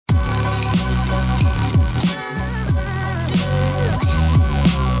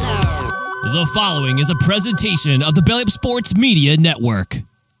The following is a presentation of the Belly Up Sports Media Network.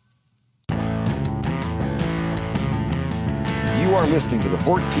 You are listening to the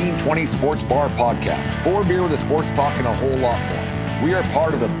 1420 Sports Bar Podcast. 4 beer with a sports talk and a whole lot more. We are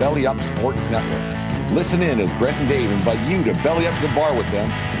part of the Belly Up Sports Network. Listen in as Brent and Dave invite you to belly up to the bar with them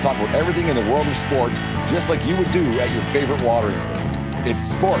to talk about everything in the world of sports, just like you would do at your favorite watering hole. It's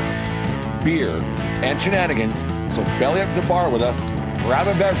sports, beer, and shenanigans, so belly up to the bar with us, grab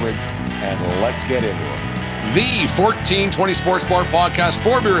a beverage, and let's get into it. The 1420 Sports Bar Podcast,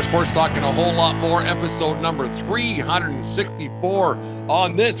 4 beer, sports talk, and a whole lot more. Episode number 364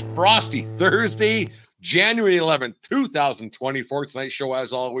 on this frosty Thursday, January 11th, 2024. Tonight's show,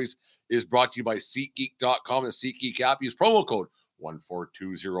 as always, is brought to you by SeatGeek.com and SeatGeek app. Use promo code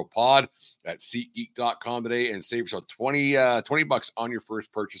 1420pod at SeatGeek.com today and save yourself $20 on your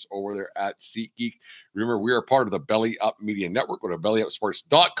first purchase over there at SeatGeek. Remember, we are part of the Belly Up Media Network. Go to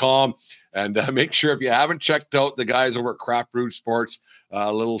bellyupsports.com and make sure, if you haven't checked out the guys over at Craft Brewed Sports,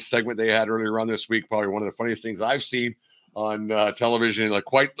 a little segment they had earlier on this week, probably one of the funniest things I've seen on television in like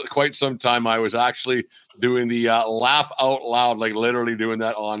quite some time. I was actually doing the laugh out loud, like literally doing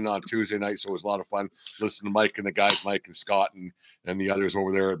that on Tuesday night. So it was a lot of fun listening to Mike and the guys, Mike and Scott and the others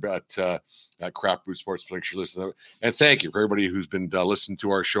over there at Craft Brewed Sports. Make sure you listen to it. And thank you for everybody who's been listening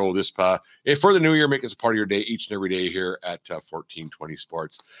to our show this for the new year. Make us a part of your day each and every day here at 1420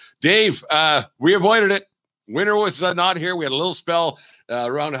 Sports. Dave, we avoided it. Winter was not here. We had a little spell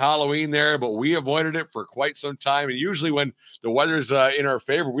around Halloween there, but we avoided it for quite some time. And usually when the weather's in our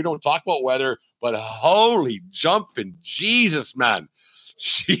favor, we don't talk about weather, but holy jumping Jesus, man.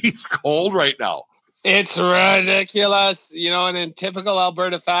 She's cold right now. It's ridiculous, and in typical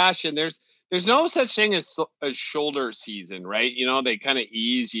Alberta fashion, there's no such thing as shoulder season, right? They kind of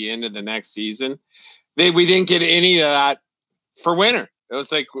ease you into the next season. We didn't get any of that for winter.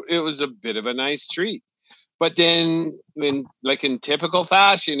 It was a bit of a nice treat. But then, in typical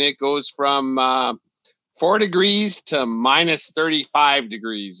fashion, it goes from 4 degrees to minus 35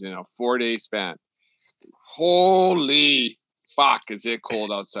 degrees in a 4-day span. Holy fuck, is it cold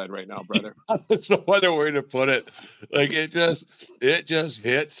outside right now, brother? That's no other way to put it. Like it just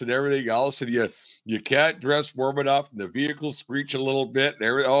hits and everything else, and you can't dress warm enough, and the vehicles screech a little bit, and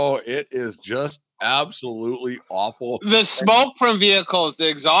it is just absolutely awful. The smoke from vehicles, the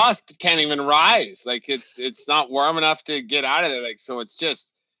exhaust can't even rise. It's not warm enough to get out of there. Well,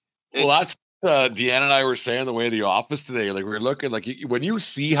 that's Deanna and I were saying the way of the office today. Like we were looking, when you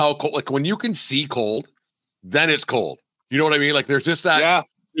see how cold, like when you can see cold, then it's cold. You know what I mean? Like there's just that,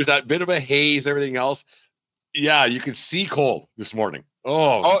 There's that bit of a haze, everything else. Yeah, you can see cold this morning.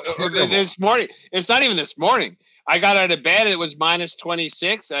 This morning. It's not even this morning. I got out of bed. It was minus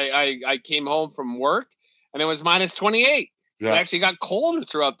 26. I came home from work and it was minus 28. Yeah. It actually got colder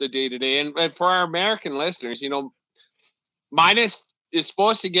throughout the day today. And for our American listeners, minus is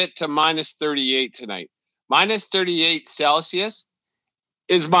supposed to get to minus 38 tonight. Minus 38 Celsius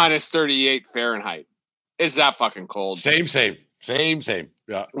is minus 38 Fahrenheit. It's that fucking cold. Same.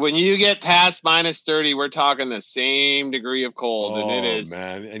 Yeah. When you get past minus 30, we're talking the same degree of cold. And it is,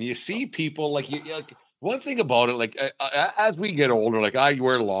 man. And you see people one thing about it, as we get older, I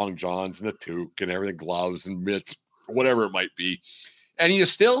wear long johns and a toque and everything, gloves and mitts, whatever it might be. And you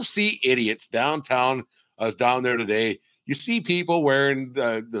still see idiots downtown. I was down there today. You see people wearing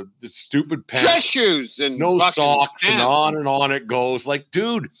the stupid pants, dress shoes, and no socks, pants. and on it goes.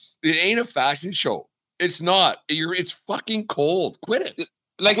 Dude, it ain't a fashion show. It's not. It's fucking cold. Quit it.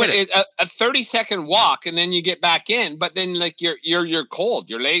 A 30-second walk, and then you get back in. But then, you're cold.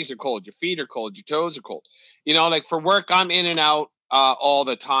 Your legs are cold. Your feet are cold. Your toes are cold. For work, I'm in and out all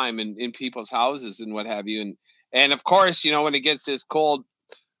the time in people's houses and what have you. And of course, when it gets this cold,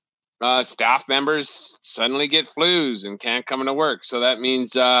 staff members suddenly get flus and can't come into work. So that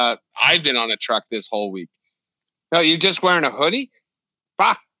means I've been on a truck this whole week. No, you're just wearing a hoodie?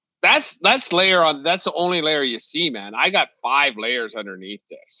 Fuck. That's layer on. That's the only layer you see, man. I got 5 layers underneath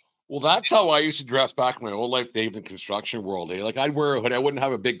this. Well, that's how I used to dress back in my old life, Dave, in the construction world. I'd wear a hoodie. I wouldn't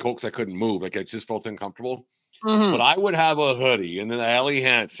have a big coat because I couldn't move. It just felt uncomfortable. Mm-hmm. But I would have a hoodie, and then Allie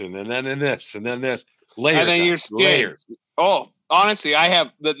Hansen, and then this, and then this. Layers. And then your skin. Layers. Oh, honestly, I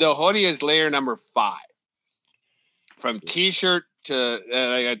have the hoodie is layer number 5. From t-shirt to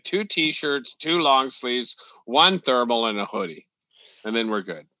I got 2 t-shirts, 2 long sleeves, 1 thermal, and a hoodie, and then we're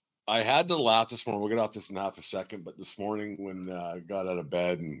good. I had to laugh this morning. We'll get off this in half a second. But this morning when I got out of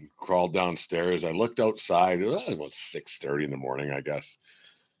bed and crawled downstairs, I looked outside. It was about 6:30 in the morning, I guess.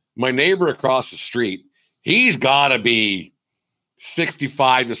 My neighbor across the street, he's got to be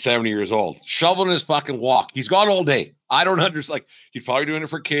 65 to 70 years old, shoveling his fucking walk. He's gone all day. I don't understand. Like, he's probably doing it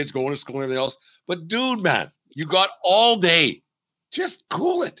for kids, going to school and everything else. But dude, man, you got all day. Just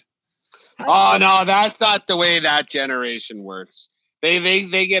cool it. Oh no, that's not the way that generation works. They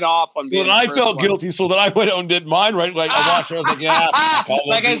get off on being. So I felt guilty, so that I went out and did mine, right? Like I watched it, I was like, yeah.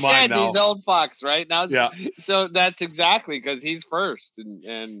 Like I said, these old fucks, right? Now, yeah. So that's exactly because he's first,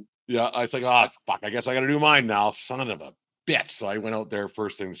 and yeah, I was like, oh fuck, I guess I got to do mine now, son of a bitch. So I went out there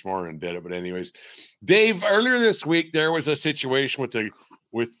first thing this morning and did it. But anyways, Dave, earlier this week there was a situation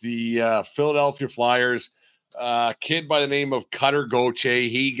with the Philadelphia Flyers. Kid by the name of Cutter Gauthier.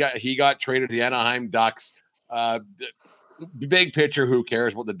 He got traded to the Anaheim Ducks. The big picture, who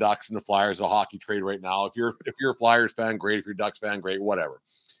cares about the Ducks and the Flyers? A hockey trade right now. If you're a Flyers fan, great. If you're a Ducks fan, great. Whatever.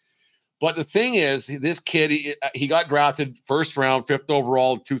 But the thing is, this kid, he got drafted first round, 5th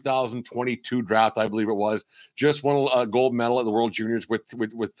overall, 2022 draft, I believe it was. Just won a gold medal at the World Juniors with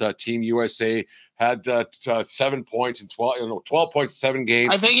Team USA. Had 7 points in 12 points, 7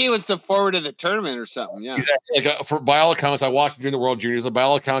 games. I think he was the forward of the tournament or something. Yeah. Exactly. By all accounts, I watched him during the World Juniors. By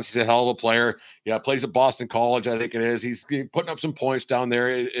all accounts, he's a hell of a player. Yeah, plays at Boston College, I think it is. He's putting up some points down there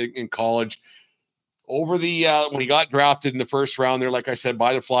in college. Over the when he got drafted in the first round there, like I said,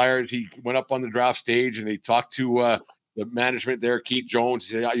 by the Flyers, he went up on the draft stage and he talked to the management there, Keith Jones.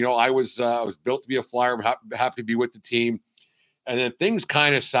 He said, I was built to be a Flyer. I'm happy to be with the team. And then things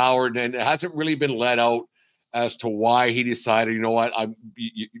kind of soured, and it hasn't really been let out as to why he decided, you know what,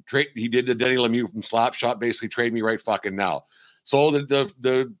 he did the Denny Lemieux from Slapshot, basically trade me right fucking now. So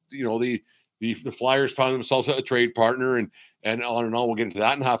the Flyers found themselves a trade partner and on and on. We'll get into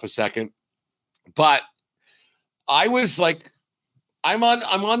that in half a second. But I was like, I'm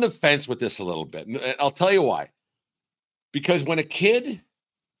on the fence with this a little bit. And I'll tell you why. Because when a kid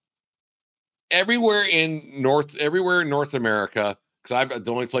everywhere in North America, because I'm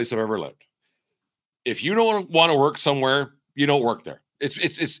the only place I've ever lived, if you don't want to work somewhere, you don't work there.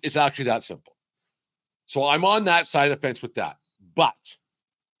 It's actually that simple. So I'm on that side of the fence with that. But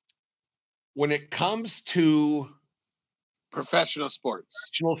when it comes to professional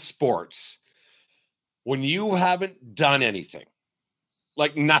sports, when you haven't done anything,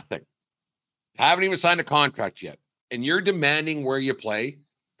 like nothing, haven't even signed a contract yet, and you're demanding where you play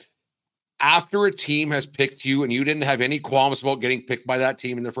after a team has picked you and you didn't have any qualms about getting picked by that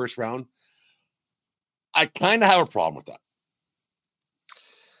team in the first round, I kind of have a problem with that.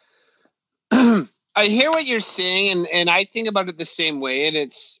 I hear what you're saying, and I think about it the same way, and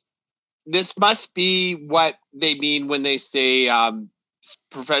this must be what they mean when they say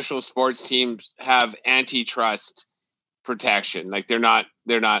professional sports teams have antitrust protection. Like they're not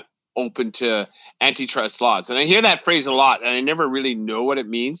open to antitrust laws. And I hear that phrase a lot, and I never really know what it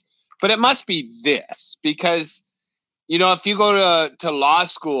means. But it must be this, because, if you go to law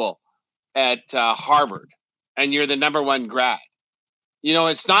school at Harvard and you're the number one grad,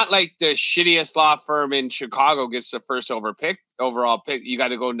 it's not like the shittiest law firm in Chicago gets the first overall pick. You got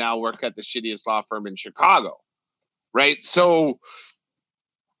to go now work at the shittiest law firm in Chicago, right? So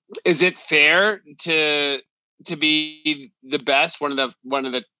is it fair to be the best, one of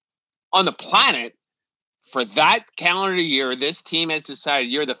the on the planet for that calendar year? This team has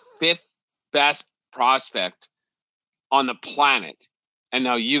decided you're the 5th best prospect on the planet, and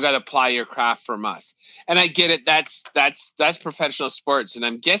now you got to apply your craft from us. And I get it. That's professional sports, and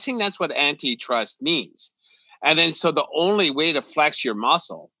I'm guessing that's what antitrust means. And then so the only way to flex your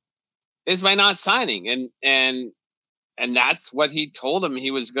muscle is by not signing, and that's what he told him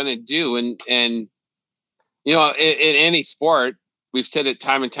he was going to do. And in any sport, we've said it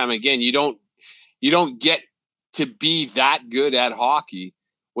time and time again, you don't get to be that good at hockey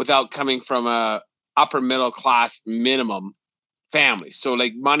without coming from a upper middle class minimum family. So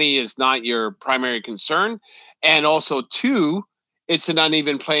like money is not your primary concern. And also 2, it's an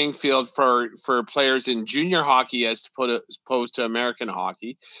uneven playing field for players in junior hockey as opposed to American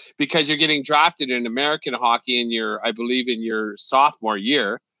hockey, because you're getting drafted in American hockey in your sophomore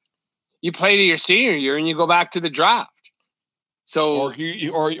year. You play to your senior year and you go back to the draft. So,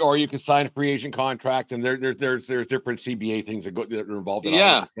 or you can sign a free agent contract, and there's different CBA things that are involved in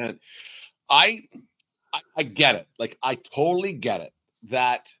all that. I get it. Like I totally get it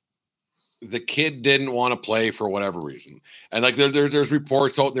that the kid didn't want to play for whatever reason, and like there's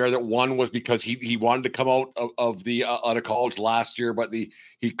reports out there that one was because he wanted to come out of college last year, but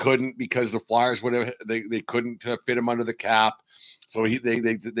he couldn't because the Flyers they couldn't fit him under the cap, so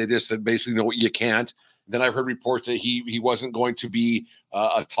they just said basically no, you can't. Then I've heard reports that he wasn't going to be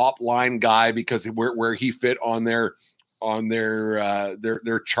a top line guy because where he fit on their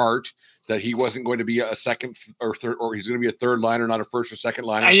chart. that he wasn't going to be a second or third, or he's going to be a third liner, not a first or second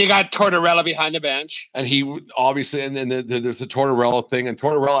liner. And you got Tortorella behind the bench. And he obviously, and then there's the Tortorella thing. And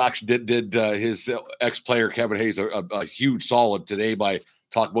Tortorella actually did his ex-player Kevin Hayes a huge solid today by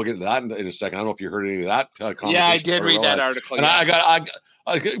talking. We'll get into that in a second. I don't know if you heard any of that conversation. Yeah, I did read that article. And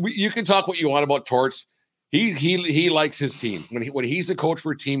you can talk what you want about Torts. He likes his team. When he's the coach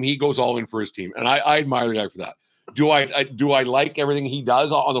for a team, he goes all in for his team, and I admire the guy for that. Do I like everything he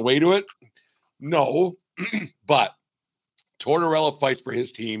does on the way to it? No, but Tortorella fights for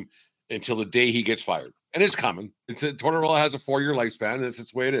his team until the day he gets fired, and it's coming. Tortorella has a 4-year lifespan, and it's the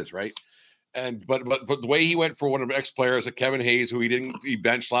way it is, right? And but the way he went for one of the ex-players, like Kevin Hayes, who he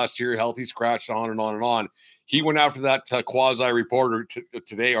benched last year, healthy scratched on and on and on. He went after that quasi reporter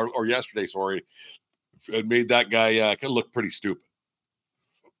today or yesterday, sorry, and made that guy look pretty stupid.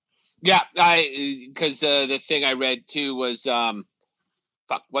 Yeah, because the thing I read too was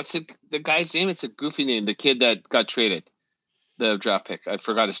what's the guy's name? It's a goofy name. The kid that got traded, the draft pick. I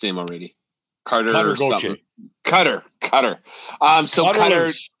forgot his name already. Cutter or something. Cutter. So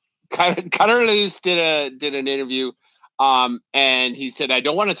Cutter Loose did an interview, and he said, I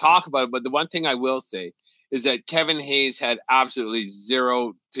don't want to talk about it, but the one thing I will say is that Kevin Hayes had absolutely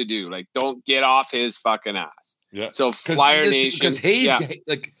zero to do. Like, don't get off his fucking ass. Yeah. So Flyer Nation, because Hayes,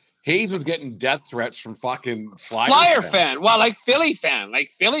 Hayes was getting death threats from fucking Flyer fan. Well, like Philly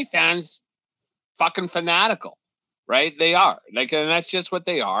fans, fucking fanatical, right? They are and that's just what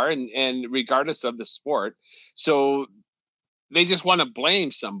they are, and regardless of the sport, so they just want to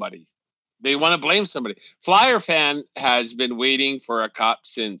blame somebody. Flyer fan has been waiting for a cup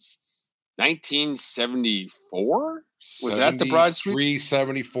since 1974. Was that the Broad Street?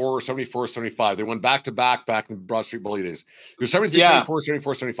 74, 75. They went back to back in the Broad Street Bully days. It was 73, 74,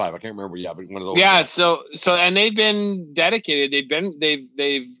 74, 75. I can't remember. Yeah, but one of those. Yeah, so and they've been dedicated. They've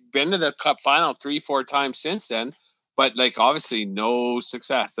been to the Cup final 3-4 times since then, but like obviously no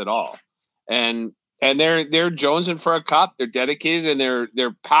success at all. And they're jonesing for a cup. They're dedicated and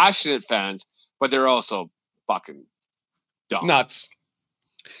they're passionate fans, but they're also fucking dumb. Nuts.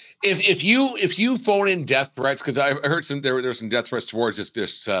 If you phone in death threats, because I heard there's some death threats towards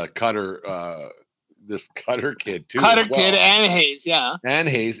this Cutter kid too. Kid and Hayes, yeah. And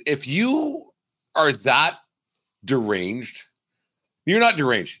Hayes. If you are that deranged, you're not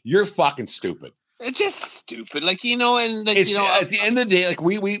deranged. You're fucking stupid. It's just stupid, and at the end of the day,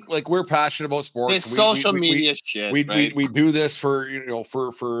 we're passionate about sports. This social media shit. We do this for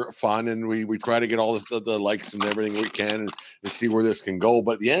for fun, and we try to get all the likes and everything we can, and see where this can go.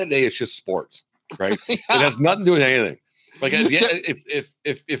 But at the end of the day, it's just sports, right? Yeah. It has nothing to do with anything. Like at the end,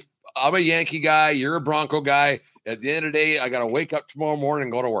 if I'm a Yankee guy, you're a Bronco guy. At the end of the day, I got to wake up tomorrow morning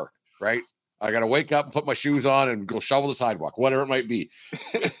and go to work, right? I got to wake up and put my shoes on and go shovel the sidewalk, whatever it might be.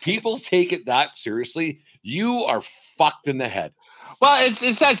 If people take it that seriously, you are fucked in the head. Well, it's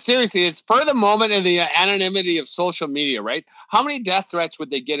that seriously. It's for the moment in the anonymity of social media, right? How many death threats would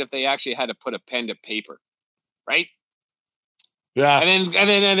they get if they actually had to put a pen to paper, right? Yeah. And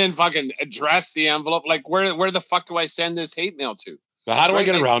then fucking address the envelope. Like, where the fuck do I send this hate mail to? Now, how do I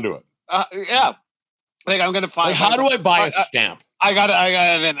get around to it? Yeah. Like, I'm going to find... how do I buy a stamp? I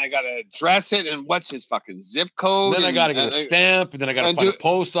gotta address it, and what's his fucking zip code? Then I gotta get a stamp, and then I gotta find a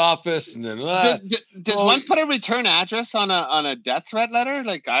post office, and then does one put a return address on a death threat letter?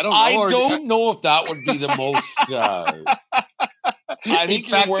 Like, I don't know. I don't know if that would be the most. I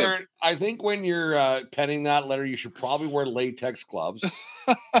think when you're penning that letter, you should probably wear latex gloves.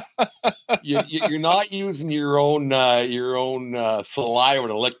 You're not using your own saliva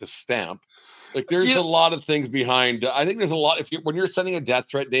to lick the stamp. Like there's a lot of things behind. I think there's a lot. When you're sending a death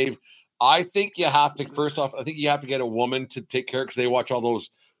threat, Dave, I think you have to first off. I think you have to get a woman to take care because they watch all those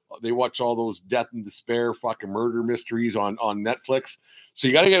death and despair fucking murder mysteries on Netflix. So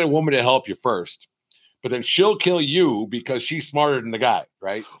you got to get a woman to help you first, but then she'll kill you because she's smarter than the guy,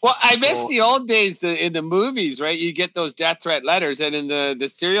 right? Well, I miss the old days in the movies, right? You get those death threat letters, and then the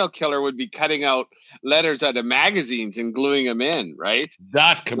serial killer would be cutting out letters out of magazines and gluing them in, right?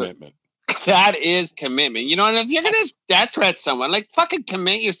 That's commitment. That is commitment. And if you're going to death threat someone, like fucking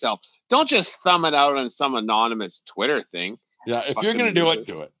commit yourself. Don't just thumb it out on some anonymous Twitter thing. Yeah, if you're going to do it,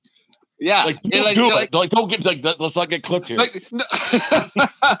 do it. Yeah. Don't get let's not get clipped here. But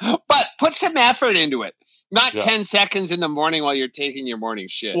put some effort into it. Not 10 seconds in the morning while you're taking your morning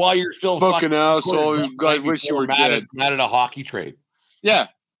shit. While you're still fucking asshole. God, wish you were dead. Mad at a hockey trade. Yeah.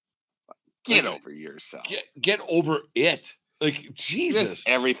 Get over yourself. Get over it. Like, Jesus. Just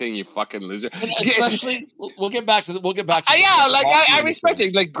everything, you fucking loser. Especially, we'll get back to. I respect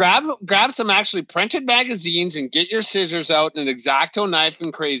it. Like, grab some actually printed magazines and get your scissors out and an X-Acto knife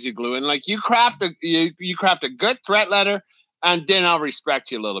and crazy glue, and like you craft a good threat letter, and then I'll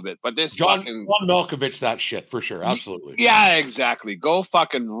respect you a little bit. But this John Malkovich, that shit for sure, absolutely. Yeah, exactly. Go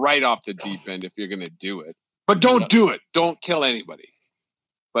fucking right off the deep end if you're gonna do it, but don't do it. Don't kill anybody.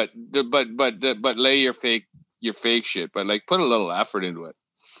 But lay your fake shit, but like put a little effort into it.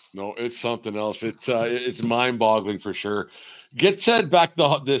 No, it's something else. It's mind-boggling for sure. Get said back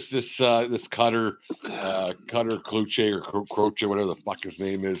to this Cutter Kluche or Croce, whatever the fuck his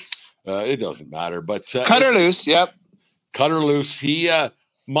name is. It doesn't matter. But Cutter Loose, yep. Cutter Loose. The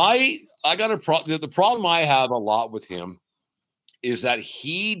problem I have a lot with him is that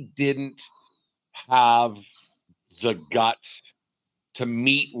he didn't have the guts to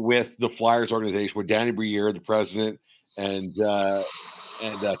meet with the Flyers organization, with Danny Briere, the president, and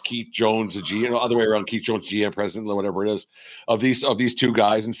Keith Jones, the GM, other way around, Keith Jones, GM, president, or whatever it is, of these two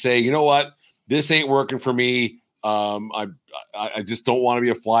guys, and say, you know what, this ain't working for me. I just don't want to be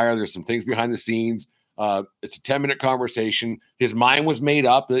a Flyer. There's some things behind the scenes. It's a 10-minute conversation. His mind was made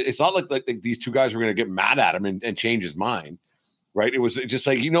up. It's not like these two guys were going to get mad at him and change his mind, right? It was just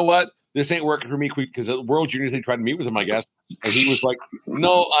like, you know what, this ain't working for me, because the World Juniors, they tried to meet with him, I guess. And he was like,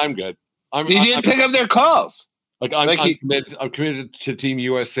 "No, I'm good. He didn't pick up their calls. I'm committed to Team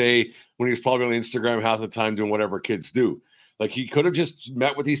USA." When he was probably on Instagram half the time doing whatever kids do. Like, he could have just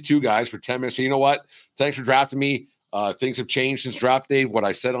met with these two guys for 10 minutes. Say, you know what? Thanks for drafting me. Things have changed since draft day. What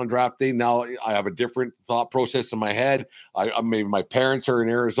I said on draft day, now I have a different thought process in my head. Maybe my parents are in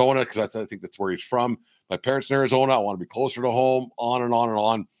Arizona, because I think that's where he's from. My parents in Arizona. I want to be closer to home. On and on and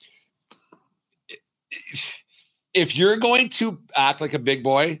on. If you're going to act like a big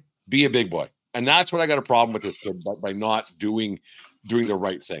boy, be a big boy. And that's what I got a problem with this kid, by not doing the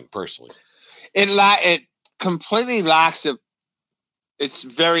right thing, personally. It completely lacks it's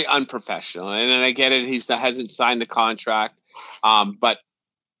very unprofessional. And then I get it, hasn't signed the contract. But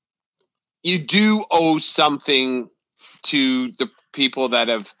you do owe something to the people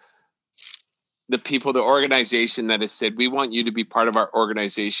the organization that has said, we want you to be part of our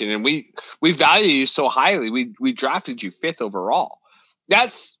organization, and we value you so highly. We drafted you 5th overall.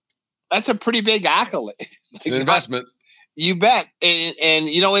 That's a pretty big accolade. It's an investment. You bet. And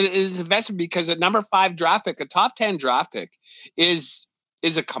you know, it is an investment, because a number 5 draft pick, a top 10 draft pick, is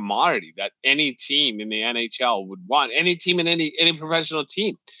a commodity that any team in the NHL would want. Any team in any professional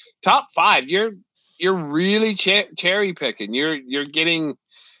team. Top 5, you're really cherry picking. You're getting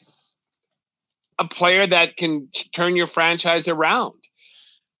a player that can turn your franchise around.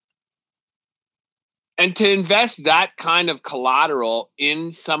 And to invest that kind of collateral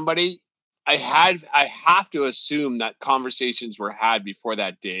in somebody, I have to assume that conversations were had before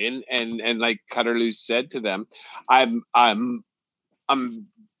that day. And like Cutterloo said to them, I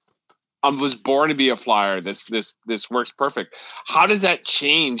was born to be a Flyer. This works perfect. How does that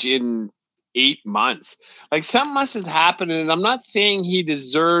change in 8 months? Like, something must have happened, and I'm not saying he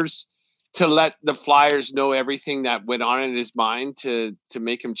deserves to let the Flyers know everything that went on in his mind to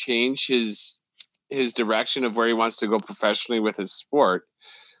make him change his direction of where he wants to go professionally with his sport.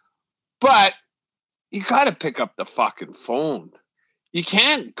 But you got to pick up the fucking phone. You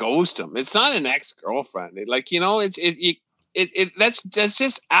can't ghost him. It's not an ex-girlfriend. Like, you know, that's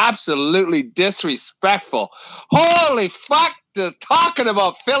just absolutely disrespectful. Holy fuck! Talking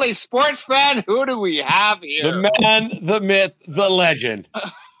about Philly sports fan, who do we have here? The man, the myth, the legend.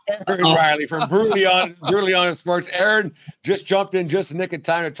 Aaron Riley from Brutally Honest Sports. Aaron just jumped in just a nick of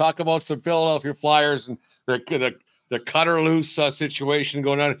time to talk about some Philadelphia Flyers and the Cutter Loose situation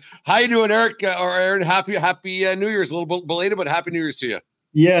going on. How you doing, Eric or Aaron? Happy New Year's. A little belated, but happy New Year's to you.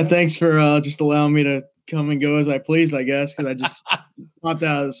 Yeah, thanks for just allowing me to come and go as I please, I guess, because I just popped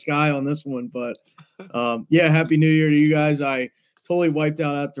out of the sky on this one. But yeah, happy New Year to you guys. I totally wiped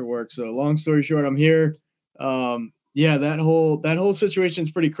out after work. So long story short, I'm here. Yeah, that whole situation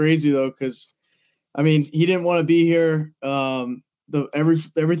is pretty crazy though, because I mean, he didn't want to be here.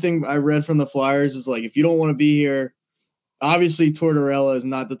 Everything I read from the Flyers is like, if you don't want to be here, obviously Tortorella is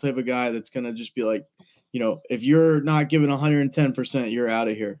not the type of guy that's gonna just be like, you know, if you're not giving 110%, you're out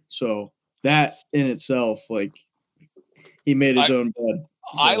of here. So that in itself, like, he made his own bed.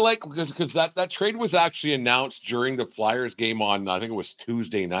 So. I like because that trade was actually announced during the Flyers game on, I think it was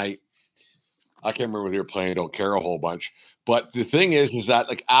Tuesday night. I can't remember when they were playing. Don't care a whole bunch. But the thing is that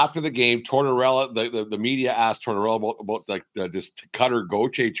like after the game, Tortorella, the media asked Tortorella about like this Cutter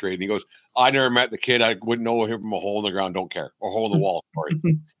Gauthier trade, and he goes, "I never met the kid. I wouldn't know him from a hole in the ground. Don't care, or hole in the wall."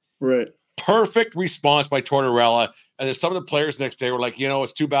 Sorry. Right. Perfect response by Tortorella, And then some of the players next day were like,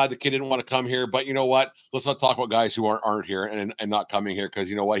 it's too bad the kid didn't want to come here, but you know what? Let's not talk about guys who aren't here and not coming here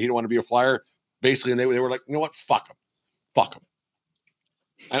because you know what? He didn't want to be a Flyer, basically. And they were like, you know what? Fuck him.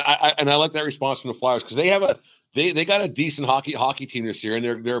 And I like that response from the Flyers because they got a decent hockey team this year,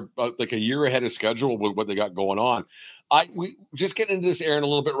 and they're like a year ahead of schedule with what they got going on. We just getting into this, Aaron, a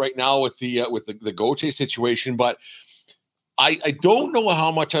little bit right now with the Gauthier situation, but I don't know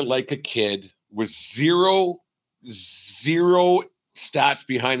how much I like a kid with zero stats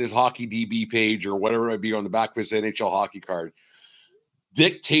behind his hockey DB page or whatever it might be on the back of his NHL hockey card,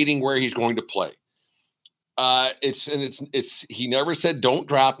 dictating where he's going to play. He never said don't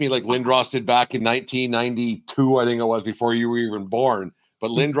draft me like Lindros did back in 1992, I think it was, before you were even born.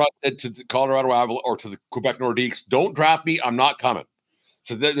 But Lindros said to the Colorado Avalanche or to the Quebec Nordiques, don't draft me, I'm not coming.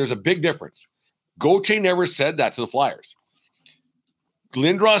 So there's a big difference. Gauthier never said that to the Flyers.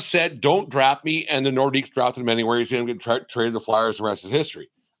 Lindros said, don't draft me, and the Nordiques drafted him anywhere. He's going to get traded to the Flyers, the rest is history.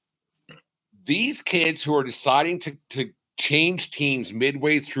 These kids who are deciding to change teams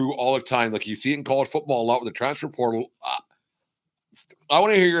midway through all the time, like you see it in college football a lot with the transfer portal, I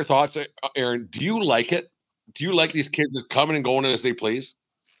want to hear your thoughts, Aaron. Do you like it? Do you like these kids that coming and going as they please?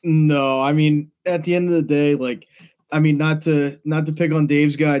 No, I mean, at the end of the day, not to pick on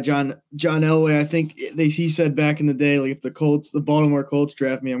Dave's guy, John Elway. I think he said back in the day, like if the Baltimore Colts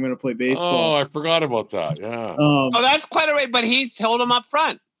draft me, I'm going to play baseball. Oh, I forgot about that. Yeah. That's quite all right, but he's told him up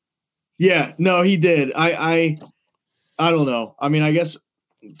front. Yeah, no, he did. I don't know. I mean, I guess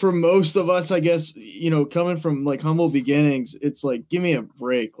for most of us, coming from like humble beginnings, it's like, give me a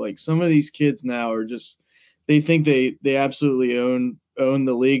break. Like some of these kids now are just, they think they absolutely own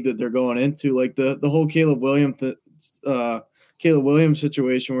the league that they're going into. Like the whole Caleb Williams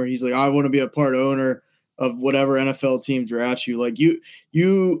situation where he's like, I want to be a part owner of whatever NFL team drafts you. Like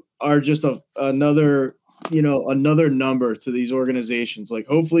you are just another number to these organizations. Like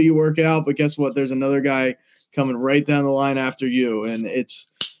hopefully you work out, but guess what? There's another guy coming right down the line after you. And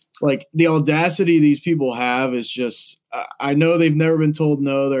it's like the audacity these people have is just, I know they've never been told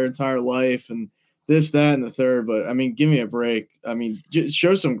no their entire life and this, that, and the third, but I mean, give me a break. I mean, just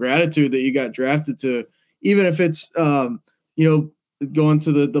show some gratitude that you got drafted to, even if it's, going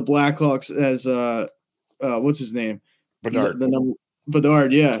to the Blackhawks as, what's his name?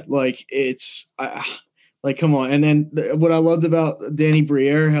 Bedard. Yeah. Like it's, like, come on. And then what I loved about Danny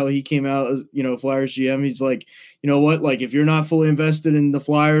Briere, how he came out as, Flyers GM, he's like, you know what? Like, if you're not fully invested in the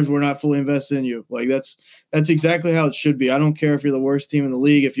Flyers, we're not fully invested in you. Like, that's exactly how it should be. I don't care if you're the worst team in the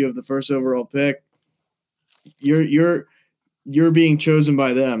league. If you have the first overall pick, you're being chosen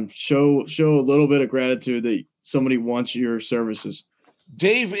by them. Show a little bit of gratitude that somebody wants your services.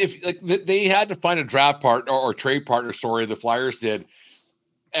 Dave, if like they had to find a draft partner or trade partner, the Flyers did.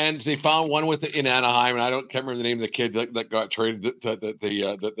 And they found one in Anaheim, and can't remember the name of the kid that got traded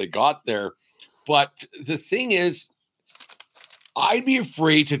that they got there. But the thing is, I'd be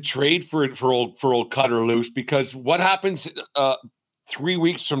afraid to trade for old Cutter Loose because what happens 3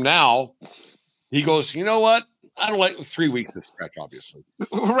 weeks from now? He goes, you know what? I don't like 3 weeks of stretch, obviously.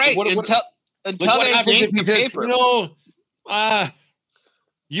 Right. Until they change the paper.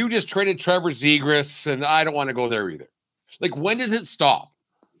 You just traded Trevor Zegras, and I don't want to go there either. Like, when does it stop?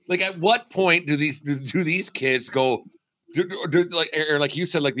 Like, at what point do these kids go, like you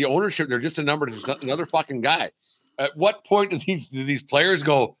said, like the ownership, they're just a number, just another fucking guy. At what point do these players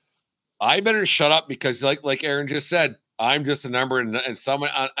go, I better shut up because like Aaron just said, I'm just a number and someone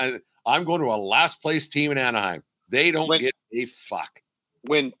I'm going to a last place team in Anaheim. They don't get a fuck.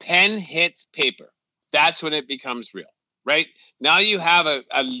 When pen hits paper, that's when it becomes real, right? Now you have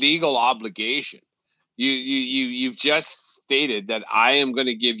a legal obligation. You've just stated that I am going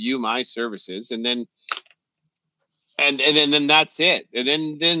to give you my services, and then that's it.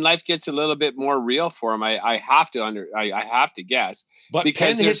 And then life gets a little bit more real for him. I have to guess. But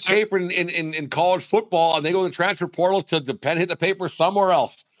because pen hits paper in college football, and they go to the transfer portal to the pen hit the paper somewhere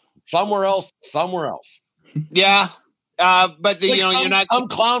else. Yeah. But you're not some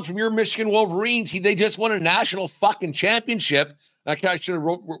clown from your Michigan Wolverines. They just won a national fucking championship. I should have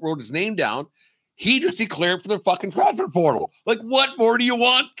wrote his name down. He just declared for the fucking transfer portal. Like, what more do you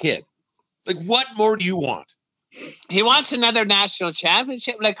want, kid? Like, what more do you want? He wants another national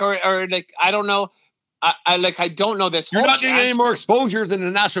championship, or I don't know. I don't know this. You're not getting any more exposure than the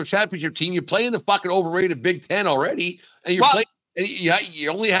national championship team. You play in the fucking overrated Big Ten already, and you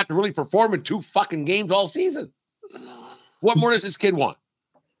only have to really perform in 2 fucking games all season. What more does this kid want?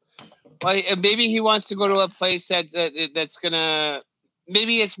 Well, maybe he wants to go to a place that's gonna.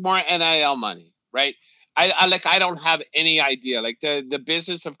 Maybe it's more NIL money, right? I don't have any idea. Like the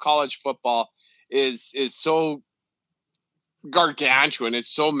business of college football is so gargantuan. It's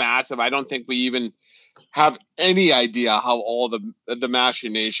so massive. I don't think we even have any idea how all the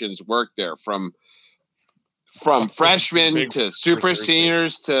machinations work there, from freshmen to super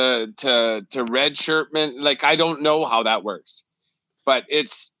seniors to red shirtmen. Like, I don't know how that works, but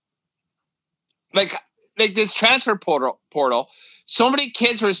it's like this transfer portal. So many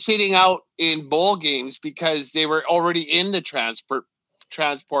kids were sitting out in bowl games because they were already in the transfer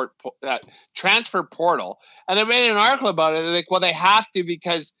portal. And I read an article about it. They're like, well, they have to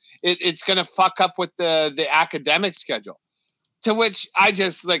because it's going to fuck up with the academic schedule. To which I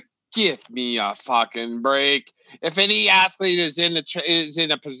just like, give me a fucking break. If any athlete is in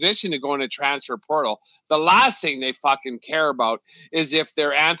a position to go in a transfer portal, the last thing they fucking care about is if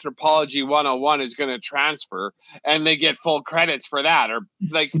their anthropology 101 is going to transfer and they get full credits for that, or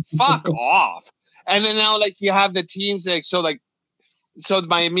like, fuck off. And then now, like, you have the teams so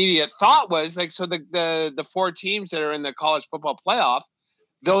my immediate thought was like, so the 4 teams that are in the college football playoff,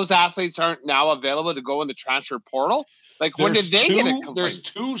 those athletes aren't now available to go in the transfer portal. Like, when did they get a complaint? There's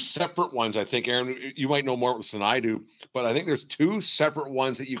 2 separate ones, I think, Aaron. You might know more than I do, but I think there's 2 separate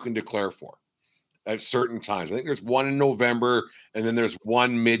ones that you can declare for at certain times. I think there's one in November, and then there's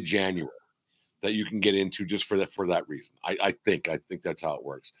one mid-January that you can get into just for that reason. I think that's how it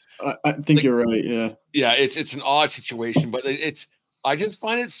works. I think you're right. Yeah. Yeah, it's an odd situation, but I just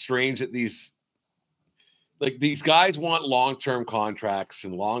find it strange that these guys want long-term contracts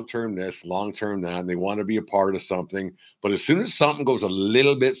and long-term this, long-term that, and they want to be a part of something. But as soon as something goes a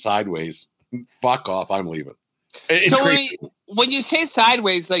little bit sideways, fuck off, I'm leaving. So when you say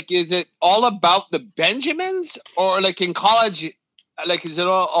sideways, like, is it all about the Benjamins, or like in college, like, is it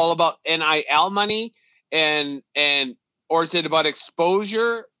all about NIL money or is it about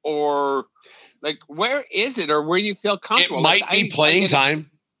exposure, or like, where is it, or where do you feel comfortable? It might be playing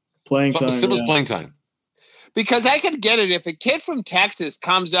time. Playing time. Simple as playing time. Because I could get it if a kid from Texas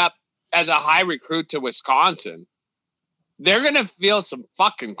comes up as a high recruit to Wisconsin, they're going to feel some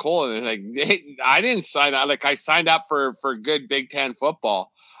fucking cold. And like, hey, I didn't sign up. Like, I signed up for good Big Ten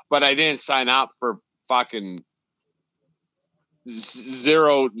football, but I didn't sign up for fucking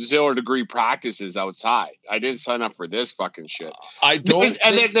zero degree practices outside. I didn't sign up for this fucking shit.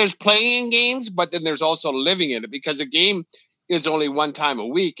 There's playing games, but then there's also living in it, because a game is only one time a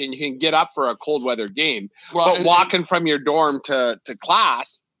week, and you can get up for a cold weather game. Well, but walking from your dorm to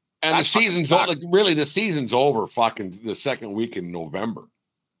class, and the season's like, really, the season's over fucking the second week in November.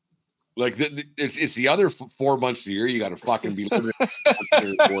 Like, it's the other 4 months of the year you got to fucking be living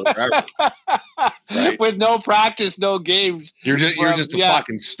forever, right? With no practice, no games. You're just a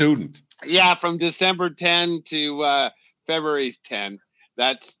fucking student. Yeah, from December 10 to February 10.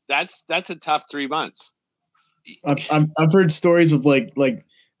 That's a tough 3 months. I've heard stories of like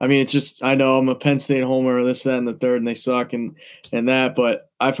I mean, it's just, I know I'm a Penn State homer, this, that, and the third, and they suck and that, but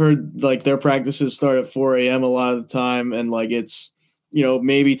I've heard like their practices start at 4 a.m. a lot of the time, and like it's,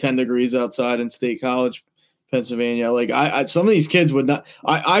 maybe 10 degrees outside in State College, Pennsylvania. Like I some of these kids would not.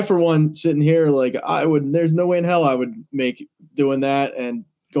 I for one, sitting here, like I would. There's no way in hell I would make doing that and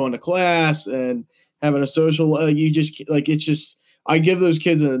going to class and having a social. It's just. I give those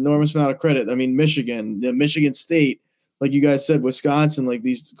kids an enormous amount of credit. I mean, Michigan State, like you guys said, Wisconsin, like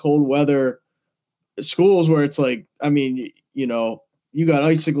these cold weather schools where it's like, I mean, you got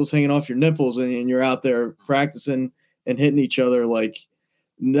icicles hanging off your nipples and you're out there practicing and hitting each other. Like,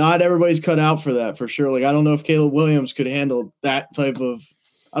 not everybody's cut out for that, for sure. Like, I don't know if Caleb Williams could handle that type of,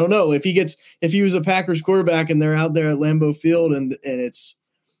 I don't know if he was a Packers quarterback and they're out there at Lambeau Field and it's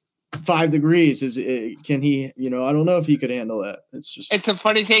 5 degrees, can he, I don't know if he could handle that. It's a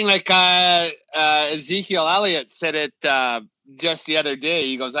funny thing. Like, Ezekiel Elliott said it just the other day.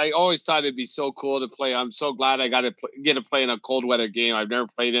 He goes, I always thought it'd be so cool to play. I'm so glad I got to get to play in a cold weather game. I've never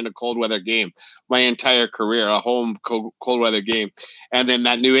played in a cold weather game my entire career, a home cold weather game. And then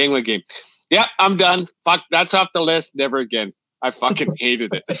that New England game. Yeah, I'm done. Fuck, that's off the list. Never again. I fucking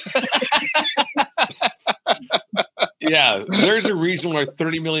hated it. Yeah, there's a reason why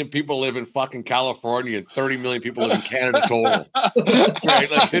 30 million people live in fucking California and 30 million people live in Canada total. Right?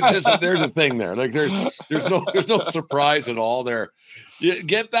 Like, there's a thing there. Like, there's no surprise at all there. You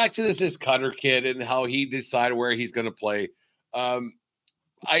get back to this Cutter kid and how he decided where he's going to play. I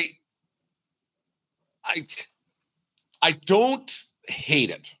don't hate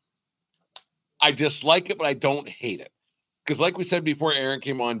it. I dislike it, but I don't hate it. Because like we said before Aaron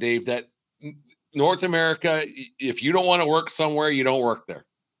came on, Dave, that North America, if you don't want to work somewhere, you don't work there,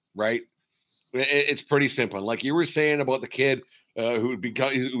 right? It's pretty simple. Like you were saying about the kid who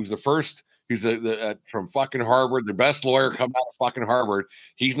was the first. He's from fucking Harvard, the best lawyer come out of fucking Harvard.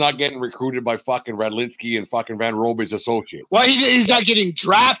 He's not getting recruited by fucking Radlinsky and fucking Van Robe's associate. Well, he's not getting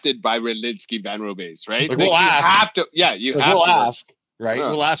drafted by Radlinsky, Van Robe's, right? Like we'll ask. Have to. Yeah, you have we'll to. Ask, right? Yeah.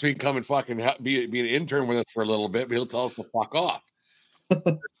 We'll ask. We can come and fucking be an intern with us for a little bit, but he'll tell us to fuck off.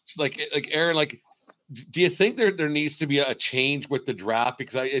 It's like Aaron, like, do you think there needs to be a change with the draft?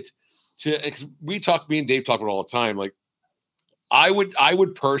 Because me and Dave talk about it all the time. Like, I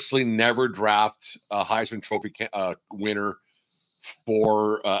would personally never draft a Heisman Trophy winner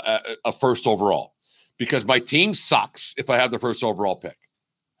for a first overall, because my team sucks if I have the first overall pick.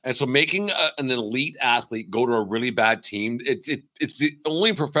 And so making an elite athlete go to a really bad team, it's the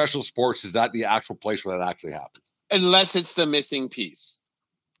only professional sports is that the actual place where that actually happens. Unless it's the missing piece.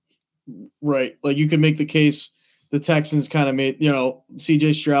 Right. Like you could make the case the Texans kind of made,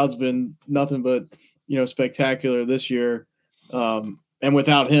 CJ Stroud's been nothing but, spectacular this year. And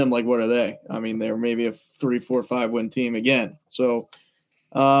without him, like, what are they? I mean, they're maybe a 3, 4, 5 win team again. So,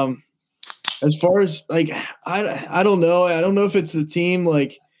 as far as like, I don't know. I don't know if it's the team,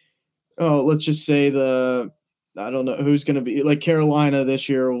 like, let's just say I don't know who's going to be like Carolina this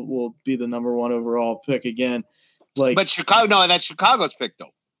year will be the number 1 overall pick again. Like, but Chicago, no, that's Chicago's pick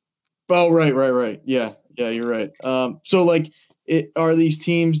though. Oh, right. Yeah, you're right. So like, are these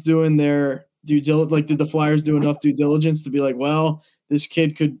teams doing their due diligence? Like, did the Flyers do enough due diligence to be like, well, this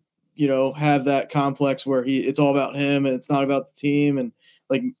kid could, have that complex where it's all about him and it's not about the team, and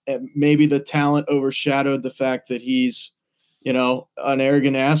like maybe the talent overshadowed the fact that he's, an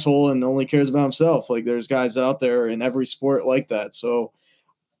arrogant asshole and only cares about himself. Like, there's guys out there in every sport like that. So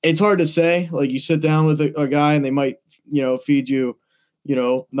it's hard to say. Like, you sit down with a guy and they might, feed you,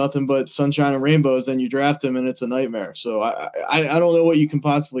 nothing but sunshine and rainbows, then you draft him and it's a nightmare. So I don't know what you can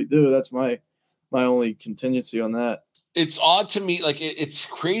possibly do. That's my only contingency on that. It's odd to me. Like it's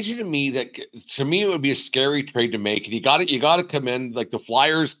crazy to me that to me, it would be a scary trade to make. And you got to commend like the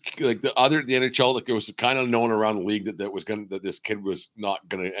Flyers, like the NHL, like it was kind of known around the league that this kid was not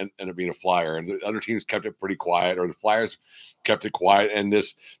going to end up being a Flyer, and the other teams kept it pretty quiet, or the Flyers kept it quiet. And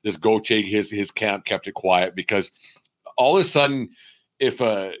this Gauthier, his camp kept it quiet, because all of a sudden, if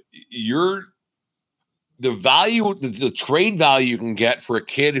you're the value, the trade value you can get for a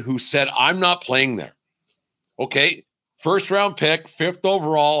kid who said, I'm not playing there. Okay. First round pick, 5th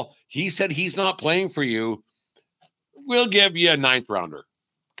overall. He said he's not playing for you. We'll give you a 9th rounder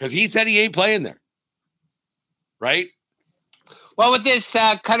because he said he ain't playing there. Right. Well, with this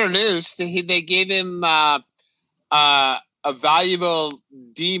cutter loose, they gave him a valuable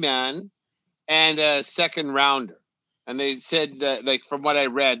D-man and a 2nd rounder. And they said that, like, from what I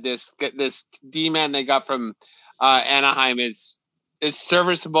read, this D-man they got from Anaheim is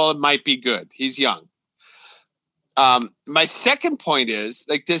serviceable. It might be good. He's young. My second point is,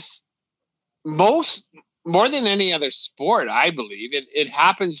 like, this more than any other sport, I believe it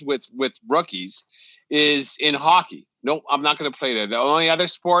happens with rookies, is in hockey. No, I'm not going to play there. The only other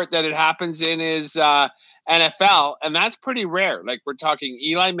sport that it happens in is NFL, and that's pretty rare. Like, we're talking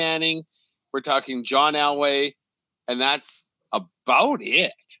Eli Manning, we're talking John Elway, and that's about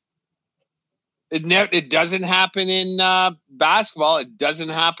it. It doesn't happen in basketball. It doesn't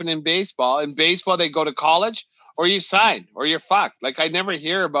happen in baseball. In baseball, they go to college, or you sign, or you're fucked. Like, I never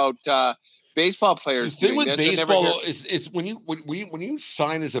hear about baseball players. The thing with baseball is when you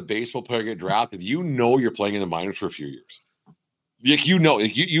sign as a baseball player, get drafted, you're playing in the minors for a few years.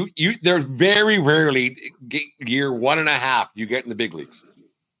 Like, there's very rarely year 1.5 you get in the big leagues.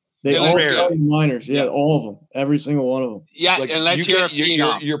 They all start in minors, all of them, every single one of them. Yeah, like, unless you're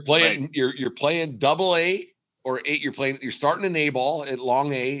playing, right. you're playing Double A or A. You're starting in A ball at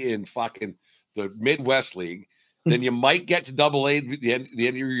Long A in fucking the Midwest League. Then you might get to Double A at the end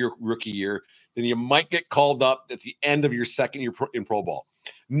of your rookie year. Then you might get called up at the end of your second year in pro ball.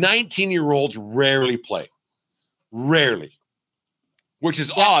 19-year-olds rarely play, which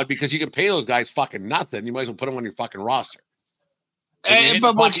is odd because you can pay those guys fucking nothing. You might as well put them on your fucking roster.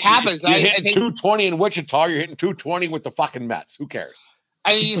 But what happens? You're hitting 220 in Wichita. You're hitting 220 with the fucking Mets. Who cares?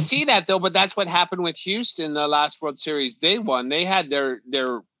 I mean, you see that though, but that's what happened with Houston the last World Series they won. They had their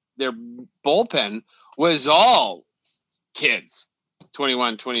bullpen was all kids,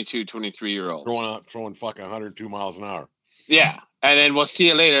 21, 22, 23-year-olds. Throwing fucking 102 miles an hour. Yeah, and then we'll see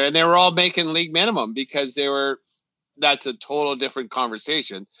you later. And they were all making league minimum because that's a total different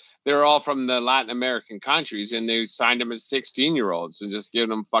conversation. They're all from the Latin American countries, and they signed them as 16-year-olds and just giving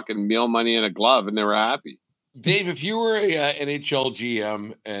them fucking meal money and a glove, and they were happy. Dave, if you were a NHL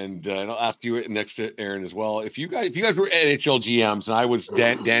GM, and I'll ask you next to Aaron as well, if you guys were NHL GMs and I was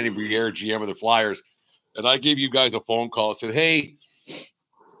Danny Briere, GM of the Flyers, and I gave you guys a phone call and said, "Hey,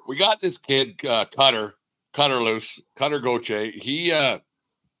 we got this kid Cutter Gauthier.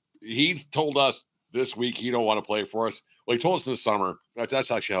 He told us this week he don't want to play for us. Well, he told us in the summer. That's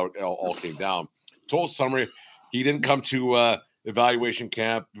actually how it all came down. Told us summer he didn't come to evaluation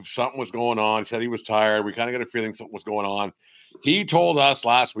camp. Something was going on. He said he was tired. We kind of got a feeling something was going on. He told us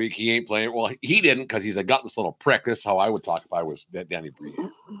last week he ain't playing. Well, he didn't, because he's a gutless little prick. This is how I would talk if I was Danny Briere.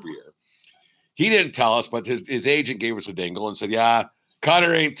 He didn't tell us, but his agent gave us a dingle and said, yeah,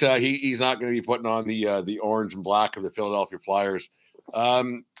 Cutter ain't he's not going to be putting on the orange and black of the Philadelphia Flyers.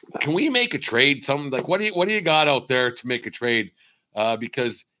 Can we make a trade? Something like, what do you got out there to make a trade?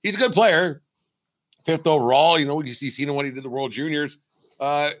 Because he's a good player, 5th overall. You know, you seen him when he did the World Juniors.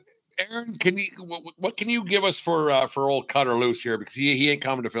 Aaron, what can you give us for old Cutter Loose here? Because he ain't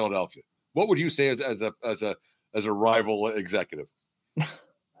coming to Philadelphia. What would you say as a rival executive?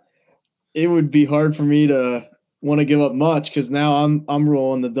 It would be hard for me to want to give up much, because now I'm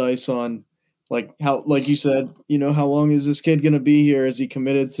rolling the dice on like you said, you know, how long is this kid going to be here? Is he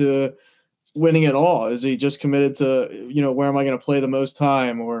committed to winning it all? Is he just committed to, you know, where am I going to play the most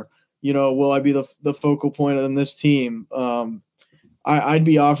time? Or, you know, will I be the focal point in this team? I'd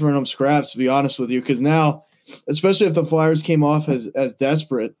be offering him scraps, to be honest with you, because now, especially if the Flyers came off as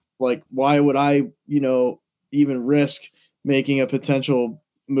desperate, like, why would I, you know, even risk making a potential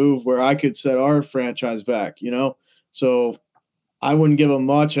move where I could set our franchise back, you know? So I wouldn't give him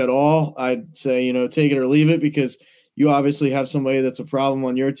much at all. I'd say, you know, take it or leave it, because you obviously have somebody that's a problem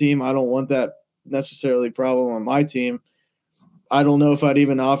on your team. I don't want that necessarily problem on my team. I don't know if I'd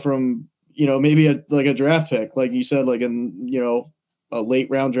even offer him, you know, maybe a draft pick, like you said, like you know, a late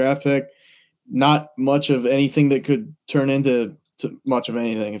round draft pick. Not much of anything that could turn into much of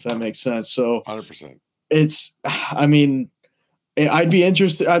anything, if that makes sense. So 100%. I mean, I'd be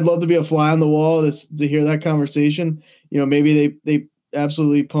interested. I'd love to be a fly on the wall to hear that conversation. You know, maybe they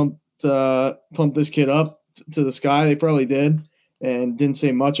absolutely pumped this kid up to the sky. They probably did, and didn't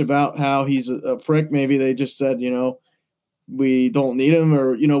say much about how he's a prick. Maybe they just said, you know, we don't need him,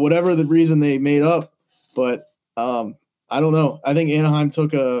 or, you know, whatever the reason they made up. But I don't know. I think Anaheim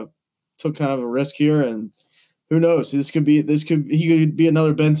took kind of a risk here, and who knows? He could be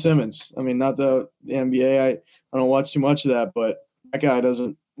another Ben Simmons. I mean, not the NBA. I don't watch too much of that, but that guy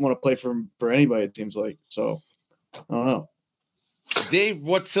doesn't want to play for anybody, it seems like. So I don't know. Dave,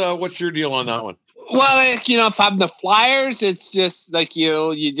 what's your deal on that one? Well, like, you know, if I'm the Flyers, it's just like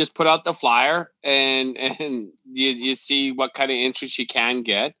you just put out the flyer and you see what kind of interest you can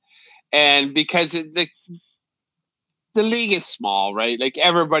get. And because the league is small, right? Like,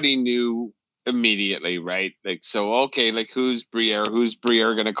 everybody knew immediately, right? Like, so, okay, like, who's Briere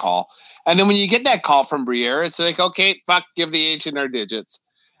going to call? And then when you get that call from Briere, it's like, okay, fuck, give the agent our digits.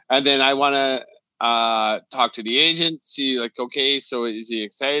 And then I want to talk to the agent, see, like, okay, so is he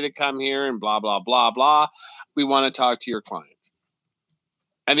excited to come here, and blah, blah, blah, blah. We want to talk to your client.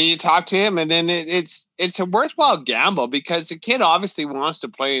 And then you talk to him, and then it's a worthwhile gamble, because the kid obviously wants to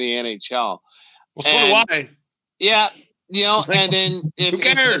play in the NHL. Well, so do I. Yeah, you know, and then who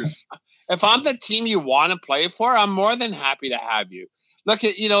cares? If I'm the team you want to play for, I'm more than happy to have you. Look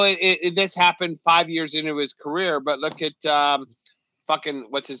at, you know, this happened 5 years into his career, but look at fucking,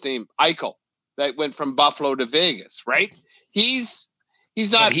 what's his name? Eichel, that went from Buffalo to Vegas, right? He's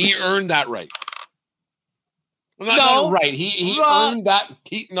not. But he earned that right. Well, not a right. He earned that.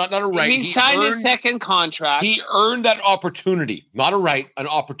 Not a right. He signed his second contract. He earned that opportunity. Not a right, an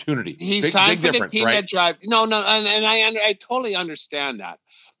opportunity. He signed for the team that drive. No, and I totally understand that.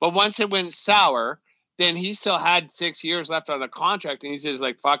 But once it went sour, then he still had 6 years left on the contract, and he says,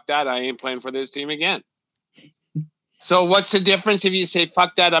 like, fuck that, I ain't playing for this team again. So what's the difference if you say,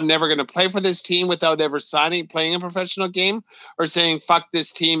 fuck that, I'm never going to play for this team without ever playing a professional game, or saying, fuck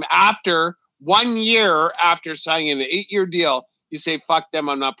this team after 1 year after signing an 8-year deal, you say, fuck them,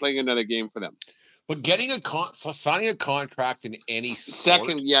 I'm not playing another game for them. But getting signing a contract in any sport,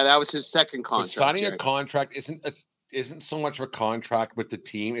 that was his second contract. Signing a contract isn't so much of a contract with the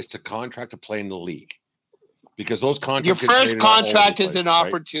team; it's a contract to play in the league, because those contracts. Your first contract is an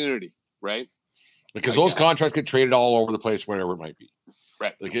opportunity, right? Because those contracts get traded all over the place, wherever it might be.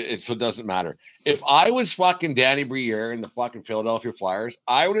 Right. Like so it doesn't matter. If I was fucking Danny Briere and the fucking Philadelphia Flyers,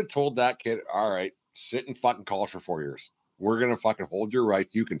 I would have told that kid, all right, sit in fucking college for 4 years. We're going to fucking hold your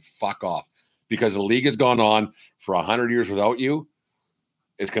rights. You can fuck off, because the league has gone on for 100 years without you.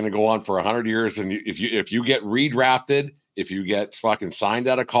 It's going to go on for 100 years. And if you get redrafted If you get fucking signed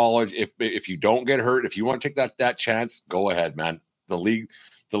out of college, if you don't get hurt, if you want to take that chance, go ahead, man. The league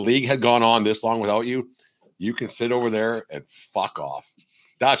had gone on this long without you. You can sit over there and fuck off.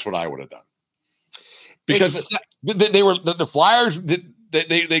 That's what I would have done. Because they were the Flyers.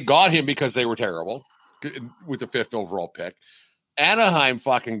 They got him because they were terrible with the 5th overall pick. Anaheim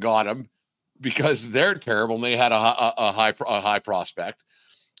fucking got him because they're terrible and they had a high prospect.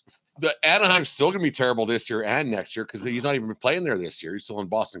 The Anaheim's still going to be terrible this year and next year because he's not even playing there this year. He's still in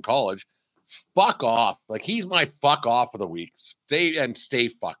Boston College. Fuck off. Like, he's my fuck off of the week. Stay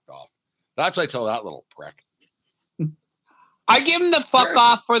fucked off. That's what I tell that little prick. I give him the fuck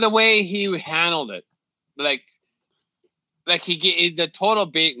off for the way he handled it. Like he get the total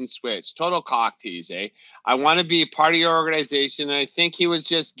bait and switch, total cock tease, eh? I want to be part of your organization. And I think he was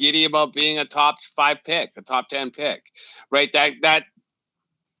just giddy about being a top 5 pick, a top 10 pick, right? That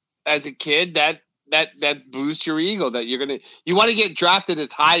as a kid, that boosts your ego that you want to get drafted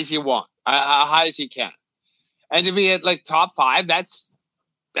as high as you want, high as you can. And to be at like top 5, that's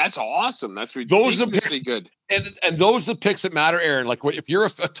awesome. That's ridiculously good. And those are the picks that matter, Aaron. Like, if you're a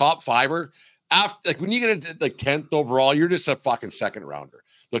top 5er, after, like, when you get into like 10th overall, you're just a fucking second rounder.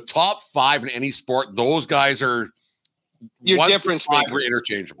 The top 5 in any sport, those guys are your difference makers. Are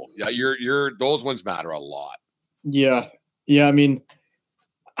interchangeable. Yeah, you're those ones matter a lot. Yeah. I mean,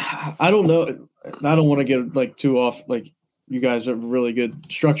 I don't know. I don't want to get like too off. Like, you guys have a really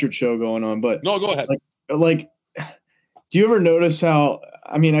good structured show going on, but no, go ahead. Like, do you ever notice how?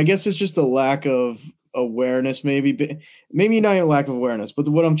 I mean, I guess it's just a lack of awareness, maybe not even lack of awareness, but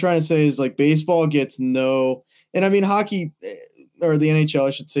what I'm trying to say is, like, baseball gets no, and I mean hockey, or the NHL,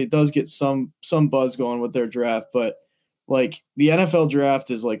 I should say, does get some buzz going with their draft, but like the NFL draft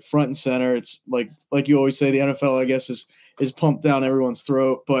is like front and center. It's like you always say, the NFL, I guess, is pumped down everyone's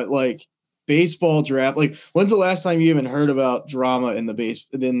throat, but like baseball draft, like, when's the last time you even heard about drama in the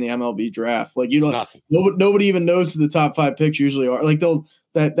MLB draft? Like, you don't, nobody even knows who the top 5 picks usually are. Like,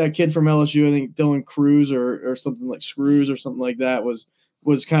 that kid from LSU, I think Dylan Cruz or something like Screws or something like that was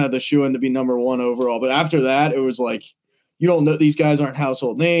kind of the shoe-in to be number 1 overall. But after that, it was like, you don't know, these guys aren't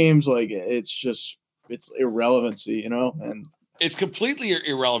household names. Like, it's irrelevancy, you know, and it's completely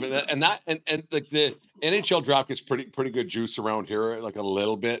irrelevant. And like the NHL draft gets pretty good juice around here, like a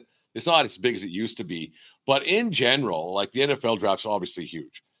little bit. It's not as big as it used to be, but in general, like the NFL draft's obviously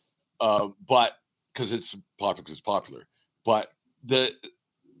huge, but because it's popular. But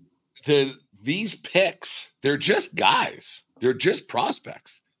these picks, they're just guys. They're just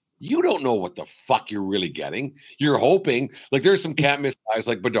prospects. You don't know what the fuck you're really getting. You're hoping, like, there's some can't miss guys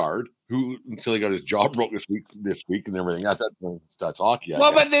like Bedard, who, until he got his job broke this week and everything. That's hockey.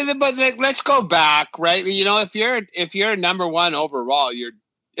 Well, but like, let's go back, right? You know, if you're number 1 overall,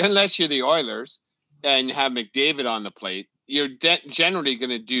 unless you're the Oilers and have McDavid on the plate, you're generally going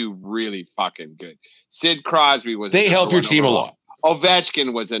to do really fucking good. Sid Crosby was. They help your team overall. A lot.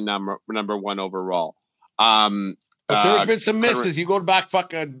 Ovechkin was a number 1 overall. But there's been some misses. You go back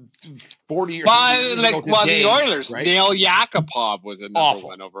fucking 40 years. The Oilers. Right? Nail Yakupov was a number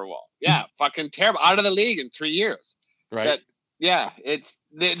 1 overall. Yeah, fucking terrible. Out of the league in 3 years. Right.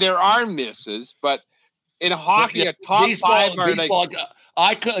 There are misses, but in hockey, a top baseball, 5 are baseball, like.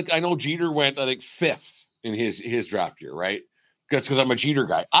 I know Jeter went, I think, 5th in his draft year, right? Because I'm a Jeter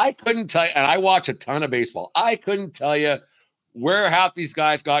guy. I couldn't tell you, and I watch a ton of baseball. I couldn't tell you where half these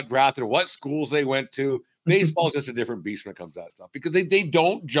guys got drafted or what schools they went to. Baseball is just a different beast when it comes to that stuff because they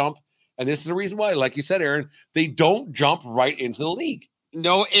don't jump. And this is the reason why, like you said, Aaron, they don't jump right into the league.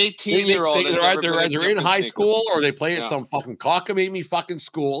 No 18-year-old. They're either in high school or they play at some fucking cockamamie fucking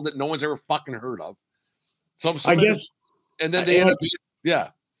school that no one's ever fucking heard of. I guess. And then they end up being,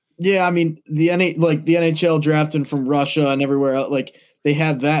 Yeah, I mean, the NHL drafting from Russia and everywhere else, like, they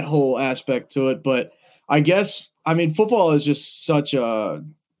have that whole aspect to it. But I guess, I mean, football is just such a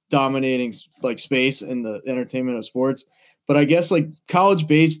dominating, like, space in the entertainment of sports. But I guess, like, college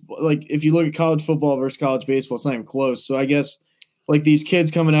baseball, like, if you look at college football versus college baseball, it's not even close. So I guess, like, these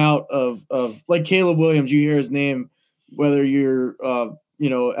kids coming out of like Caleb Williams, you hear his name, whether you're,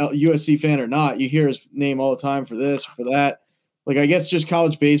 USC fan or not, you hear his name all the time for this, for that. Like, I guess just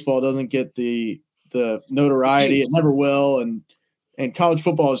college baseball doesn't get the notoriety. It never will. And college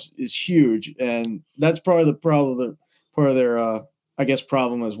football is huge. And that's probably part of their I guess,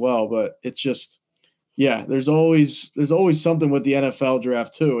 problem as well. But it's just, there's always something with the NFL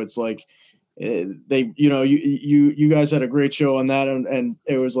draft too. It's like you guys had a great show on that. And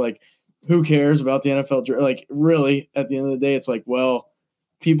it was like, who cares about the NFL draft? Like, really, at the end of the day, it's like, well,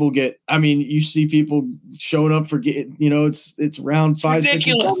 people get, I mean, you see people showing up for, it's round 5, 6,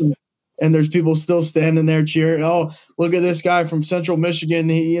 and 7. and there's people still standing there cheering. Oh, look at this guy from Central Michigan.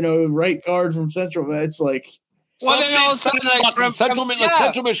 He, right guard from Central. It's like, well, then all of a sudden, like from Central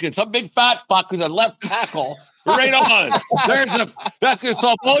Michigan, some big fat fuck who's a left tackle. Right on. That's gonna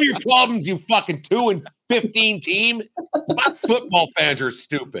solve all your problems, you fucking 2-15 team. Fuck, football fans are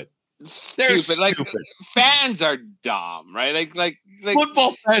stupid. They're stupid. Like fans are dumb, right? Like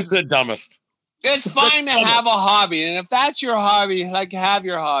football fans are the dumbest. It's fine to have a hobby, and if that's your hobby, like have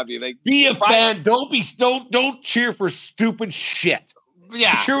your hobby. Like be a fan. Don't cheer for stupid shit.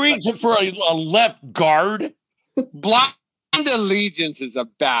 Yeah, cheering for a left guard. Blind allegiance is a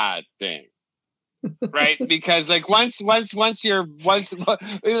bad thing. Right, because like once you're like,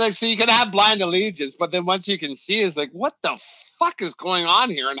 so you can have blind allegiance, but then once you can see, is like, what the fuck is going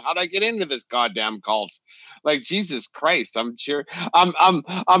on here, and how do I get into this goddamn cult? Like, Jesus Christ, I'm naked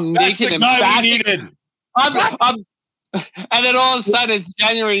and fasting. And then all of a sudden it's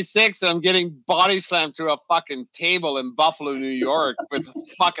January 6th and I'm getting body slammed through a fucking table in Buffalo, New York with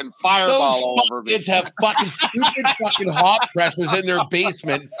fucking fireball all over me. Kids have fucking stupid fucking hot presses in their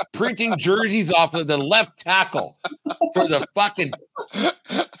basement printing jerseys off of the left tackle for the fucking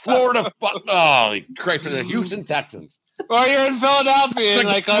Florida holy Christ, for the Houston Texans. Or you're in Philadelphia, and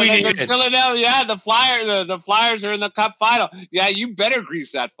like in Philadelphia, yeah, the Flyers are in the Cup final. Yeah, you better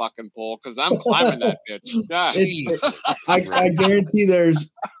grease that fucking pole because I'm climbing that bitch. Yeah. I guarantee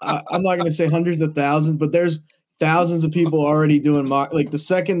there's, I'm not going to say hundreds of thousands, but there's thousands of people already doing like the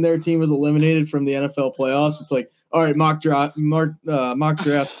second their team was eliminated from the NFL playoffs, it's like, all right, mock draft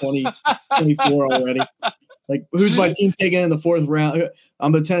 2024 already. Like, who's my team taking in the fourth round?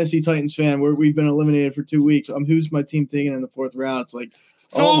 I'm a Tennessee Titans fan where we've been eliminated for 2 weeks. Who's my team taking in the fourth round? It's like,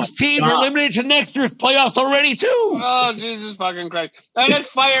 those teams are eliminated to next year's playoffs already, too. Oh, Jesus fucking Christ. And let's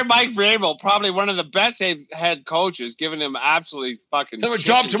fire Mike Vrabel, probably one of the best head coaches, giving him absolutely fucking have a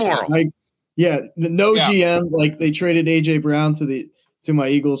job tomorrow. GM. Like, they traded A.J. Brown to my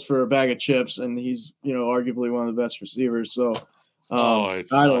Eagles for a bag of chips, and he's, arguably one of the best receivers. So, I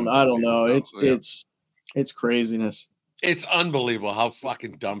don't know. It's craziness. It's unbelievable how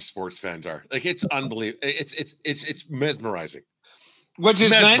fucking dumb sports fans are. Like, it's unbelievable. It's mesmerizing. Which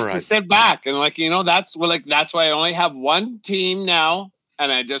is nice to sit back and that's why I only have one team now,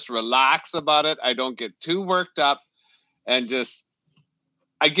 and I just relax about it. I don't get too worked up, and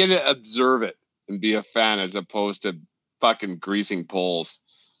I get to observe it and be a fan as opposed to fucking greasing poles.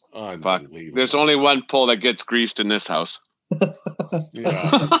 Fuck. There's only one pole that gets greased in this house.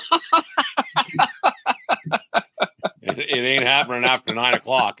 Yeah. It ain't happening after 9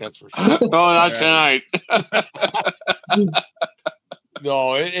 o'clock. That's for sure. No, not tonight.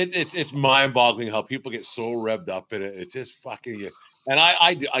 No, it's mind-boggling how people get so revved up in it. It's just fucking, and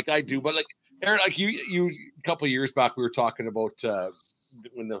I do, but like Aaron, like you a couple of years back, we were talking about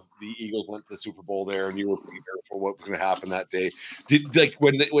when the Eagles went to the Super Bowl there, and you were prepared for what was going to happen that day.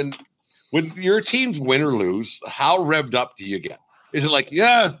 When your teams win or lose, how revved up do you get? Is it like,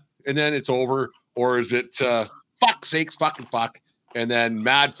 yeah, and then it's over, or is it fuck sakes, fucking fuck, and then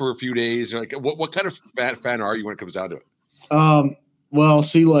mad for a few days? Like, what kind of fan are you when it comes down to it? Well,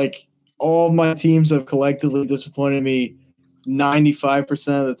 see, like, all my teams have collectively disappointed me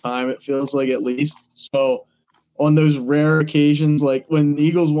 95% of the time, it feels like, at least. So on those rare occasions, like when the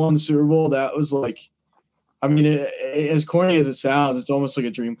Eagles won the Super Bowl, that was like, I mean, as corny as it sounds, it's almost like a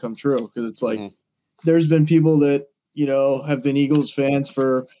dream come true, because it's like there's been people that, have been Eagles fans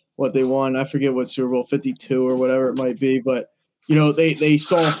for what they won. I forget what Super Bowl 52 or whatever it might be, but they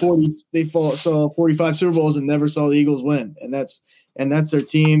saw 45 Super Bowls and never saw the Eagles win, and that's their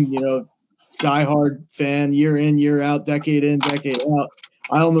team. Diehard fan, year in, year out, decade in, decade out.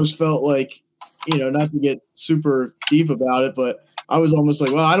 I almost felt like, not to get super deep about it, but I was almost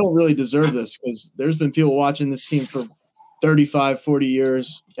like, well, I don't really deserve this, because there's been people watching this team for 35, 40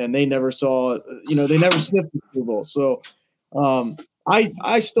 years, and they never saw, they never sniffed the Super Bowl. So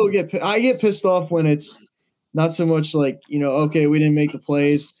I still get pissed off when it's not so much like, okay, we didn't make the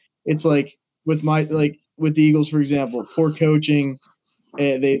plays. It's like with the Eagles, for example, poor coaching.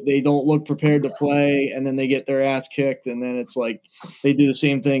 They don't look prepared to play, and then they get their ass kicked, and then it's like they do the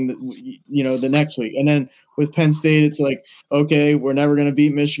same thing the next week. And then with Penn State, it's like, okay, we're never going to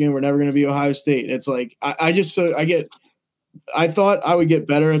beat Michigan, we're never going to beat Ohio State. It's like I thought I would get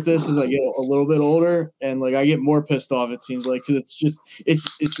better at this as I get a little bit older, and like I get more pissed off, it seems like, because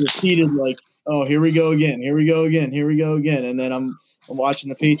it's repeated, like, oh, here we go again, and then I'm watching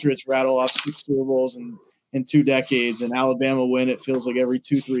the Patriots rattle off 6 Super Bowls in 2 decades, and Alabama win, it feels like every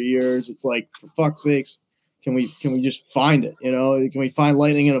 2-3 years. It's like, for fuck's sakes, can we just find it? Can we find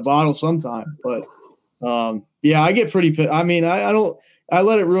lightning in a bottle sometime? But yeah, I get pretty pissed. I mean, I I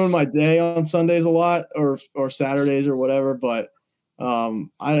let it ruin my day on Sundays a lot or Saturdays or whatever. But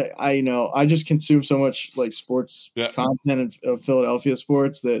I just consume so much like sports content of Philadelphia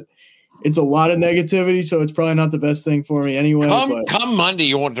sports that it's a lot of negativity. So it's probably not the best thing for me anyway. Come Monday,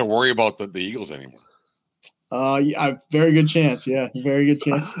 you won't have to worry about the Eagles anymore. Yeah, very good chance. Yeah, very good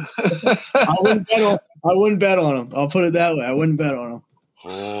chance. I wouldn't bet on them. I'll put it that way. I wouldn't bet on them.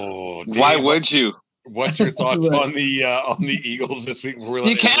 Oh, Dave, why would you? What's your thoughts on the Eagles this week?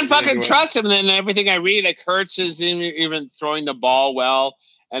 You can't fucking trust him. And then everything I read, like Hurts is even throwing the ball well,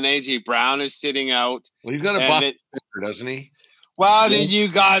 and AJ Brown is sitting out. Well, he's got a buck, doesn't he? Well, then you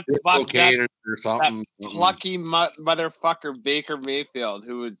got or something. That lucky motherfucker Baker Mayfield,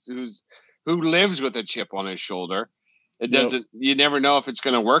 who lives with a chip on his shoulder. It doesn't. You never know if it's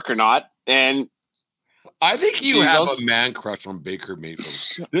going to work or not. And I think you have a man crush on Baker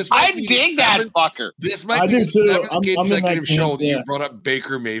Mayfield. I dig that fucker. This might be the seventh consecutive show that you brought up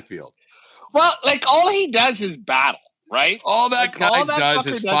Baker Mayfield. Well, like all he does is battle, right? All that guy does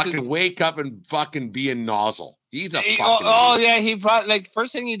is fucking wake up and fucking be a nozzle. He's a fucking yeah. He brought like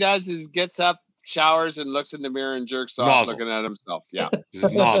first thing he does is gets up, showers, and looks in the mirror and jerks off, looking at himself. Yeah,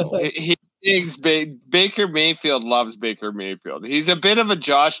 he digs Baker Mayfield. Loves Baker Mayfield. He's a bit of a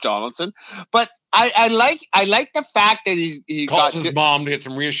Josh Donaldson, but I like the fact that he calls his mom to get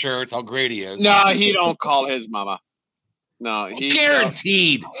some reassurance how great he is. No, he don't call his mama. No, he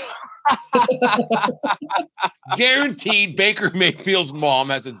guaranteed. Guaranteed. Baker Mayfield's mom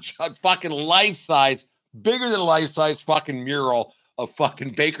has a fucking life-size, bigger than life-size fucking mural of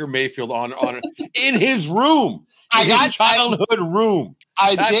fucking Baker Mayfield on in his room, his childhood room.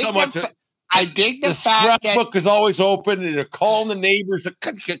 I dig the fact that scrapbook is always open, and they're calling the neighbors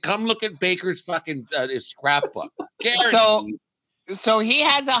to come look at Baker's fucking his scrapbook. So he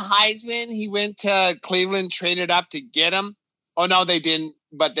has a Heisman. He went to Cleveland, traded up to get him. Oh no, they didn't,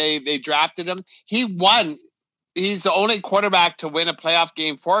 but they drafted him. He won. He's the only quarterback to win a playoff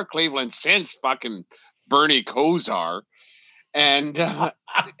game for Cleveland since fucking Bernie Kosar, and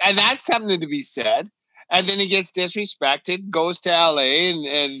that's something to be said. And then he gets disrespected, goes to LA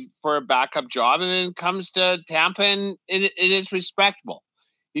and for a backup job, and then comes to Tampa, and it is respectable.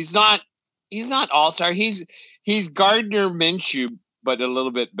 He's not all-star. He's Gardner Minshew, but a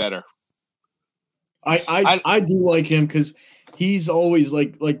little bit better. I do like him because he's always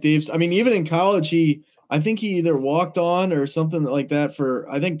like Dave's. I mean, even in college, I think he either walked on or something like that for,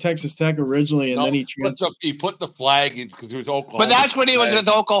 I think, Texas Tech originally, and then he transferred. He put the flag in because he was Oklahoma. But that's when he was with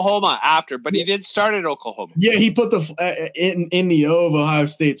Oklahoma after. But he did start at Oklahoma. Yeah, he put the in the O of Ohio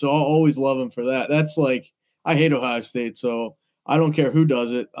State, so I'll always love him for that. That's like, I hate Ohio State, so I don't care who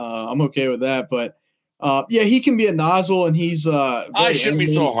does it. I'm okay with that. But yeah, he can be a nozzle, and he's. I shouldn't be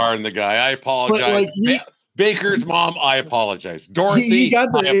so hard on the guy. I apologize. Baker's mom, I apologize. Dorothy, I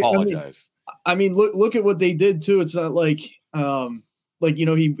apologize. I mean, look at what they did too. It's not like he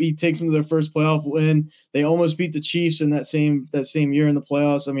takes them to their first playoff win. They almost beat the Chiefs in that same year in the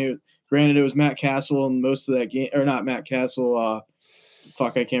playoffs. I mean, granted, it was Matt Castle in most of that game, or not Matt Castle. I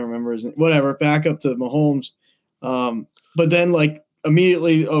can't remember his name. Whatever, back up to Mahomes. But then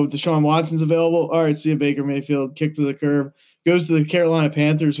immediately, Deshaun Watson's available. All right, see you, Baker Mayfield. Kick to the curb. Goes to the Carolina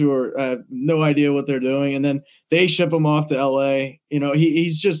Panthers, who are no idea what they're doing, and then they ship him off to LA.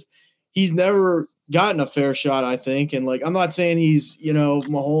 He's never gotten a fair shot, I think. And I'm not saying he's,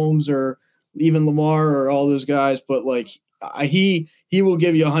 Mahomes or even Lamar or all those guys, but he will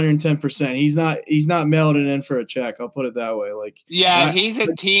give you 110%. He's not mailed it in for a check. I'll put it that way. He's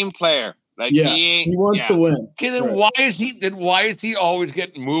a team player. He wants to win. Okay, then why is he always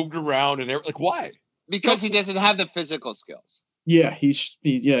getting moved around and why? Because he doesn't have the physical skills. Yeah,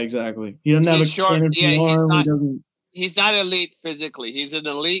 exactly. He doesn't have a short. Yeah, he's not elite physically. He's an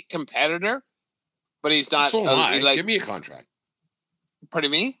elite competitor, but he's not. So give me a contract.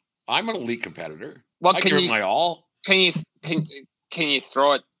 Pardon me? I'm an elite competitor. Well, I give it my all. Can you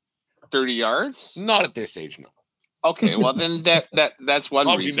throw it 30 yards? Not at this age, no. Okay, well then that's one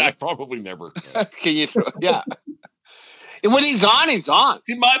reason. I probably never can you throw? Yeah. When he's on, he's on.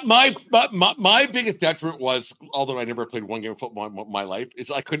 See, my biggest detriment was, although I never played one game of football in my life,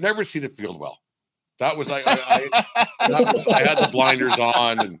 is I could never see the field well. That was I had the blinders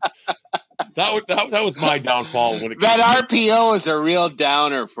on, and that was my downfall when it came. That RPO is a real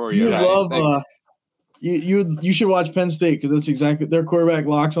downer for you. You should watch Penn State because that's exactly their quarterback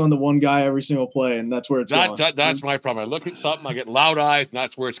locks on to one guy every single play, and that's where it's going. That's my problem. I look at something, I get loud eyes, and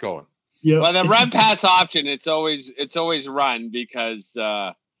that's where it's going. Yeah. Well, the run pass option, it's always run because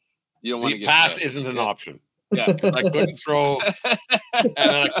you don't want to get pass hit. Isn't an option. Yeah. I couldn't throw, and then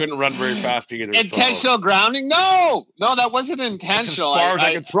I couldn't run very fast either. Intentional grounding? No, that wasn't intentional. As far as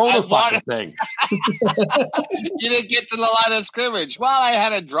I could throw the fucking thing. You didn't get to the line of scrimmage. Well, I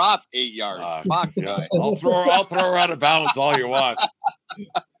had a drop 8 yards. Fuck, yeah. I'll throw her out of bounds all you want.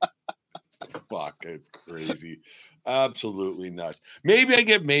 Fuck, it's crazy. Absolutely nuts. Maybe I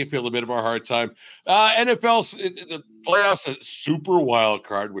give Mayfield a bit of a hard time. NFL, the playoffs, a super wild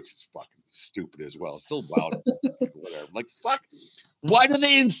card, which is fucking stupid as well. It's still wild. Whatever. Like, fuck. Why do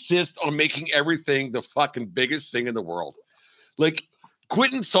they insist on making everything the fucking biggest thing in the world? Like,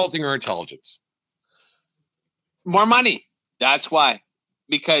 quit insulting our intelligence. More money. That's why.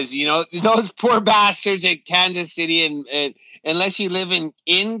 Because, those poor bastards in Kansas City, and unless you live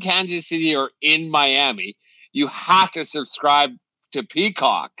in Kansas City or in Miami, you have to subscribe to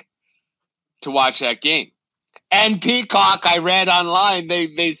Peacock to watch that game. And Peacock, I read online,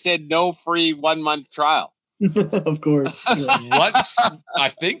 they said no free 1 month trial. Of course. Yeah. I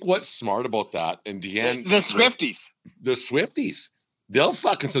think what's smart about that, and Deanne, the Swifties. The Swifties. They'll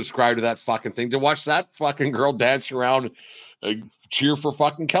fucking subscribe to that fucking thing to watch that fucking girl dance around, cheer for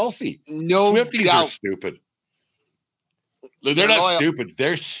fucking Kelsey. No Swifties doubt. are stupid. They're not loyal. Stupid.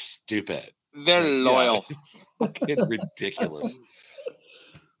 They're stupid. They're loyal. Fucking ridiculous.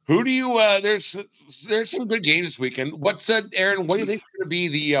 Who do you? There's some good games this weekend. Aaron? What do you think is going to be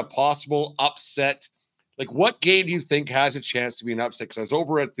the possible upset? Like, what game do you think has a chance to be an upset? Because I was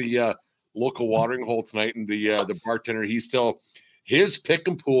over at the local watering hole tonight, and the bartender, his pick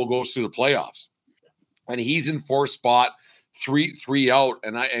and pool goes through the playoffs, and he's in fourth spot, three out,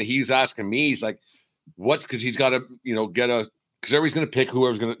 and he's asking me, he's like, what's, because he's got to get because everybody's going to pick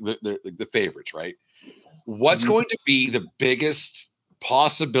whoever's going to the favorites, right? What's going to be the biggest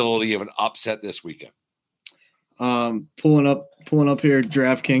possibility of an upset this weekend? Pulling up here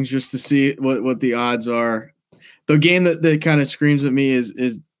DraftKings just to see what the odds are. The game that kind of screams at me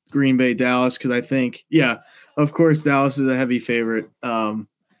is Green Bay Dallas, because I think, of course Dallas is a heavy favorite.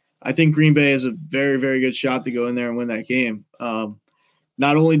 I think Green Bay is a very, very good shot to go in there and win that game.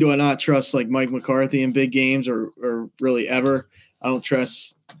 Not only do I not trust like Mike McCarthy in big games or really ever, I don't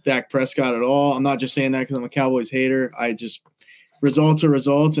trust Dak Prescott at all. I'm not just saying that because I'm a Cowboys hater. Results are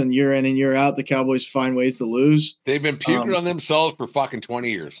results, and year in and year out, the Cowboys find ways to lose. They've been puking on themselves for fucking 20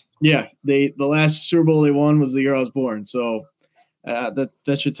 years. Yeah, the last Super Bowl they won was the year I was born, so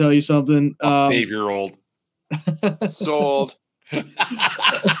that should tell you something. Dave-year-old. Sold. I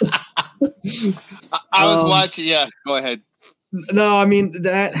was watching. Yeah, go ahead. No, I mean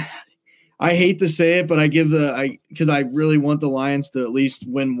that. I hate to say it, but because I really want the Lions to at least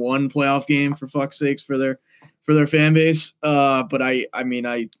win one playoff game, for fuck's sakes, for their fan base. But I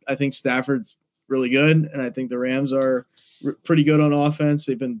think Stafford's really good, and I think the Rams are pretty good on offense.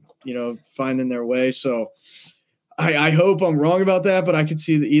 They've been finding their way. So I hope I'm wrong about that, but I could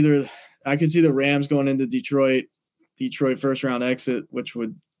see the Rams going into Detroit first round exit, which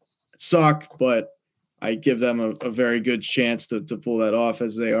would suck, but I give them a very good chance to pull that off,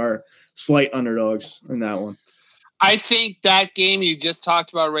 as they are slight underdogs in that one. I think that game you just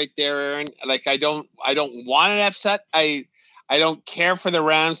talked about right there, Aaron, like I don't want an upset. I don't care for the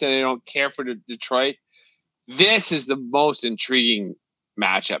Rams, and I don't care for the Detroit. This is the most intriguing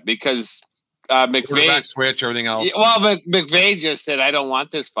matchup because McVay switch, everything else. Well, McVay just said, I don't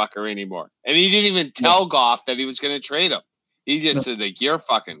want this fucker anymore. And he didn't even tell Goff that he was going to trade him. He just said, like, you're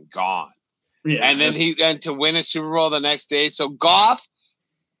fucking gone. Yeah, and then to win a Super Bowl the next day. So Goff,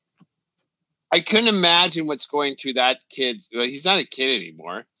 I couldn't imagine what's going through that kid's. Well, he's not a kid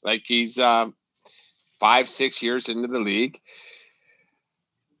anymore. Like, he's 5-6 years into the league.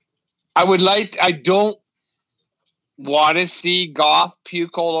 I don't want to see Goff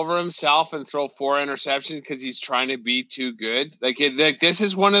puke all over himself and throw 4 interceptions because he's trying to be too good. Like this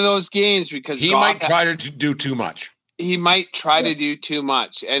is one of those games because he might try to do too much. He might try to do too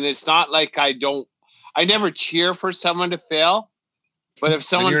much, and it's not like I never cheer for someone to fail. But if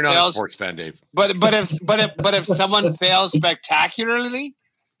someone you're fails, not a sports fan, Dave. But if someone fails spectacularly,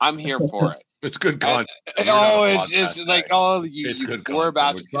 I'm here for it. It's good content. It's like it's good poor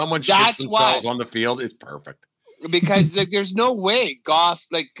bastard. When someone shits themselves on the field, it's perfect. Because there's no way Goff,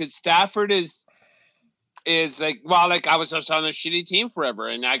 because Stafford is like, well, like I was just on a shitty team forever,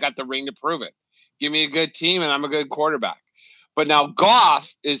 and I got the ring to prove it. Give me a good team, and I'm a good quarterback. But now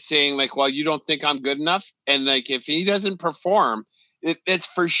Goff is saying, like, well, you don't think I'm good enough, and like if he doesn't perform, it's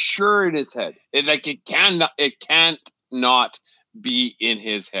for sure in his head. It can't not be in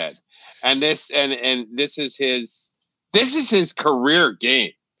his head. And this is his career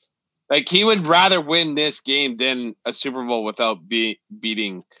game. Like, he would rather win this game than a Super Bowl without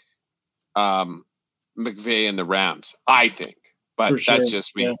beating McVay and the Rams, I think. But that's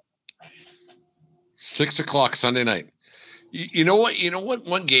just me. Yeah. 6 o'clock Sunday night. You know what?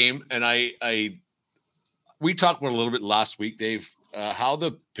 One game, and we talked about a little bit last week, Dave, how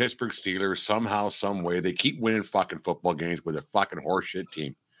the Pittsburgh Steelers somehow, some way, they keep winning fucking football games with a fucking horseshit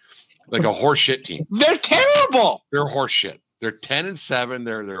team. Like a horseshit team. They're terrible. They're horseshit. They're 10-7.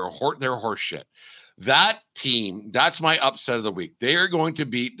 They're horseshit. That team, that's my upset of the week. They are going to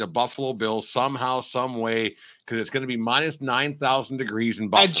beat the Buffalo Bills somehow, some way, because it's going to be minus 9,000 degrees in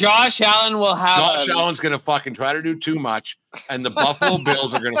Buffalo. And Josh Allen will have. Josh Allen's going to fucking try to do too much, and the Buffalo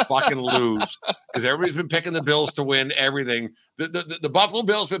Bills are going to fucking lose because everybody's been picking the Bills to win everything. The Buffalo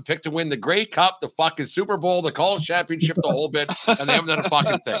Bills have been picked to win the Grey Cup, the fucking Super Bowl, the college championship, the whole bit, and they haven't done a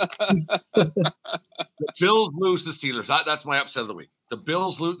fucking thing. The Bills lose the Steelers. That's my upset of the week. The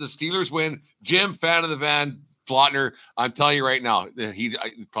Bills lose. The Steelers win. Jim, fan of the van, Flotner, I'm telling you right now, he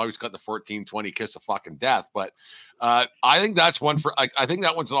probably got the 14-20 kiss of fucking death. But I think that's one for. I think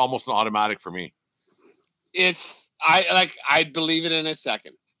that one's almost an automatic for me. I'd believe it in a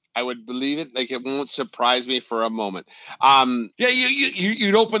second. I would believe it. Like, it won't surprise me for a moment. Yeah,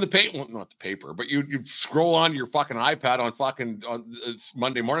 you'd open the paper, well, not the paper, but you'd scroll on your fucking iPad on it's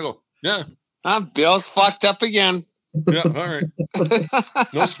Monday morning. Go, yeah, Bill's fucked up again. Yeah, all right.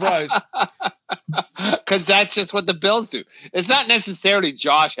 No surprise. Because that's just what the Bills do. It's not necessarily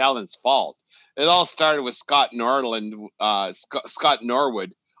Josh Allen's fault. It all started with Scott Norwood,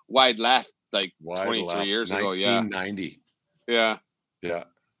 wide left, like 23 years ago. Yeah, 1990. Yeah. Yeah.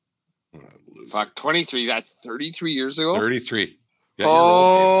 Fuck, 23. That's 33 years ago. 33. Yeah,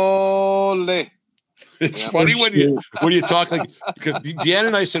 holy. It's funny when you talk like, because Deanna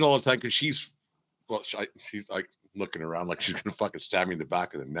and I said all the time, because she's like looking around like she's gonna fucking stab me in the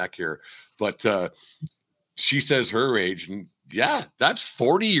back of the neck here, but she says her age, and yeah, that's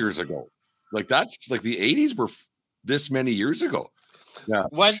 40 years ago. Like, that's like the 80s were this many years ago. Yeah.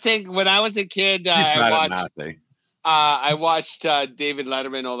 One thing, when I was a kid, I watched David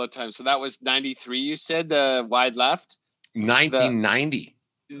Letterman all the time. So that was 93. You said the wide left. 1990.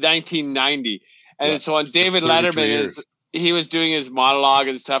 1990, and so on David Letterman he was doing his monologue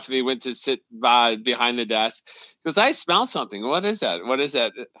and stuff, and he went to sit behind the desk. He goes, I smell something. What is that? What is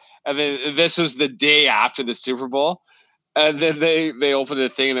that? And then this was the day after the Super Bowl. And then they opened the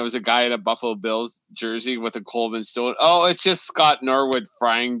thing, and it was a guy in a Buffalo Bills jersey with a Coleman Stone. Oh, it's just Scott Norwood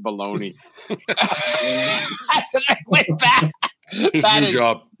frying bologna. I went back.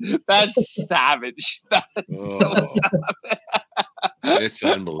 That's savage. That is so savage. It's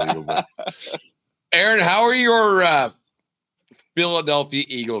unbelievable. Aaron, how are your Philadelphia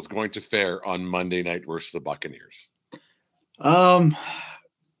Eagles going to fare on Monday night versus the Buccaneers? And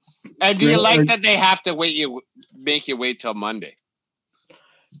do you like that they have to make you wait till Monday?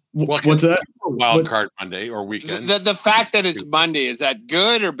 What's that? Wild card Monday or weekend? The fact that it's Monday, is that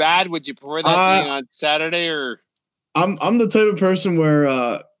good or bad? Would you prefer that being on Saturday or? I'm the type of person where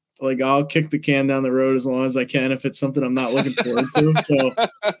I'll kick the can down the road as long as I can if it's something I'm not looking forward to. So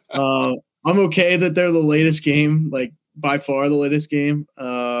I'm okay that they're the latest game, like by far the latest game.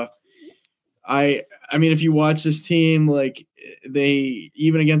 I mean, if you watch this team, like they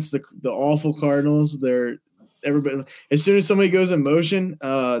even against the awful Cardinals, everybody as soon as somebody goes in motion,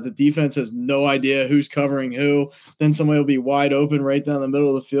 the defense has no idea who's covering who. Then somebody will be wide open right down the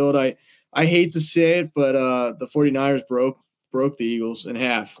middle of the field. I hate to say it, but the 49ers broke the Eagles in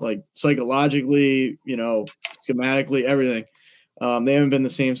half, like psychologically, schematically, everything. They haven't been the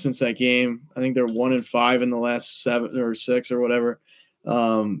same since that game. I think they're 1-5 in the last 7 or 6 or whatever.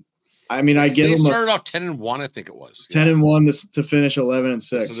 I mean, I give them. They started off 10-1, I think it was 10-1 to finish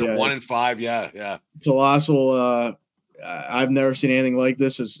 11-6. So they're 1-5. Yeah. Colossal. I've never seen anything like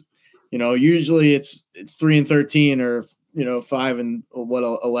this. Usually it's 3-13 or 5-11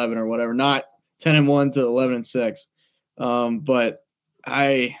 or whatever. Not 10-1 to 11-6. But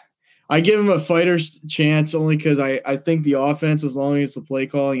I give them a fighter's chance only because I think the offense, as long as the play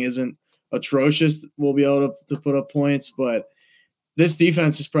calling isn't atrocious, will be able to put up points. But this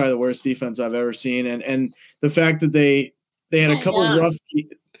defense is probably the worst defense I've ever seen. And the fact that they had a couple of rough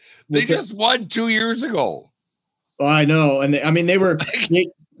 – They just won 2 years ago. Oh, I know. And they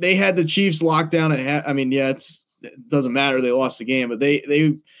had the Chiefs locked down at it doesn't matter. They lost the game. But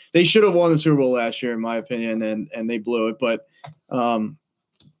they should have won the Super Bowl last year, in my opinion, and they blew it. But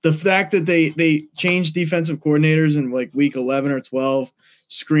the fact that they changed defensive coordinators in like week 11 or 12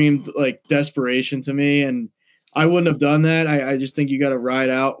 screamed like desperation to me, and I wouldn't have done that. I just think you got to ride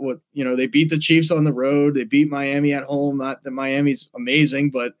out what they beat the Chiefs on the road. They beat Miami at home. Not that Miami's amazing,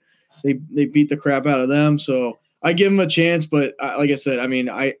 but they beat the crap out of them. So I give them a chance, but like I said, I mean,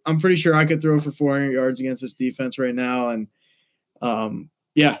 I'm pretty sure I could throw for 400 yards against this defense right now, and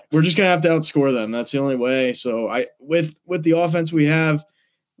yeah, we're just gonna have to outscore them. That's the only way. So with the offense we have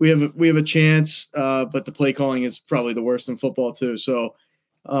a chance, but the play calling is probably the worst in football too. So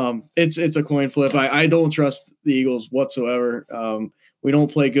it's a coin flip. I don't trust the Eagles whatsoever. We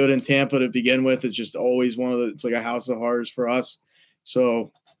don't play good in Tampa to begin with. It's just always it's like a house of horrors for us.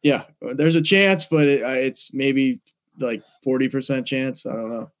 So yeah, there's a chance, but it's maybe like 40% chance. I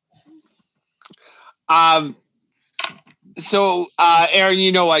don't know. So Aaron,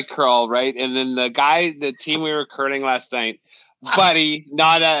 you know I curl, right? And then the team we were curling last night, Buddy,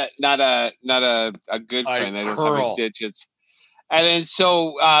 not a good friend. I don't have his digits. And then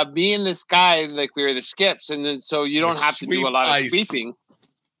so me and this guy, like we were the skips, and then so you don't have to do a lot of sweeping,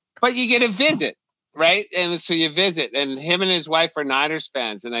 but you get a visit, right? And so you visit, and him and his wife are Niners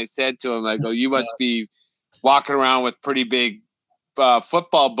fans. And I said to him, I go, you must be walking around with pretty big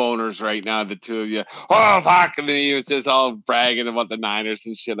football boners right now, the two of you. Oh, fuck. And then he was just all bragging about the Niners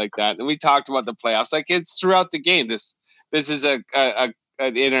and shit like that. And we talked about the playoffs. Like, it's throughout the game. This is an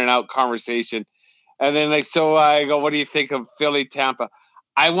in and out conversation. And then, like, so I go, what do you think of Philly, Tampa?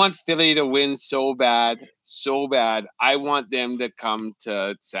 I want Philly to win so bad. I want them to come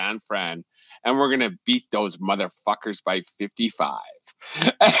to San Fran, and we're going to beat those motherfuckers by 55.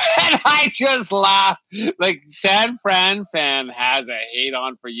 And I just laugh. Like, San Fran fan has a hate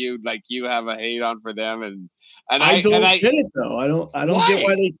on for you, like you have a hate on for them. And I don't get it, though. I don't get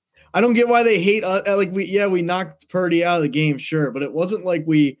why they. I don't get why they hate. Like we knocked Purdy out of the game, sure, but it wasn't like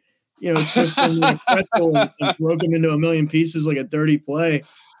we, twisted him like pretzel and broke him into a million pieces like a dirty play.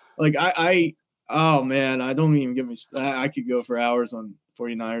 Like oh man, I don't even give me. I could go for hours on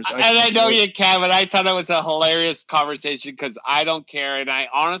 49ers. I know you can, but I thought it was a hilarious conversation because I don't care, and I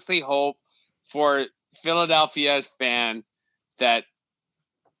honestly hope for Philadelphia's fan that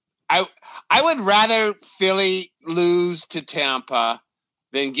I would rather Philly lose to Tampa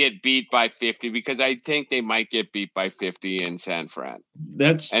than get beat by 50, because I think they might get beat by 50 in San Fran. I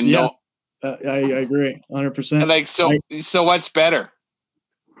agree 100%. Like, so what's better?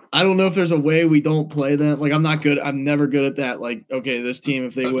 I don't know if there's a way we don't play them. Like, I'm never good at that. Like, okay, this team,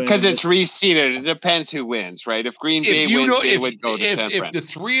 if they win. Because it's reseeded. It depends who wins, right? If Green Bay wins, they would go to San Fran. If the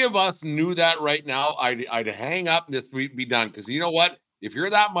three of us knew that right now, I'd hang up and this would be done. Because you know what? If you're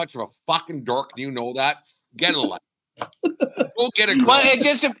that much of a fucking dork and you know that, get a life. Go get a girl. Well,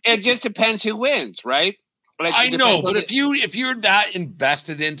 it just depends who wins, right? Like, I know, but if you're that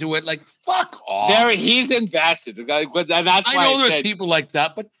invested into it, like, fuck off. He's invested. But that's why I know there's people like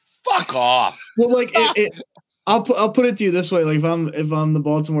that, but fuck off. Well, like I'll put it to you this way: like if I'm the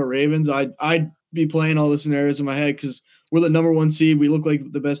Baltimore Ravens, I'd be playing all the scenarios in my head because we're the number 1 seed. We look like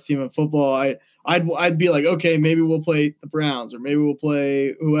the best team in football. I'd be like, okay, maybe we'll play the Browns or maybe we'll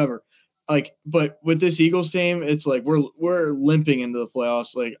play whoever. Like, but with this Eagles team, it's like we're limping into the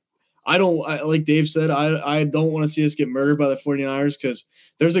playoffs. Like, like Dave said, I don't want to see us get murdered by the 49ers because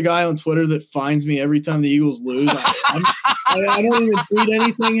there's a guy on Twitter that finds me every time the Eagles lose. I don't even tweet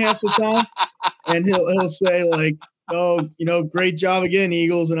anything half the time, and he'll say like, "Oh, great job again,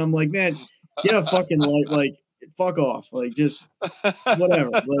 Eagles," and I'm like, "Man, get a fucking like fuck off, like just whatever."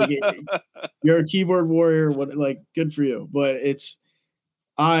 Like, you're a keyboard warrior, good for you, but it's.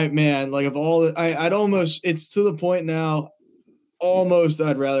 Like of all, I'd almost, it's to the point now,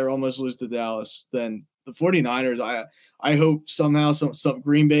 I'd rather almost lose to Dallas than the 49ers. I hope somehow some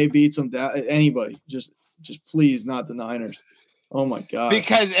Green Bay beats them, anybody, just please not the Niners. Oh my God.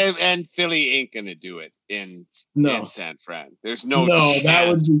 Because, and Philly ain't going to do it in San Fran. There's no chance. That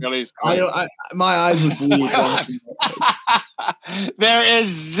would be, Philly's my eyes would bleed. There is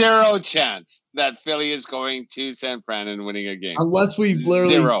zero chance that Philly is going to San Fran and winning a game. Unless we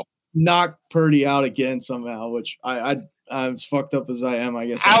literally knock Purdy out again somehow, which I'm as fucked up as I am, I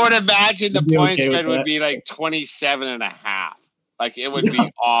guess. I would imagine the point spread would be like 27.5. Like, it would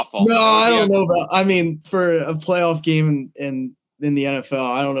be awful. No, I don't know about, I mean, for a playoff game in the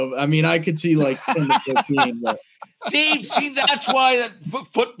NFL, I don't know. I mean, I could see like 10 to 15, but. Dave, see, that's why that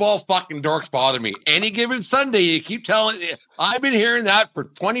football fucking dorks bother me. Any given Sunday, you keep telling. I've been hearing that for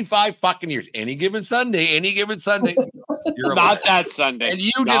 25 fucking years. Any given Sunday. You're not that Sunday. And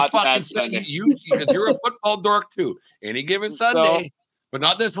you just fucking said because you're a football dork too. Any given Sunday, but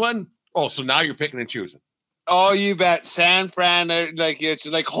not this one. Oh, so now you're picking and choosing. Oh, you bet. San Fran, like, it's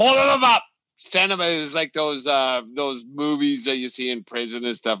like holding them up. Stand them up is like those movies that you see in prison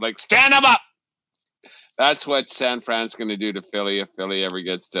and stuff. Like, stand them up. That's what San Fran's going to do to Philly if Philly ever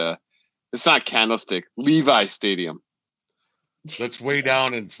gets to. It's not Candlestick, Levi Stadium. That's way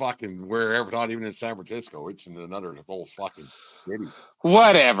down in fucking wherever, not even in San Francisco. It's in another whole fucking city.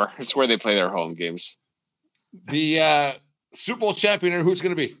 Whatever. It's where they play their home games. The Super Bowl champion, who's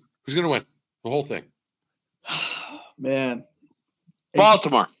going to be? Who's going to win the whole thing? Man,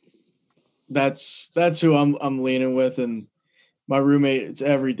 Baltimore. That's who I'm leaning with, and my roommate, it's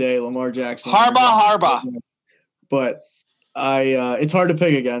every day Lamar Jackson. Harbaugh. But it's hard to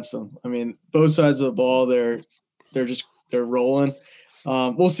pick against them. I mean, both sides of the ball, they're rolling.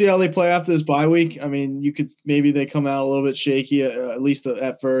 We'll see how they play after this bye week. I mean, maybe they come out a little bit shaky at least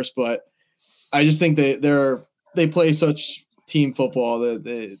at first, but I just think they play such team football that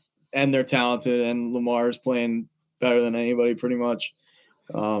they're talented, and Lamar's playing better than anybody pretty much.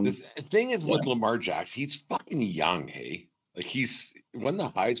 The thing is with Lamar Jackson, he's fucking young, hey? Like he's won the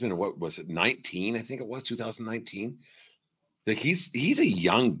Heisman, what was it, 19? I think it was 2019. Like he's a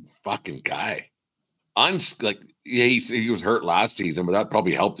young fucking guy. He was hurt last season, but that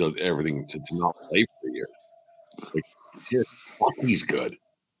probably helped everything to not play for a year. Like he's good.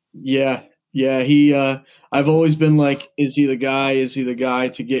 Yeah. He I've always been like, is he the guy? Is he the guy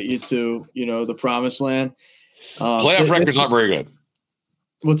to get you to, the promised land? Playoff record's not very good.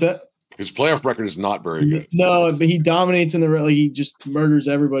 What's that? His playoff record is not very good. No, but he dominates he just murders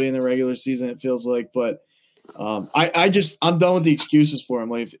everybody in the regular season, it feels like. But I'm done with the excuses for him.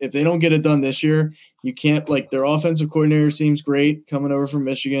 Like if they don't get it done this year, you can't, their offensive coordinator seems great coming over from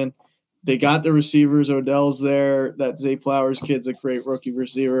Michigan. They got the receivers. Odell's there. That Zay Flowers kid's a great rookie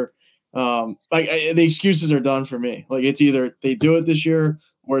receiver. The excuses are done for me. Like it's either they do it this year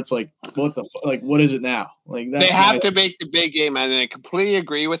or it's like, what the what is it now? Like they have to make the big game, and I completely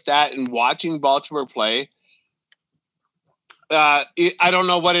agree with that. And watching Baltimore play, I don't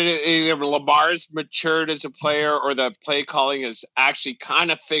know what it is. Either Lamar's matured as a player, or the play calling has actually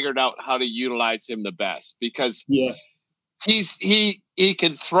kind of figured out how to utilize him the best. Because he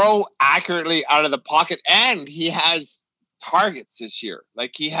can throw accurately out of the pocket, and he has targets this year.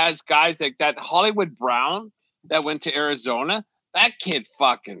 Like he has guys like that Hollywood Brown that went to Arizona. That kid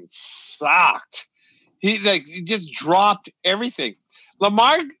fucking sucked. He just dropped everything.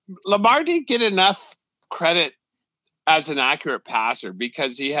 Lamar didn't get enough credit as an accurate passer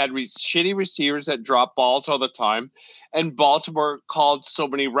because he had shitty receivers that drop balls all the time, and Baltimore called so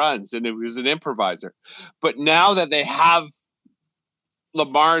many runs, and it was an improviser. But now that they have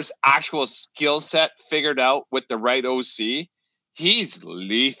Lamar's actual skill set figured out with the right OC, he's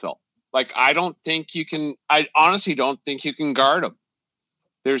lethal. Like, I honestly don't think you can guard him.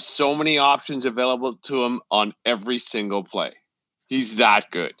 There's so many options available to him on every single play. He's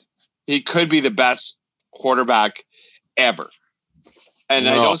that good. He could be the best quarterback ever. And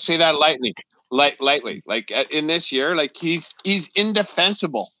I don't say that lightly. Like in this year, like he's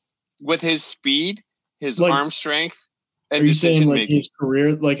indefensible with his speed, his arm strength. Are you saying his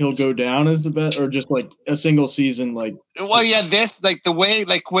career, he'll go down as the best, or just a single season? Well, yeah, the way,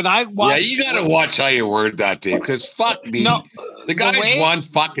 when I watch. Yeah, you got to watch how you word that, Dave, because fuck me. No, the guy won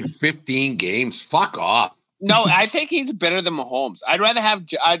fucking 15 games. Fuck off. No, I think he's better than Mahomes. I'd rather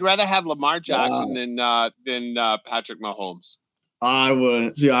have Lamar Jackson than Patrick Mahomes. I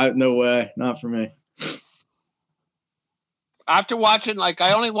wouldn't. See, no way. Not for me. After watching,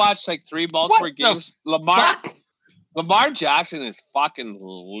 I only watched 3 Baltimore games. Lamar Jackson is fucking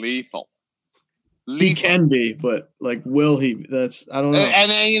lethal. He can be, but will he? I don't know.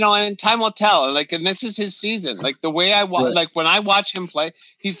 And time will tell. And this is his season. The way when I watch him play,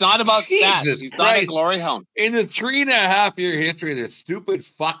 he's not about stats. He's not a glory hound. In the 3.5-year history of this stupid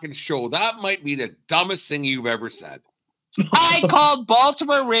fucking show, that might be the dumbest thing you've ever said. I called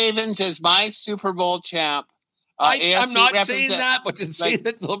Baltimore Ravens as my Super Bowl champ. I'm not saying that, but to say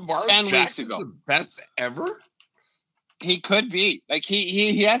that Lamar Jackson is the best ever. He could be.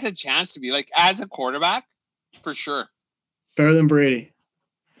 He has a chance to be as a quarterback, for sure. Better than Brady.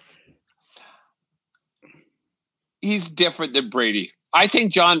 He's different than Brady. I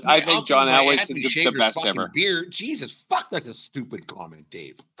think John Elway's the best ever. Beard. Jesus, fuck, that's a stupid comment,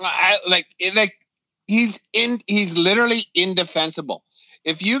 Dave. He's literally indefensible.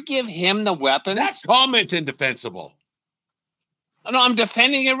 If you give him the weapons, that comment's indefensible. No, I'm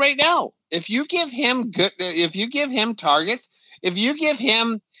defending it right now. If you give him targets, if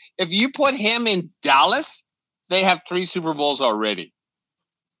you put him in Dallas, they have 3 Super Bowls already.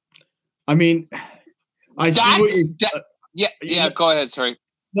 I mean, I see what yeah. Go ahead. Sorry.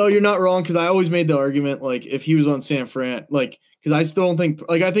 No, you're not wrong, because I always made the argument if he was on San Fran, because I still don't think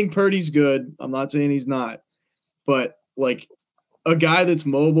I think Purdy's good. I'm not saying he's not, but a guy that's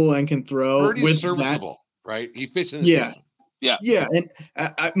mobile and can throw Purdy's serviceable, right? He fits in the system. Yeah. And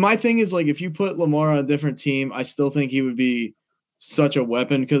my thing is if you put Lamar on a different team, I still think he would be such a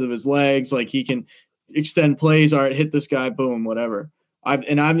weapon because of his legs. Like he can extend plays. All right, hit this guy, boom, whatever. I've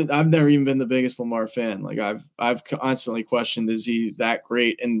never even been the biggest Lamar fan. Like I've constantly questioned, is he that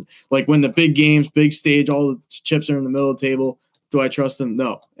great? And like when the big games, big stage, all the chips are in the middle of the table, do I trust him?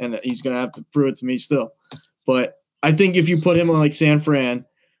 No. And he's gonna have to prove it to me still. But I think if you put him on like San Fran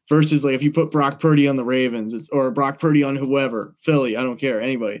versus like if you put Brock Purdy on the Ravens or Brock Purdy on whoever, Philly, I don't care,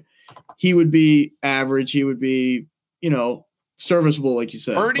 anybody, he would be average. He would be, serviceable, like you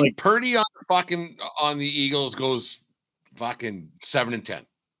said. Purdy on the Eagles goes fucking 7-10.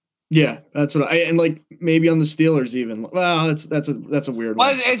 Yeah, that's what and like maybe on the Steelers even. Well, that's a weird one.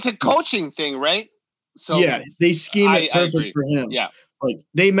 Well, it's a coaching thing, right? So yeah, they scheme it perfect for him. Yeah, like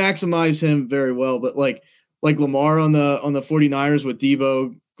they maximize him very well, but like Lamar on the 49ers with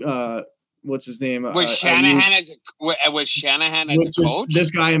Debo, what's his name? Was Shanahan as a coach?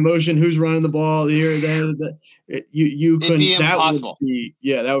 This guy in motion, who's running the ball here, there. You couldn't. Be impossible.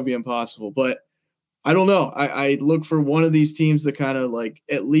 That would be impossible. But I don't know. I look for one of these teams to kind of like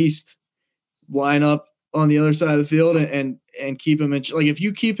at least line up on the other side of the field and keep him in. Like if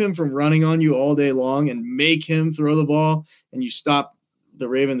you keep him from running on you all day long and make him throw the ball and you stop the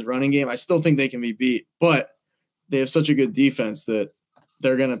Ravens running game, I still think they can be beat. But they have such a good defense that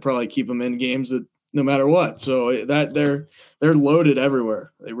they're going to probably keep them in games that no matter what. So that they're loaded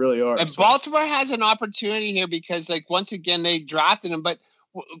everywhere. They really are. And Baltimore has an opportunity here because like once again they drafted him, but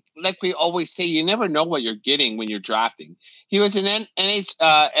like we always say, you never know what you're getting when you're drafting. He was an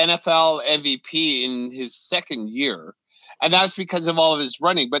NFL MVP in his second year, and that's because of all of his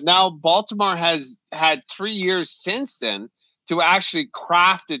running. But now Baltimore has had 3 years since then to actually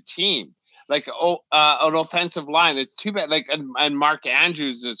craft a team, like an offensive line. It's too bad. Like and Mark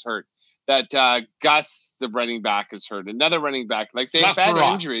Andrews is hurt. That Gus, the running back, is hurt. Another running back. Like they've had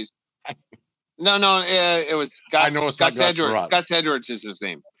injuries. No, it was Gus. I know it's Gus Edwards. Farad. Gus Edwards is his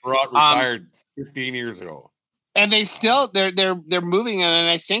name. Farad retired 15 years ago. And they still they're moving, and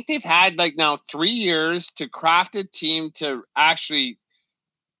I think they've had like now 3 years to craft a team to actually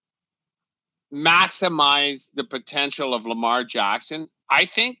maximize the potential of Lamar Jackson. I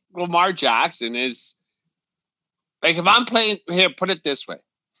think Lamar Jackson is like if I'm playing here. Put it this way: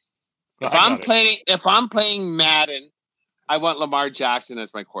 if I'm playing Madden, I want Lamar Jackson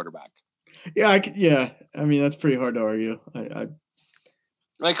as my quarterback. Yeah, I mean that's pretty hard to argue. I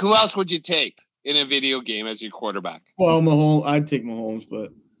like who else would you take in a video game as your quarterback? Well, Mahomes, I'd take Mahomes,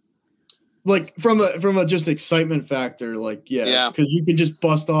 but like from a just excitement factor, like because you could just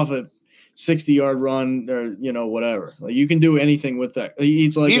bust off a 60-yard run or whatever. Like you can do anything with that.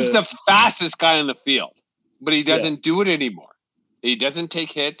 He's the fastest guy in the field, but he doesn't do it anymore. He doesn't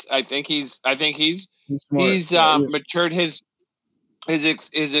take hits. I think he's smart. He's matured his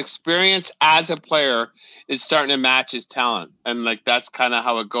experience as a player is starting to match his talent. And like, that's kind of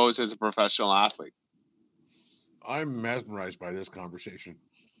how it goes as a professional athlete. I'm mesmerized by this conversation.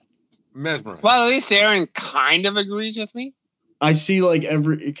 Mesmerized. Well, at least Aaron kind of agrees with me. I see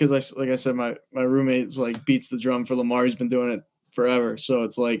because like I said, my roommate's like beats the drum for Lamar. He's been doing it forever. So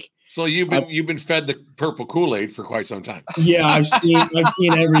it's like, so you've been fed the purple Kool-Aid for quite some time. Yeah. I've seen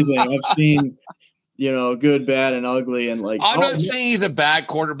everything. I've seen, good, bad, and ugly, and like. I'm not saying he's a bad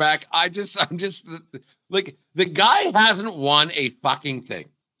quarterback. I'm just like the guy hasn't won a fucking thing.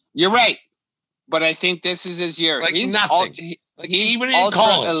 You're right, but I think this is his year. Like he's nothing. He's even ultra in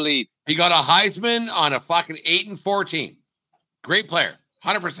college, elite. He got a Heisman on a fucking 8-14. Great player,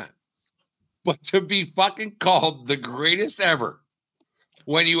 100%. But to be fucking called the greatest ever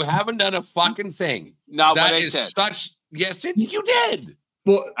when you haven't done a fucking thing. Not what I said. Yes, you did.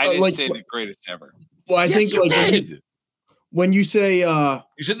 Well, I didn't say the greatest ever. Well, I think you did. When you say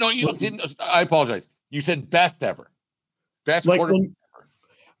you said no, you didn't. I apologize. You said best ever. Best quarterback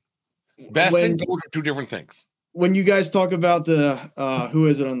ever. Best and goat are two different things. When you guys talk about the who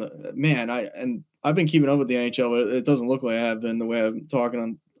is it on the man, I've been keeping up with the NHL, but it doesn't look like I have been the way I'm talking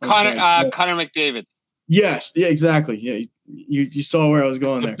on Connor McDavid. Yes, yeah, exactly. Yeah, you saw where I was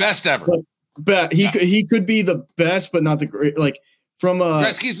going there. Best ever. But he could be the best, but not the great. Like from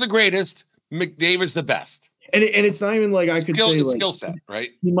Gretzky's the greatest. McDavid's the best. And it's not even like I could say like skill set,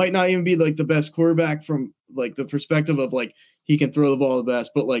 right? He might not even be like the best quarterback from like the perspective of like he can throw the ball the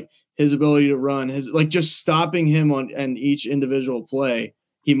best, but like his ability to run, his like just stopping him on each individual play,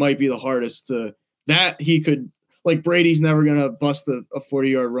 he might be the hardest to that. He could like Brady's never gonna bust a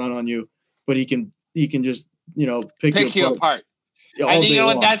 40-yard run on you, but he can just pick you apart. And you know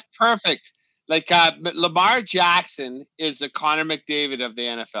what? That's perfect. Like Lamar Jackson is the Connor McDavid of the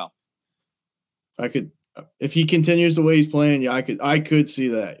NFL. I could, if he continues the way he's playing, I could see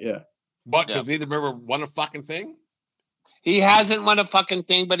that. Yeah. But have they ever won a fucking thing? He hasn't won a fucking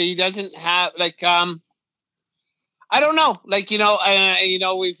thing, but he doesn't have like I don't know. Like, we've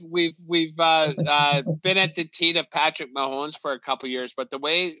been at the teat of Patrick Mahomes for a couple years, but the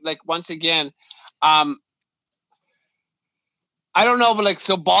way, like, once again, I don't know, but like,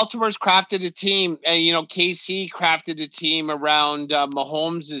 so Baltimore's crafted a team, and KC crafted a team around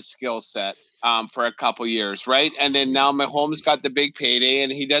Mahomes' skill set for a couple years, right? And then now Mahomes got the big payday,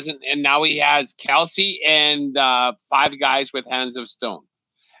 and now he has Kelsey and 5 guys with hands of stone,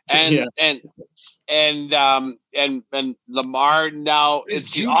 and Lamar now Is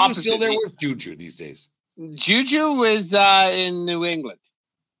it's the Juju opposite. still there? Where's Juju these days? Juju is in New England.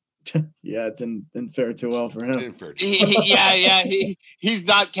 Yeah, it didn't fare too well for him. He's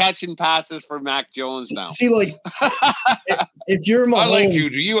not catching passes for Mac Jones now. See, like, if you're Mahomes, I like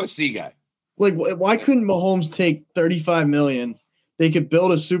Juju, USC guy. Like, why couldn't Mahomes take $35 million? They could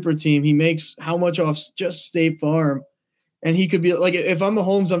build a super team. He makes how much off just State Farm, and he could be like, if I'm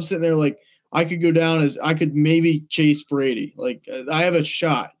Mahomes, I'm sitting there like, I could go down as I could maybe chase Brady. Like, I have a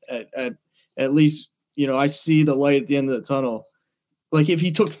shot at least, I see the light at the end of the tunnel. Like, if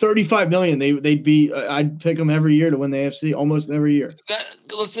he took $35 million, they'd be. I'd pick them every year to win the AFC, almost every year.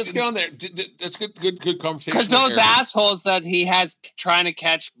 Let's go on there. That's good conversation. Because those assholes that he has trying to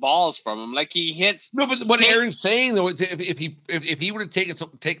catch balls from him, like he hits. No, but what Aaron's saying though is if he would have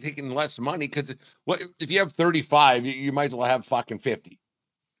taken less money, because if you have 35, you might as well have fucking 50.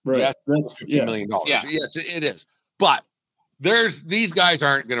 Right. Yes, that's $50 million. Yeah. Yes, it is. But these guys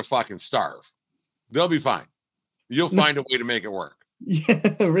aren't going to fucking starve. They'll be fine. You'll find a way to make it work. Yeah,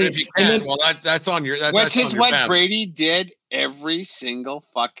 right. If you can, that's on your. Which is what family. Brady did every single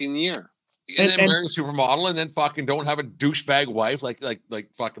fucking year. And then marry a supermodel, and then fucking don't have a douchebag wife like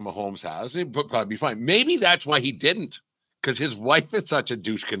fucking Mahomes has. It'd probably be fine. Maybe that's why he didn't, because his wife is such a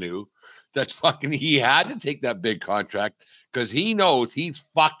douche canoe that fucking he had to take that big contract because he knows he's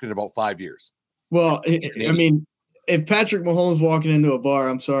fucked in about 5 years. Well, I mean, if Patrick Mahomes walking into a bar,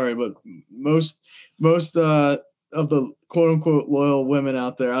 I'm sorry, but most of the quote unquote loyal women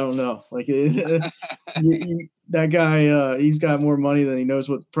out there, I don't know. Like that guy, he's got more money than he knows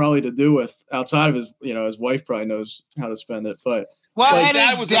what probably to do with outside of his, his wife probably knows how to spend it. But and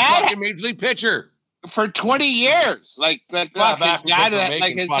that was a fucking major league pitcher for 20 years. Like his dad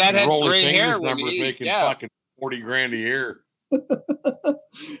had gray hair when he making fucking $40,000 a year.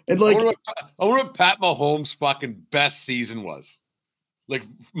 And like, I wonder what Pat Mahomes' fucking best season was, like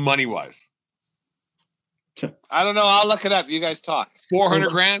money wise. I don't know. I'll look it up. You guys talk.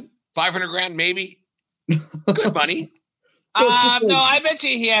 $400,000, $500,000, maybe. Good money. No, I bet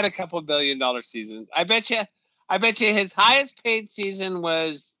you he had a couple $1 billion seasons. I bet you his highest paid season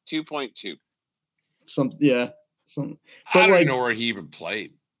was 2.2. I don't know where he even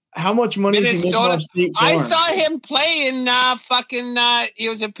played. How much money did he make off State Farm? I saw him play in he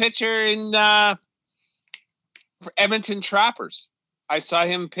was a pitcher in for Edmonton Trappers. I saw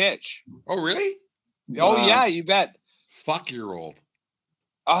him pitch. Oh, really? Oh, yeah, you bet. Fuck, you're old.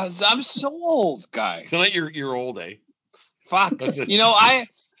 I'm so old, guy. Tonight you're old, eh? Fuck. That's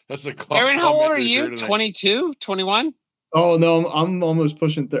Aaron, how old are you? 22, 21? Oh no, I'm almost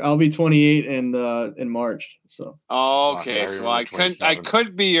pushing. I'll be 28 in March. So. Okay, so I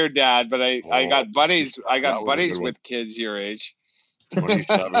could be your dad, but I got buddies. I got buddies with kids your age.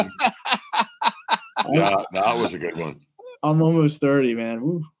 27. Yeah, that was a good one. I'm almost 30, man.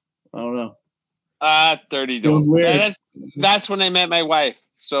 Woo. I don't know. 30. That's when I met my wife.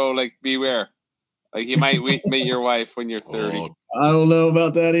 So like, beware. Like you might meet your wife when you're 30. Oh, I don't know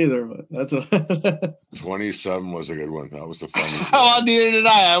about that either, but that's a 27 was a good one. That was a fun one. Well, neither did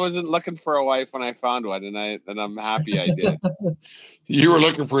I. I wasn't looking for a wife when I found one, and I'm happy I did. You were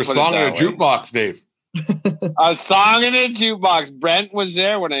looking for a song in a jukebox, Dave. A song in a jukebox. Brent was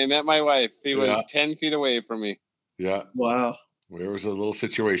there when I met my wife. He was 10 feet away from me. Yeah. Wow. There was a little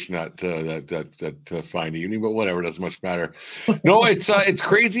situation that fine evening, but whatever, doesn't much matter. No, it's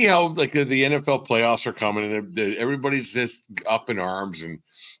crazy how like the NFL playoffs are coming and everybody's just up in arms and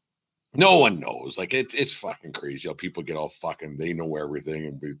no one knows. Like it's fucking crazy how people get all fucking they know everything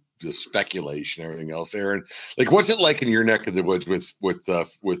and the speculation, everything else. Aaron, like what's it like in your neck of the woods with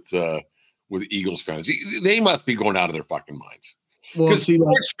Eagles fans? They must be going out of their fucking minds. Because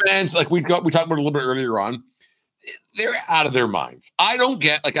sports fans, like we talked about a little bit earlier on. They're out of their minds. I don't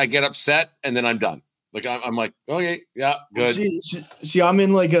get I get upset and then I'm done. Like I'm like, okay, yeah, good. See, I'm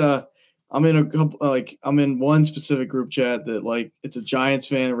in one specific group chat that like it's a Giants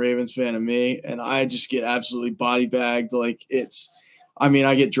fan, a Ravens fan, and me, and I just get absolutely body bagged. Like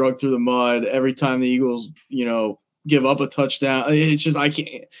I get drugged through the mud every time the Eagles, give up a touchdown. It's just I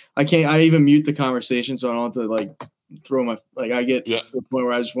can't. I even mute the conversation so I don't have to like throw my I get to the point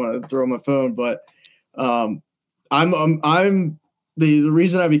where I just want to throw my phone. But I'm the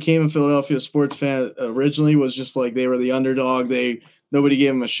reason I became a Philadelphia sports fan originally was just like they were the underdog. Nobody gave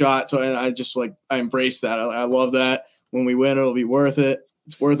them a shot. So and I just I embraced that. I love that. When we win, it'll be worth it.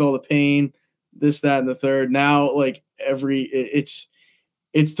 It's worth all the pain, this, that, and the third. Now, it's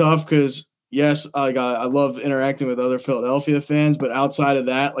tough because yes, I love interacting with other Philadelphia fans, but outside of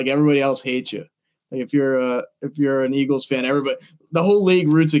that, everybody else hates you. Like if you're an Eagles fan, the whole league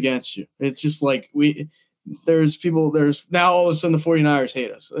roots against you. It's just there's now all of a sudden the 49ers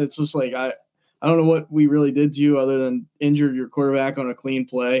hate us. It's just I don't know what we really did to you other than injured your quarterback on a clean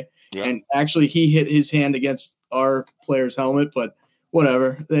play. Yeah. And actually he hit his hand against our player's helmet, but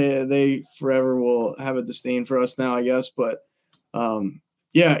whatever. They forever will have a disdain for us now, I guess. But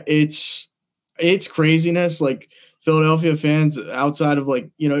yeah, it's craziness. Philadelphia fans outside of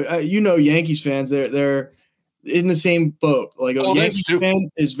Yankees fans, they're in the same boat. A Yankees fan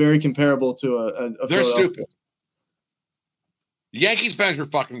is very comparable to a they're stupid. Yankees fans are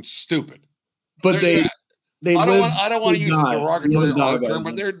fucking stupid. But I don't want to use the derogatory R term,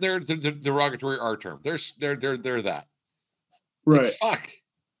 but they're the derogatory R term. They're that. Right. Fuck.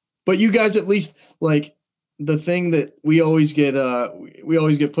 But you guys at least the thing that we always get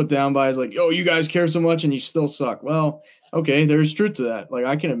put down by is oh, you guys care so much and you still suck. Well, okay, there's truth to that.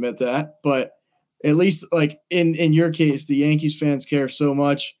 I can admit that, but at least in your case, the Yankees fans care so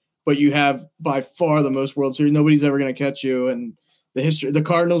much, but you have by far the most World Series. Nobody's ever going to catch you. And the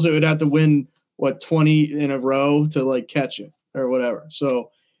Cardinals would have to win 20 in a row to catch you or whatever.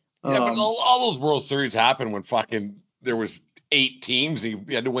 So yeah, but all those World Series happened when fucking there was 8 teams. And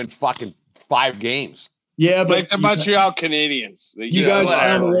you had to win fucking 5 games. Yeah, but the Montreal Canadiens. You guys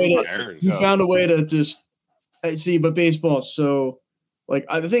found a way to just see. But baseball, so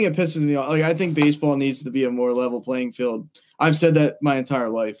the thing that pisses me off. I think baseball needs to be a more level playing field. I've said that my entire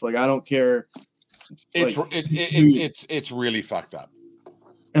life. I don't care. It's really fucked up.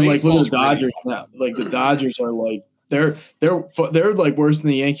 And look at the Dodgers now. The Dodgers are they're worse than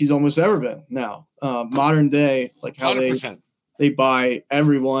the Yankees almost ever been now. Modern day, how 100%. They buy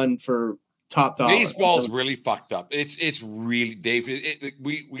everyone for top dollar. Baseball's really fucked up. It's really, Dave.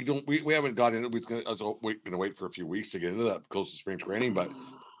 We haven't got into it. We're gonna wait for a few weeks to get into that close to spring training, but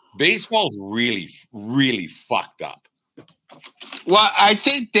baseball's really, really fucked up. Well, I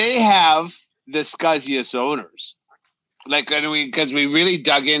think they have the scuzziest owners. Because we really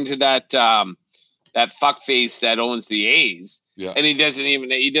dug into that fuckface that owns the A's, and he doesn't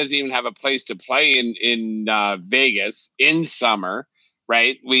even have a place to play in Vegas in summer,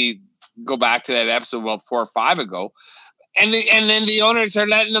 right? We go back to that episode 4 or 5 ago, and then the owners are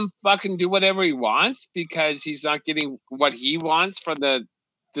letting him fucking do whatever he wants because he's not getting what he wants from the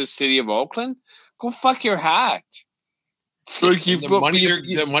city of Oakland. Go fuck your hat.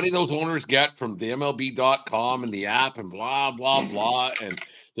 The money those owners get from the MLB.com and the app and blah blah blah, and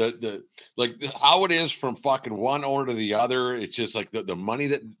the how it is from fucking one owner to the other. It's just the money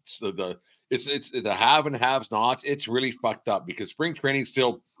that it's the have and haves nots. It's really fucked up because spring training's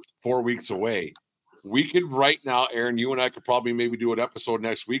still 4 weeks away. We could right now, Aaron, you and I could probably maybe do an episode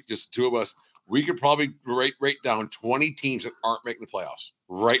next week, just the 2 of us. We could probably write down 20 teams that aren't making the playoffs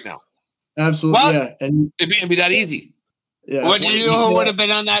right now. Absolutely, yeah, and it'd be that easy. Yeah. What do you know who would have been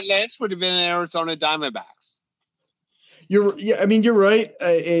on that list? Would have been the Arizona Diamondbacks. You're right.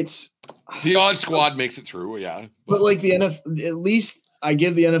 It's the odd squad makes it through, yeah. But the NFL, at least I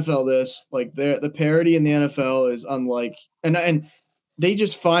give the NFL this. The parity in the NFL is unlike, and they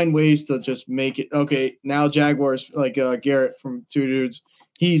just find ways to just make it okay. Now Jaguars, Garrett from Two Dudes,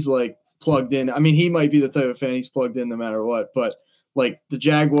 he's plugged in. I mean, he might be the type of fan he's plugged in no matter what. But the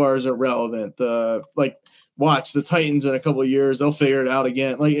Jaguars are relevant. Watch the Titans in a couple of years; they'll figure it out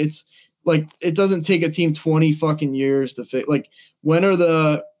again. It's it doesn't take a team 20 fucking years to fix. When are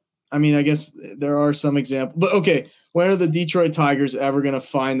the? I mean, I guess there are some examples, but okay, when are the Detroit Tigers ever going to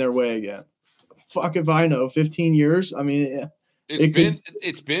find their way again? Fuck if I know. 15 years. I mean, it's been.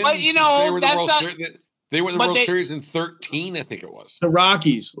 But they were the World Series in 13, I think it was. The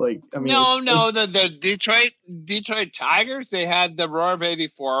Rockies, the Detroit Tigers. They had the Roar of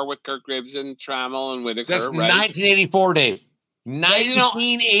 '84 with Kirk Graves and Trammell and Whitaker. That's right? 1984, Dave.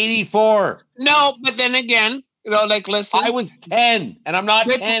 1984. No, but then again, listen. I was 10, and I'm not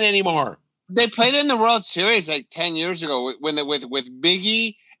 10 anymore. They played in the World Series 10 years ago with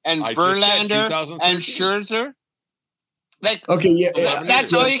Biggie and Verlander and Scherzer. Okay, yeah,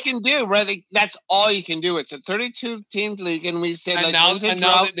 that's all you can do, right? That's all you can do. It's a 32-team league, and we said now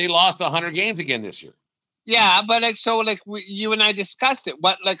they lost 100 games again this year. Yeah, but you and I discussed it.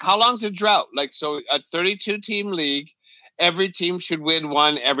 How long's a drought? So a 32 team league, every team should win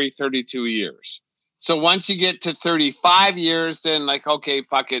one every 32 years. So once you get to 35 years, then okay,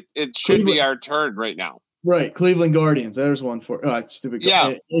 fuck it. It should be our turn right now. Right. Cleveland Guardians. There's one for stupid.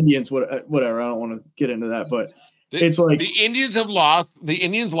 Yeah. Indians, whatever. I don't want to get into that, but it's like the Indians have lost. The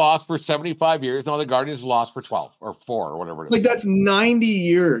Indians lost for 75 years. Now the Guardians lost for 12 or 4 or whatever it is. That's 90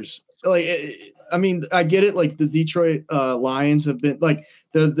 years. I get it. Like the Detroit Lions have been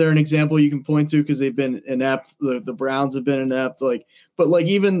they're an example you can point to because they've been inept. The Browns have been inept. But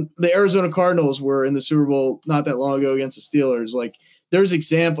even the Arizona Cardinals were in the Super Bowl not that long ago against the Steelers. There's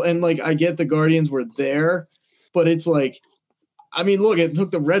example, and I get the Guardians were there, but it's look, it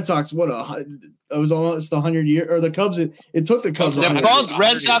took the Red Sox it was almost 100 years, or the Cubs. It took the Cubs. Both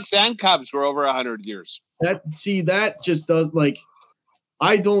Red Sox and Cubs were over 100 years. That just does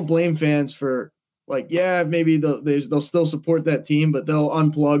I don't blame fans for maybe they'll still support that team, but they'll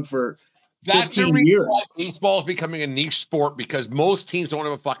unplug for. That's the reason why baseball is becoming a niche sport because most teams don't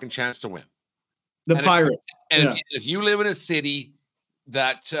have a fucking chance to win. Pirates. If you live in a city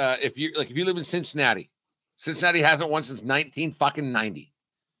that if you live in Cincinnati hasn't won since 1990.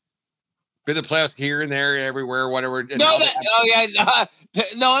 Been the playoffs here and there, everywhere, whatever. No,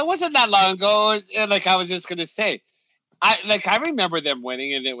 it wasn't that long ago. I was just gonna say, I remember them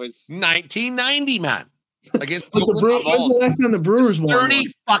winning, and it was 1990, man. Against the Brewers. When's the last time the Brewers won?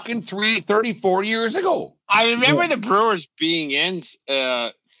 34 years ago. I remember the Brewers being in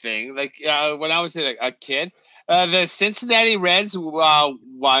thing. When I was a kid, the Cincinnati Reds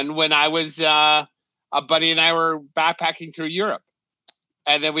won when I was a buddy and I were backpacking through Europe,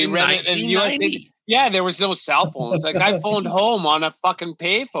 and then we read it in USA. Yeah, there was no cell phones. I phoned home on a fucking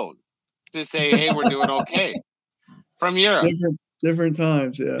payphone to say, "Hey, we're doing okay." From Europe. Different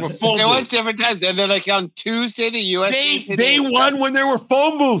times, yeah. It was different times. And then on Tuesday, the USA they won when there were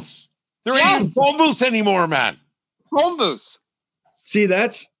phone booths. There ain't even phone booths anymore, man. Phone booths. See,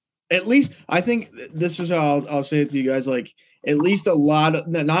 that's at least I think this is how I'll say it to you guys. At least a lot of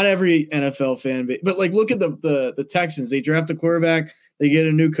not every NFL fan, but look at the Texans. They draft a quarterback, they get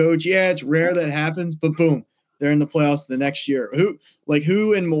a new coach. Yeah, it's rare that happens, but boom, they're in the playoffs the next year. Who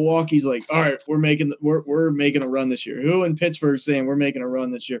in Milwaukee's all right, we're making a run this year. Who in Pittsburgh's saying we're making a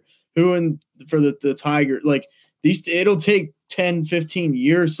run this year? Who for the Tigers? It'll take 10, 15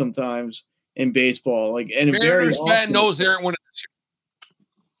 years sometimes in baseball. And Mariners fan knows they aren't winning this year.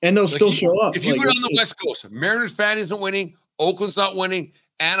 And they'll still show up. If you go on the West Coast, Mariners fan isn't winning, Oakland's not winning,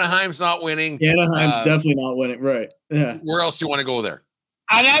 Anaheim's not winning. Anaheim's definitely not winning, right. Yeah. Where else do you want to go there?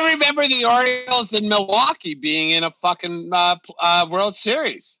 And I remember the Orioles in Milwaukee being in a fucking World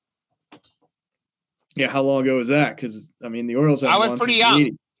Series. Yeah, how long ago was that? Because the Orioles. I was pretty young.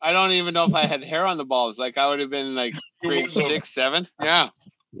 80s. I don't even know if I had hair on the balls. I would have been grade 6, 7. Yeah.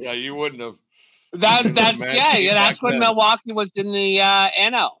 Yeah, you wouldn't have. That's That's when Milwaukee was in the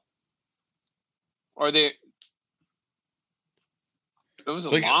NL. It was a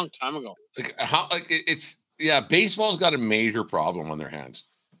long time ago. Baseball's got a major problem on their hands.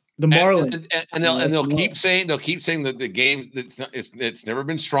 The Marlins, and they'll keep saying that the game it's never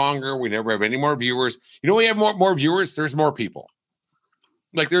been stronger. We never have any more viewers. We have more viewers. There's more people.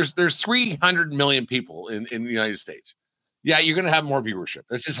 There's 300 million people in the United States. Yeah, you're going to have more viewership.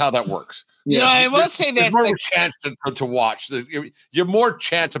 That's just how that works. Yeah, I will say this: there's more chance to watch. You have more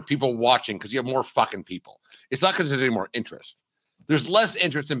chance of people watching because you have more fucking people. It's not because there's any more interest. There's less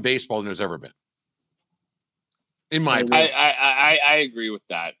interest in baseball than there's ever been. In my opinion. I agree with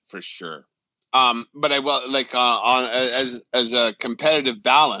that for sure. But I will on as a competitive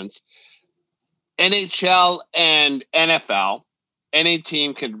balance, NHL and NFL, any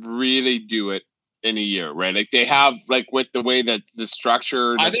team could really do it in a year, right? They have with the way that the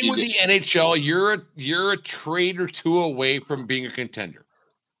structure. I think with the NHL, you're a trade or two away from being a contender.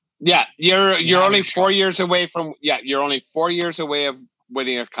 Yeah, you're only 4 years away from. Yeah, you're only 4 years away of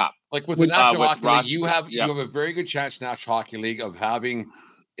winning a cup. With the National Hockey League, you have a very good chance, National Hockey League, of having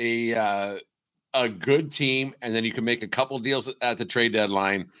a good team, and then you can make a couple deals at the trade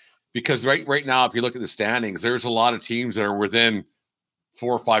deadline. Because right now, if you look at the standings, there's a lot of teams that are within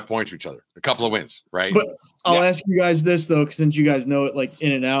 4 or 5 points of each other. A couple of wins, right? But I'll ask you guys this though, since you guys know it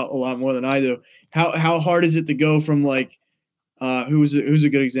in and out a lot more than I do. How hard is it to go from who's a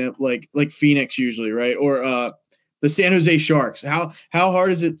good example like Phoenix usually, right? Or the San Jose Sharks. How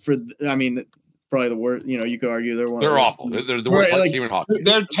hard is it for? Probably the worst. You could argue they're awful. They're the worst team in hockey.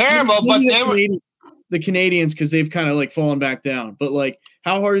 They're terrible, but they were the Canadians because they've kind of fallen back down. But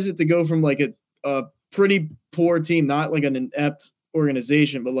how hard is it to go from a pretty poor team, not an inept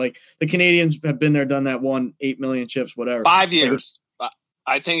organization, but like the Canadians have been there, done that, won 8 million chips, whatever. 5 years.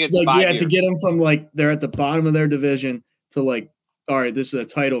 I think it's like, 5 years. To get them from like they're at the bottom of their division to like, all right, this is a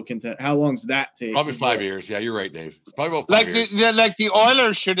title content. How long's that take? Probably 5 years. Yeah, you're right, Dave. Probably about 5 years. The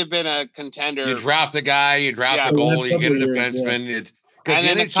Oilers should have been a contender. You draft a guy, you draft a goalie, you get a defenseman. Yeah. And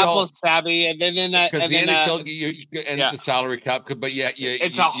then a couple savvy, and then because the NHL the salary cap. But yeah,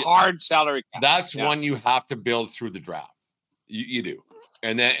 it's a hard salary cap. That's one you have to build through the draft. You do,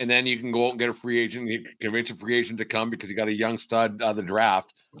 and then you can go out and get a free agent. You can convince a free agent to come because you got a young stud out of the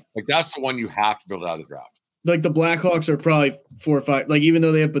draft. Like that's the one you have to build out of the draft. Like the Blackhawks are probably 4 or 5. Like even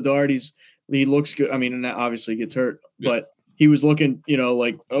though they have Bedard, he looks good. I mean, and that obviously gets hurt, but he was looking,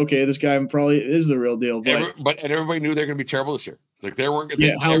 like, okay, this guy probably is the real deal. But everybody knew they're going to be terrible this year. Like they weren't.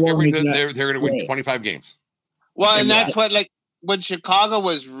 How long is that? They're going to win 25 games. Well, and that's what, like, when Chicago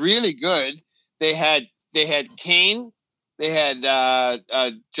was really good, they had Kane, they had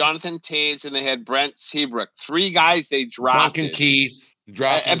Jonathan Toews, and they had Brent Seabrook. 3 guys they drafted. Duncan Keith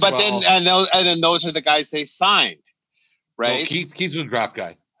drafted. Then those are the guys they signed, right? Well, Keith was a draft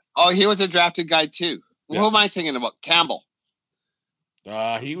guy. Oh, he was a drafted guy too. Yeah. Who am I thinking about? Campbell.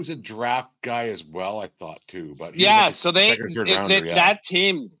 He was a draft guy as well, I thought too. But that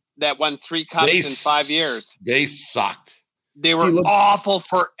team that won 3 cups in 5 years, they sucked. They were awful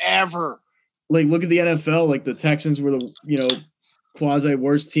forever. Like, look at the NFL. Like the Texans were the quasi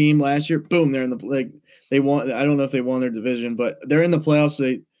worst team last year. Boom, they're in the they won. I don't know if they won their division, but they're in the playoffs.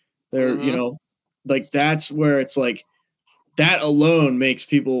 They're like that's where it's like that alone makes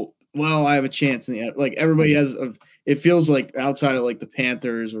people. Well, I have a chance in the end. Like everybody has it feels like outside of like the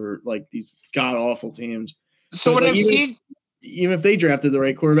Panthers or like these god awful teams. So what even if they drafted the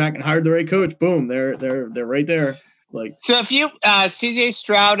right quarterback and hired the right coach, boom, they're right there. Like so, if you CJ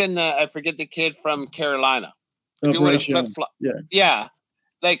Stroud and I forget the kid from Carolina, if you would have flip-flop,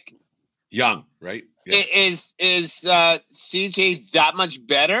 like Young, right? Yeah. Is CJ that much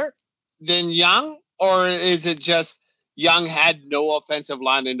better than Young, or is it just Young had no offensive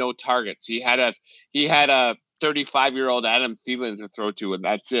line and no targets? He had a 35-year-old Adam Thielen to throw to, and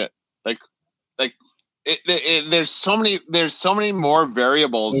that's it. There's so many more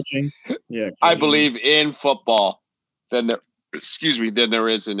variables. I believe in football than there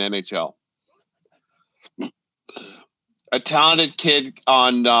is in NHL. A talented kid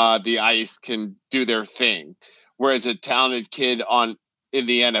on the ice can do their thing, whereas a talented kid in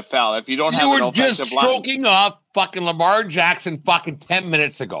the NFL, if you don't have an offensive line, you were just stroking off fucking Lamar Jackson fucking 10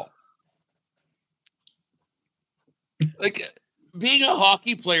 minutes ago. Like being a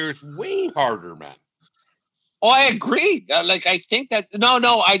hockey player is way harder, man. Oh, I agree. I think that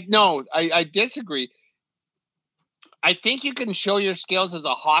I disagree. I think you can show your skills as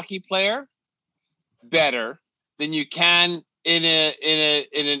a hockey player better than you can in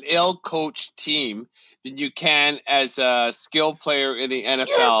an ill-coached team than you can as a skill player in the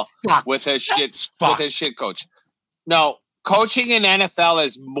NFL with a shit coach. No, coaching in NFL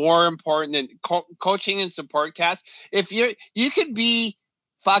is more important than coaching in support cast. If you could be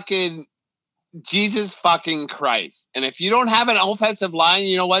fucking Jesus fucking Christ, and if you don't have an offensive line,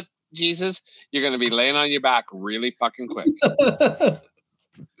 you know what, Jesus, you're going to be laying on your back really fucking quick.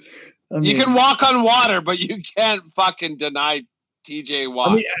 You can walk on water, but you can't fucking deny TJ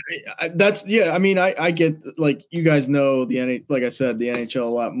Watt. I mean, I get, like, you guys know like I said, the NHL a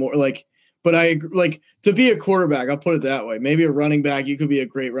lot more. Like, but to be a quarterback, I'll put it that way. Maybe a running back, you could be a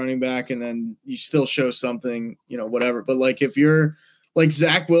great running back, and then you still show something, whatever. But like, if you're like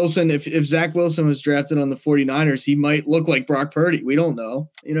Zach Wilson, if Zach Wilson was drafted on the 49ers, he might look like Brock Purdy. We don't know.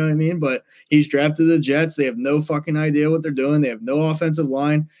 You know what I mean? But he's drafted the Jets. They have no fucking idea what they're doing. They have no offensive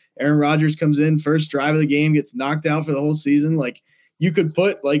line. Aaron Rodgers comes in, first drive of the game, gets knocked out for the whole season. Like, you could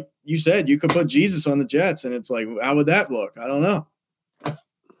put, like you said, you could put Jesus on the Jets, and it's like, how would that look? I don't know.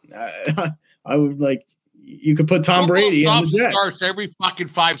 I would, like, you could put Tom Brady on the Jets. Starts every fucking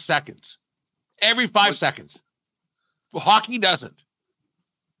 5 seconds. Every 5 seconds. Well, hockey doesn't.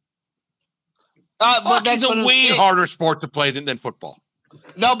 Hockey's a way harder sport to play than football.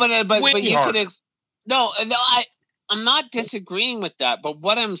 No, but you could. I'm not disagreeing with that. But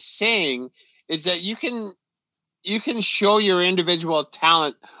what I'm saying is that you can show your individual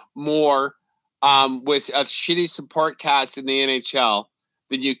talent more with a shitty support cast in the NHL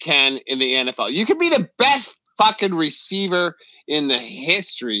than you can in the NFL. You can be the best fucking receiver in the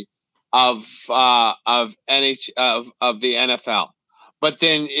history of the NFL, but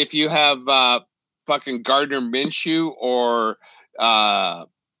then if you have fucking Gardner Minshew or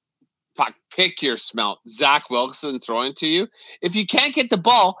pick your smell, Zach Wilson throwing to you, if you can't get the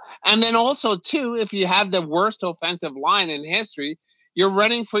ball, And then also, too, if you have the worst offensive line in history, you're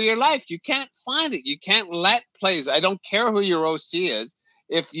running for your life. You can't find it. You can't let plays. I don't care who your OC is.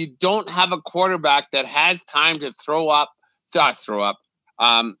 If you don't have a quarterback that has time to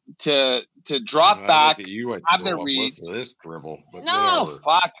to drop back, have the reads. This dribble, but no, whatever.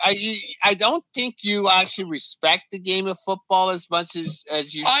 fuck. I don't think you actually respect the game of football as much as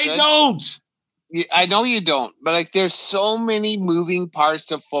you should. I don't. I know you don't, but like, there's so many moving parts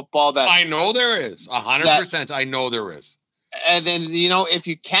to football that I know there is 100%. I know there is. And then, if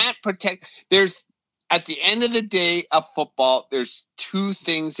you can't protect, at the end of the day of football, there's two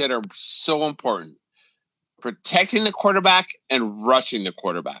things that are so important: protecting the quarterback and rushing the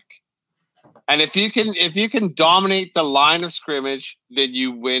quarterback. And if you can dominate the line of scrimmage, then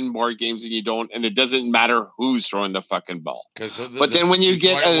you win more games than you don't, and it doesn't matter who's throwing the fucking ball. But then when you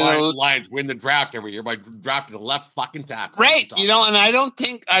get Lions win the draft every year by drafting the left fucking tackle, right? And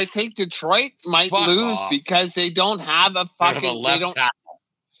I think Detroit might lose because they don't have a fucking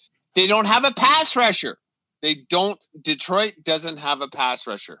they don't have a pass rusher. Detroit doesn't have a pass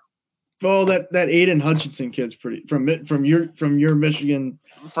rusher. Oh, that Aiden Hutchinson kid's pretty from your Michigan.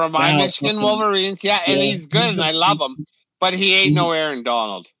 From my Michigan Wolverines, yeah, and he's good, and I love him. But he ain't no Aaron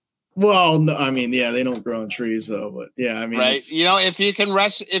Donald. Well, no, I mean, yeah, they don't grow on trees, though. But yeah, I mean, right? If you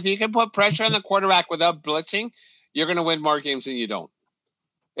can put pressure on the quarterback without blitzing, you're going to win more games than you don't.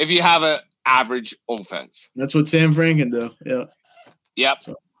 If you have an average offense, that's what Sam Frank can do. Yeah. Yep.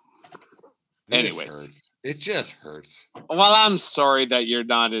 So. Anyways, it just hurts. Well, I'm sorry that you're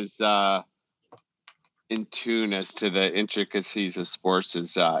not as in tune as to the intricacies of sports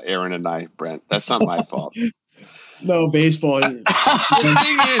as Aaron and I, Brent. That's not my fault. No, baseball. The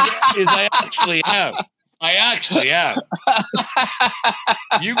thing is I actually am.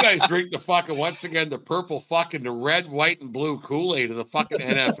 You guys drink the fucking, once again, the purple fucking, the red, white, and blue Kool-Aid of the fucking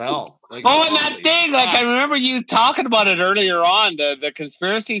NFL. Like, and that thing, like, I remember you talking about it earlier on, the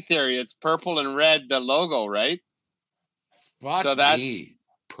conspiracy theory. It's purple and red, the logo, right? Fuck so that's me.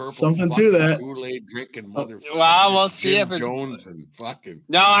 Purple something to that. Kool-Aid drinking motherfucker. Well, we'll see Jim if it's Jones and fucking.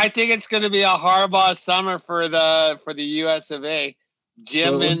 No, I think it's going to be a Harbaugh summer for the US of A.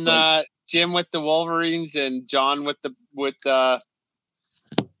 Jim with the Wolverines and John with the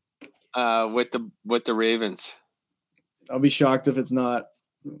Ravens. I'll be shocked if it's not,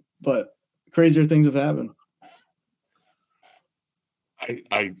 but crazier things have happened.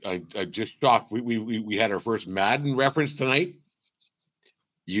 I just shocked. We had our first Madden reference tonight.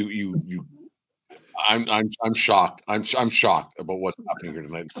 I'm shocked. I'm shocked about what's happening here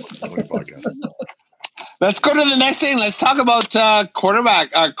tonight on the podcast. Let's go to the next thing. Let's talk about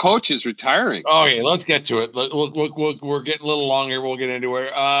quarterback coaches retiring. Okay, let's get to it. We're getting a little long here. We'll get into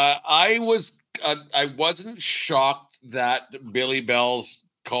it. I wasn't shocked that Billy Bell's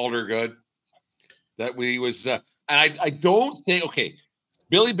called her good. That we was, and I don't think. Okay,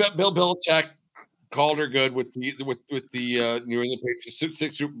 Bill Belichick called her good with the New England Patriots,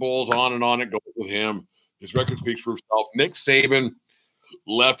 6 Super Bowls, on and on it goes with him. His record speaks for itself. Nick Saban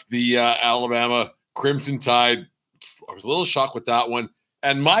left the Alabama Crimson Tide. I was a little shocked with that one.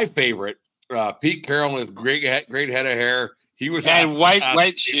 And my favorite, Pete Carroll with great head of hair. He was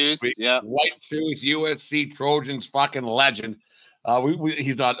white shoes. Yeah, white shoes. USC Trojans, fucking legend.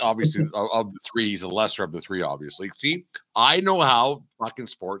 He's not obviously of the three. He's a lesser of the three, obviously. See, I know how fucking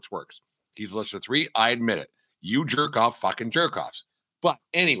sports works. He's lesser of 3. I admit it. You jerk off, fucking jerk offs. But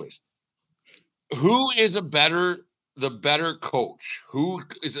anyways, who is the better coach? Who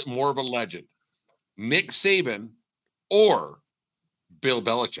is it more of a legend? Nick Saban or Bill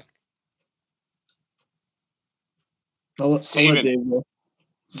Belichick? Saban,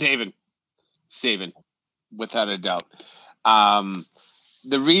 without a doubt.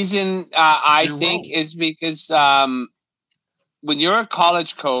 The reason I think is because when you're a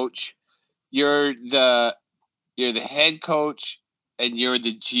college coach, you're the head coach and you're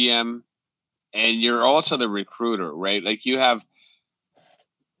the GM and you're also the recruiter, right? Like, you have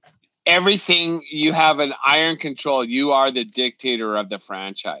everything. You have an iron control. You are the dictator of the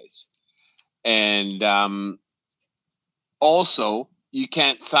franchise. And also, you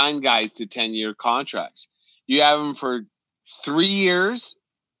can't sign guys to 10-year contracts. You have them for 3 years,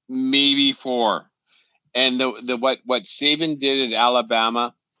 maybe 4. And what Saban did at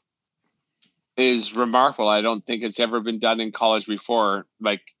Alabama is remarkable. I don't think it's ever been done in college before,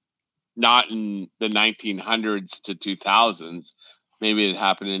 like not in the 1900s to 2000s. Maybe it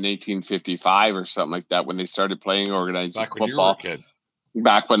happened in 1855 or something like that when they started playing organized back football. When you were a kid.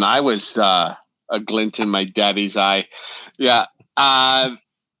 Back when I was a glint in my daddy's eye. Yeah. I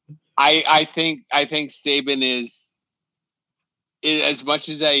think Saban is as much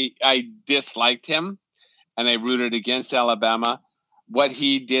as I disliked him and I rooted against Alabama, what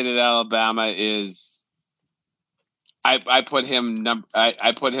he did at Alabama is I put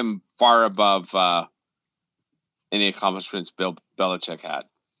him far above any accomplishments Bill Belichick had.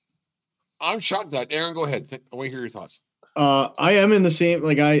 I'm shocked that Aaron. Go ahead. I want to hear your thoughts. I am in the same.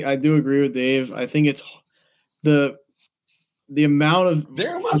 Like I do agree with Dave. I think it's the amount of.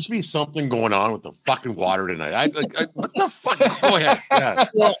 There must be something going on with the fucking water tonight. What the fuck? Go ahead. Yeah.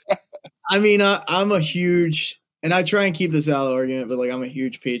 Well, I mean, I'm a huge, and I try and keep this out of the argument, but like I'm a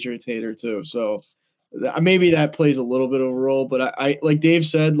huge Patriots hater too. So maybe that plays a little bit of a role. But I like Dave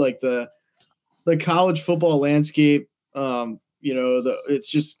said, like the college football landscape. It's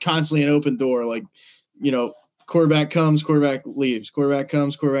just constantly an open door. Like, quarterback comes, quarterback leaves, quarterback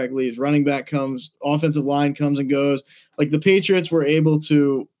comes, quarterback leaves, running back comes, offensive line comes and goes. Like the Patriots were able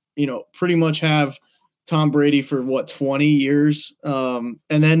to, pretty much have Tom Brady for 20 years. And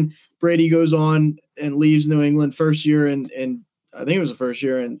then Brady goes on and leaves New England first year. And I think it was the first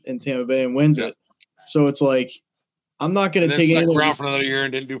year in Tampa Bay and wins it. So it's like, I'm not going to take anything around for another year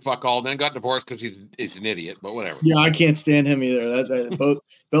and didn't do fuck all. Then got divorced because he's an idiot. But whatever. Yeah, I can't stand him either. That both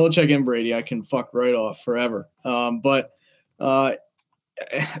Belichick and Brady, I can fuck right off forever. But I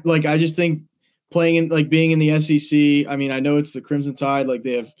just think playing in being in the SEC. I mean, I know it's the Crimson Tide. Like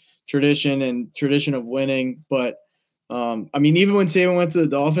they have tradition of winning. But I mean, even when Saban went to the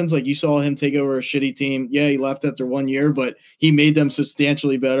Dolphins, like you saw him take over a shitty team. Yeah, he left after 1 year, but he made them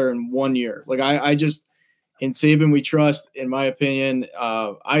substantially better in 1 year. Like I just. In Saban, we trust, in my opinion.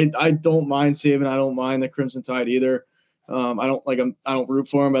 I don't mind Saban. I don't mind the Crimson Tide either. I don't root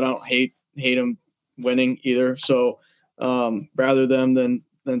for him, but I don't hate him winning either. So rather them than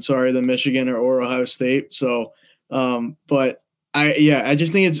Michigan or Ohio State. So, but I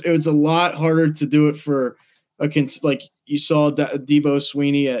just think it's a lot harder to do it for like you saw that Debo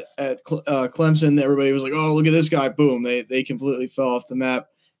Sweeney at Clemson. Everybody was like, oh, look at this guy. Boom. They completely fell off the map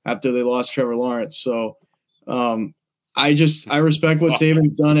after they lost Trevor Lawrence. So, I respect what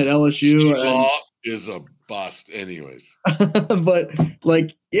Saban's done at LSU. Law is a bust anyways. But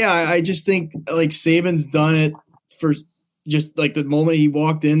I just think like Saban's done it for just like the moment he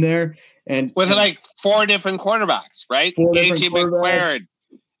walked in there and with like 4 different quarterbacks, right? AJ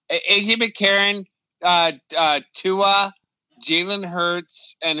McCarron, Tua, Jalen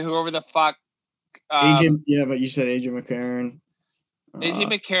Hurts, and whoever the fuck. AJ, yeah, but you said AJ McCarron.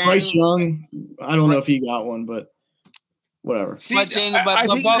 AJ McCarron, Bryce Young. I don't know if he got one, but whatever. See, I think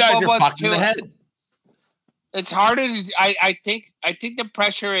you guys are fucked in the head. It's harder. I think the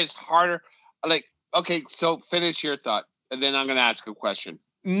pressure is harder. Like, okay, so finish your thought, and then I'm going to ask a question.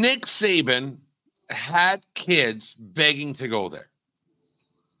 Nick Saban had kids begging to go there.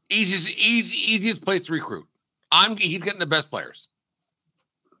 Easiest place to recruit. He's getting the best players.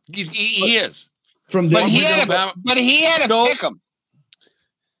 He is. From day but he had to pick them.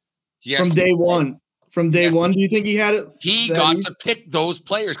 Yes. From day one. Do you think he had it? He got to pick those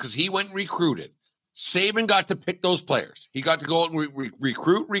players because he went and recruited. Saban got to pick those players. He got to go and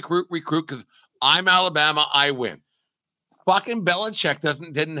recruit because I'm Alabama, I win. Fucking Belichick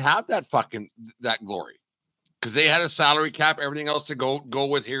didn't have that glory because they had a salary cap, everything else to go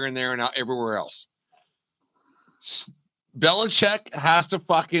with here and there and everywhere else. Belichick has to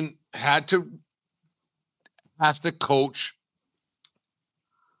coach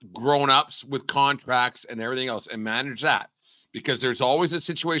grown-ups with contracts and everything else and manage that because there's always a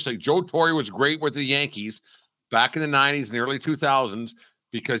situation like Joe Torre was great with the Yankees back in the 90s and early 2000s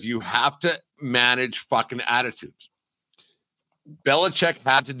because you have to manage fucking attitudes. Belichick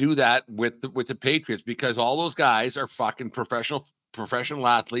had to do that with the Patriots because all those guys are fucking professional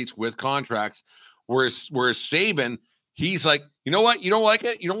athletes with contracts, whereas Saban, he's like, you know what? You don't like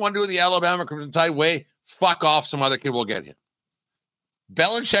it? You don't want to do it the Alabama Crimson Tide way? Fuck off. Some other kid will get him.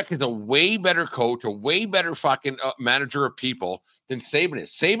 Belichick is a way better coach, a way better fucking manager of people than Saban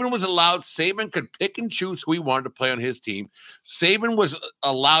is. Saban could pick and choose who he wanted to play on his team. Saban was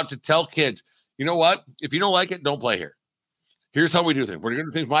allowed to tell kids, you know what? If you don't like it, don't play here. Here's how we do things. We're going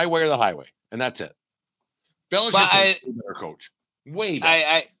to do things my way or the highway. And that's it. Belichick's a way better coach. Way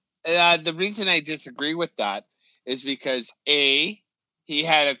better. The reason I disagree with that is because he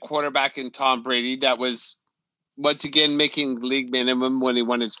had a quarterback in Tom Brady that was once again making league minimum when he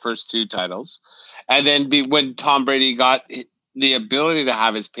won his first 2 titles. And then when Tom Brady got the ability to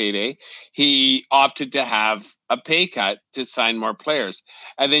have his payday, he opted to have a pay cut to sign more players.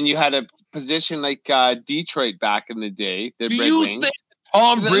 And then you had a position like Detroit back in the day. The Red Wings. Think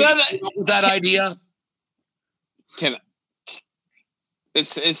Tom Brady with that idea?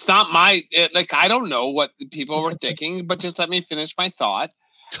 It's not my like I don't know what the people were thinking, but just let me finish my thought.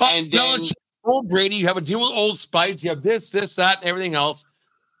 And then old Brady, you have a deal with Old Spice, you have this, that, and everything else.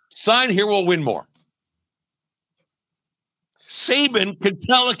 Sign here, we'll win more. Saban could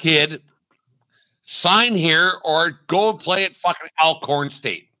tell a kid, sign here or go play at fucking Alcorn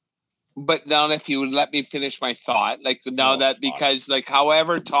State. But now, if you would let me finish my thought, because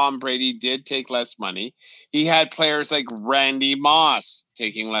however Tom Brady did take less money, he had players like Randy Moss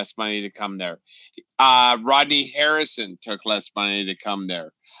taking less money to come there. Rodney Harrison took less money to come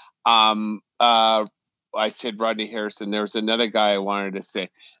there. I said Rodney Harrison. There was another guy I wanted to say.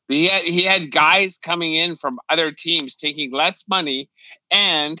 But he had guys coming in from other teams taking less money,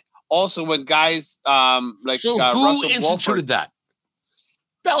 and also with guys who Russell instituted Wolford. that?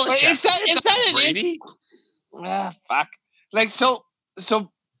 Belichick. Is that an Brady? Fuck.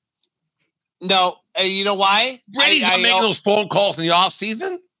 No. You know why? Brady's not making those phone calls in the off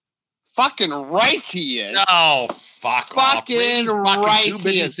season. Fucking right he is. No, fucking right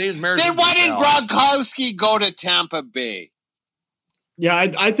he is. Then why didn't Gronkowski go to Tampa Bay? Yeah,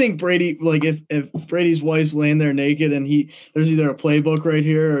 I think Brady, like if Brady's wife's laying there naked and there's either a playbook right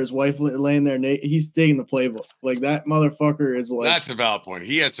here or his wife laying there naked, he's taking the playbook. Like that motherfucker is like. That's a valid point.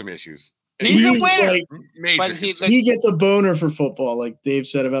 He had some issues. He's a winner. But he gets a boner for football, like Dave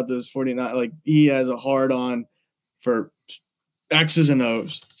said about those 49. Like he has a hard on for X's and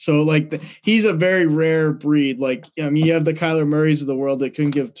O's. So like he's a very rare breed. Like I mean, you have the Kyler Murrays of the world that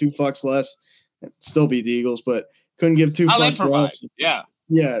couldn't give two fucks less, still beat the Eagles, but. Couldn't give two fucks less. Yeah.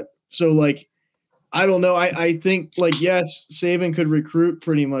 Yeah. So like, I don't know. I think like, yes, Saban could recruit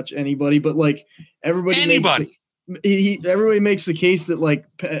pretty much anybody, but like everybody makes the case that like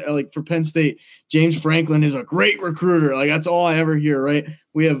for Penn State, James Franklin is a great recruiter. Like that's all I ever hear. Right.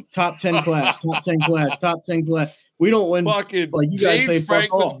 We have top 10 class. We don't win. Fucking like you guys say,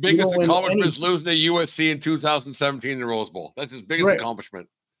 Franklin's biggest accomplishment is losing to USC in 2017 in the Rose Bowl. That's his biggest accomplishment.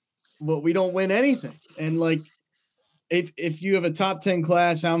 But we don't win anything. And like, if you have a top 10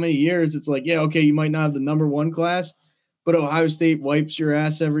 class, how many years? It's like, yeah, okay, you might not have the number one class, but Ohio State wipes your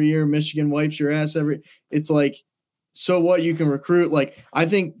ass every year. Michigan wipes your ass it's like, so what? You can recruit. Like, I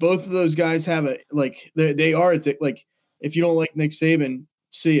think both of those guys have they are like, if you don't like Nick Saban,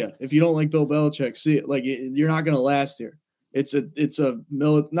 see ya. If you don't like Bill Belichick, see it. Like, you're not going to last here. It's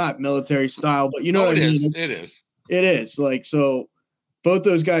not military style, but you know what I mean? It is like, so both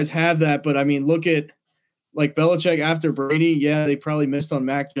those guys have that, but I mean, look at, like Belichick after Brady, yeah, they probably missed on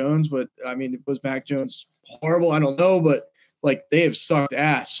Mac Jones, but I mean, was Mac Jones horrible? I don't know, but like they have sucked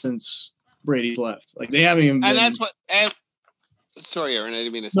ass since Brady's left. Like they haven't even been. And that's what. Sorry, Aaron, I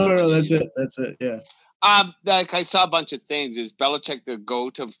didn't mean to. No, that's it. That's it. Yeah. Like I saw a bunch of things. Is Belichick the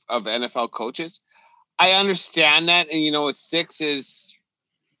GOAT of NFL coaches? I understand that, and six is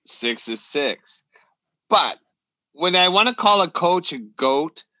six. But when I want to call a coach a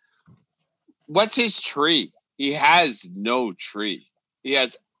GOAT. What's his tree? He has no tree. He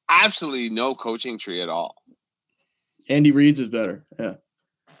has absolutely no coaching tree at all. Andy Reid's is better. Yeah.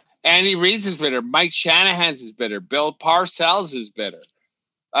 Andy Reid's is better. Mike Shanahan's is better. Bill Parcells is better.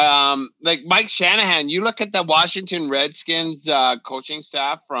 Like Mike Shanahan, you look at the Washington Redskins coaching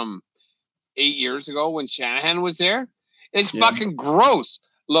staff from 8 years ago when Shanahan was there. It's fucking gross.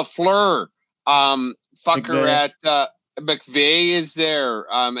 LaFleur, at McVay is there,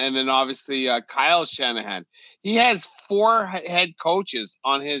 and then obviously Kyle Shanahan. He has 4 head coaches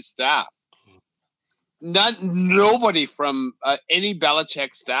on his staff. Nobody from any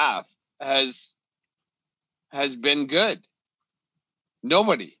Belichick staff has been good.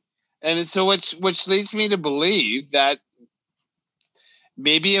 Nobody, and so which leads me to believe that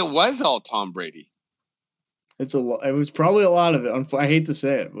maybe it was all Tom Brady. It was probably a lot of it. I hate to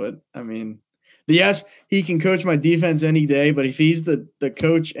say it, but I mean. Yes, he can coach my defense any day, but if he's the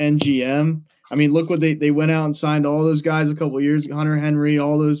coach and GM, I mean, look what they went out and signed all those guys a couple of years, Hunter Henry,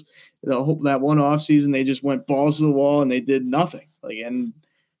 all those, that one offseason, they just went balls to the wall and they did nothing. Like, and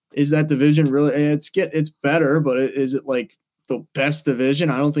is that division really? It's better, but is it like the best division?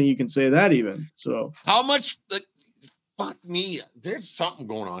 I don't think you can say that even. So how much? Fuck me, there's something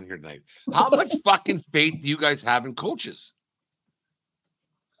going on here tonight. How much fucking faith do you guys have in coaches?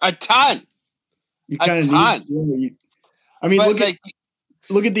 A ton. You kind of need. I mean, look at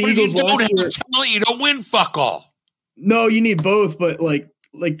the Eagles last year. You don't win fuck all. No, you need both, but like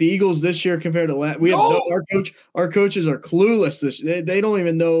the Eagles this year compared to last, our coaches are clueless. They don't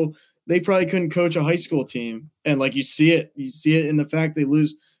even know. They probably couldn't coach a high school team, and like you see it in the fact they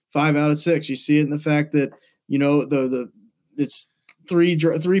lose 5 out of 6. You see it in the fact that it's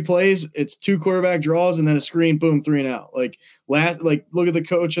three plays, it's 2 quarterback draws and then a screen, boom, 3 and out. Like look at the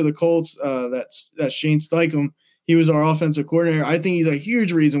coach of the Colts. That's Shane Steichen. He was our offensive coordinator. I think he's a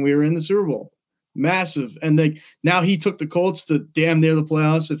huge reason we were in the Super Bowl. Massive. And now he took the Colts to damn near the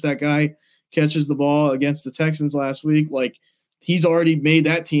playoffs. If that guy catches the ball against the Texans last week, like he's already made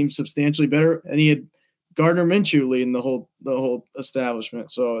that team substantially better. And he had Gardner Minshew leading the whole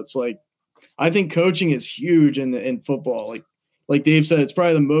establishment. So it's like, I think coaching is huge in football. Like Dave said, it's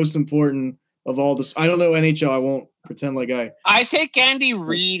probably the most important of all this. I don't know NHL. I won't pretend like I think Andy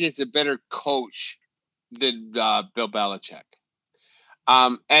Reid is a better coach than Bill Belichick.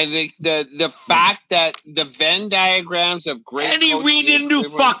 And the fact that the Venn diagrams of great Andy Reid didn't do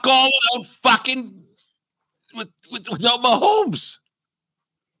fuck all without fucking without Mahomes.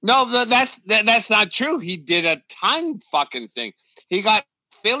 No, that's not true. He did a ton fucking thing. He got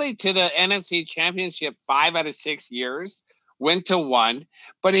Philly to the NFC Championship 5 out of 6 years. Went to 1,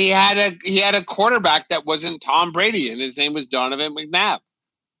 but he had a quarterback that wasn't Tom Brady, and his name was Donovan McNabb.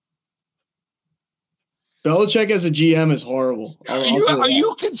 Belichick as a GM is horrible. Are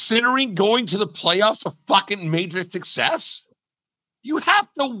you considering going to the playoffs a fucking major success? You have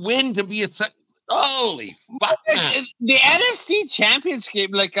to win to be holy fuck! The NFC Championship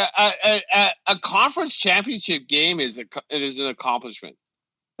game, like a conference championship game, is an accomplishment.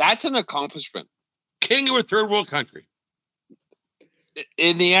 That's an accomplishment. King of a third world country.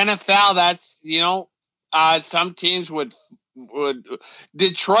 In the NFL, that's some teams would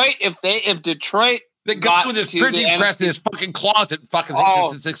Detroit if Detroit the guy with his printing press in his fucking closet fucking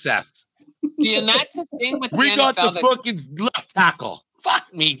thinks it's a success. See, and that's the thing with we the got NFL, the fucking left tackle. Fuck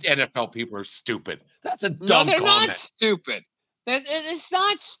me, NFL people are stupid. That's a dumb they're comment. not stupid. It's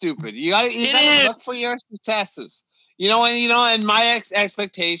not stupid. You gotta look for your successes. And my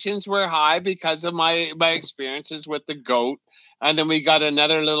expectations were high because of my experiences with the GOAT. And then we got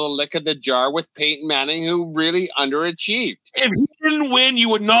another little lick of the jar with Peyton Manning, who really underachieved. If he didn't win, you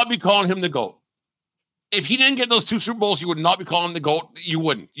would not be calling him the GOAT. If he didn't get those 2 Super Bowls, you would not be calling him the GOAT. You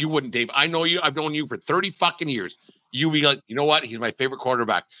wouldn't, Dave. I know you. I've known you for 30 fucking years. You'd be like, you know what? He's my favorite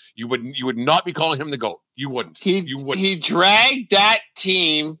quarterback. You would not be calling him the GOAT. You wouldn't. He dragged that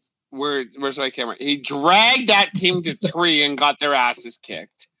team. Where's my camera? He dragged that team to 3 and got their asses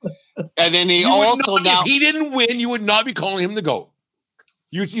kicked. And then if he didn't win, you would not be calling him the GOAT.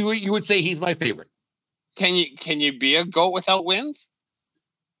 You would say he's my favorite. Can you be a GOAT without wins?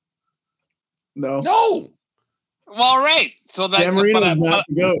 No. Well, right. So that Dan Marino is not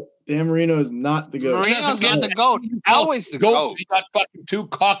the GOAT. Dan Marino is not the GOAT. Marino's not the GOAT. Always the GOAT. He got fucking 2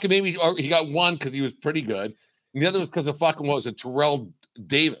 cockamamie, or he got 1 because he was pretty good. And the other was because of fucking Terrell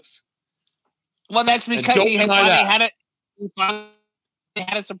Davis. Well, that's because he had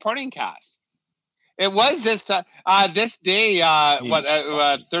a supporting cast. It was this day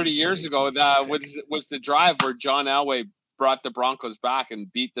 30 years ago was the drive where John Elway brought the Broncos back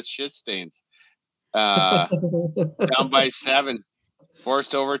and beat the shit stains down by 7,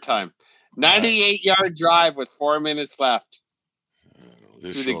 forced overtime. 98-yard drive with 4 minutes left.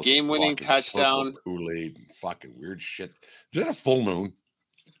 To the game-winning touchdown. Kool-Aid and fucking weird shit. Is that a full moon?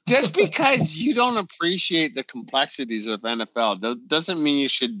 Just because you don't appreciate the complexities of NFL doesn't mean you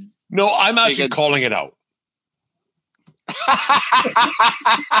should. No, I'm actually calling it out.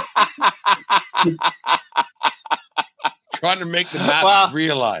 Trying to make the masses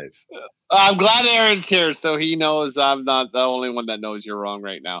realize. I'm glad Aaron's here, so he knows I'm not the only one that knows you're wrong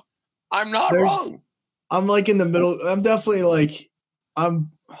right now. I'm not wrong. I'm like in the middle. I'm definitely like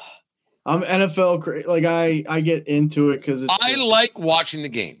I'm NFL. Like I get into it because I like watching the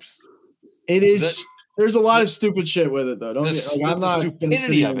games. It is. There's a lot of stupid shit with it though. I'm not. The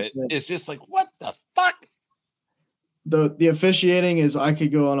stupidity of it is just like, what the fuck? The officiating is. I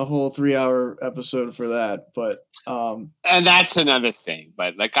could go on a whole 3-hour episode for that, but and that's another thing.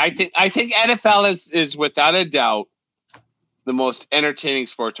 But like I think NFL is without a doubt the most entertaining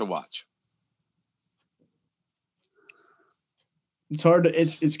sport to watch. It's hard to.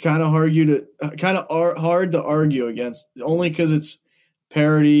 It's kind of hard to argue against, only because it's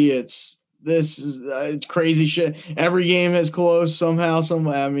parody. It's crazy shit. Every game is close somehow.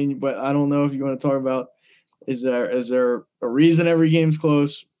 I mean, but I don't know if you want to talk about. Is there a reason every game's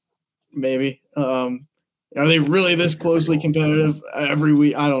close? Maybe. Are they really this closely competitive every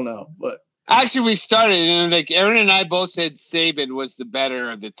week? I don't know, but. Actually, we started, and like Aaron and I both said Saban was the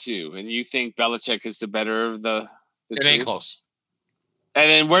better of the two, and you think Belichick is the better of the It ain't close. And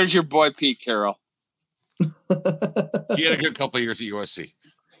then where's your boy Pete Carroll? He had a good couple of years at USC.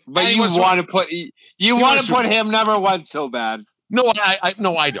 But you want to put him number 1 so bad. No,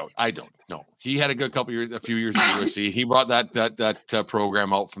 I don't. No, he had a good a few years at USC. He brought that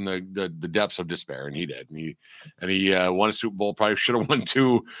program out from the depths of despair, and he did. And he won a Super Bowl. Probably should have won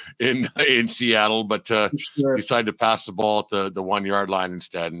 2 in Seattle, but decided to pass the ball at the 1 yard line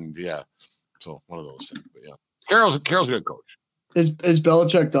instead. And so one of those things. But yeah, Carroll's a good coach. Is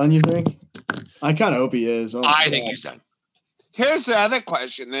Belichick done? You think? I kind of hope he is. I think he's done. Here's the other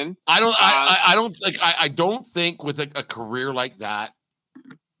question. Then I don't think with a career like that.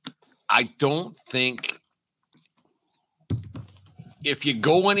 I don't think if you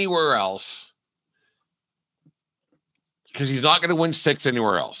go anywhere else, because he's not going to win 6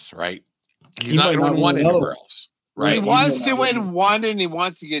 anywhere else, right? He's not going to win 1 anywhere else, right? He wants to win 1, and he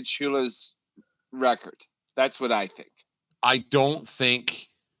wants to get Shula's record. That's what I think. I don't think.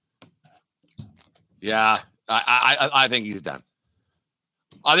 Yeah, I think he's done.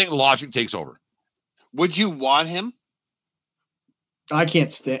 I think logic takes over. Would you want him? I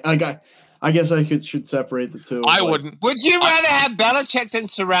can't stand. I guess I should separate the two. I wouldn't. Would you rather have Belichick than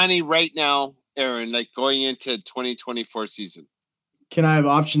Sirianni right now, Aaron? Like going into 2024 season? Can I have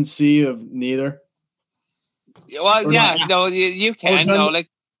option C of neither? Well, or yeah, not? No, you can. No, like.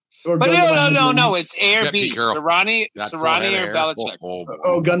 But no. It's A or B. Sirianni or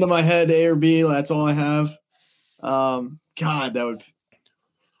Belichick. Gun to my head, A or B. That's all I have. God, that would.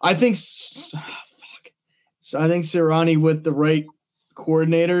 I think Sirianni with the right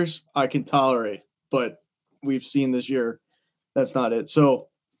coordinators I can tolerate, but we've seen this year that's not it. So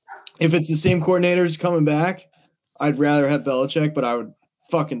if it's the same coordinators coming back, I'd rather have Belichick, but I would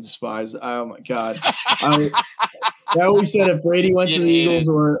fucking despise. Oh my God. I always said if Brady went to the Eagles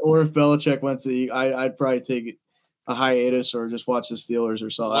or if Belichick went to the Eagles, I'd probably take a hiatus or just watch the Steelers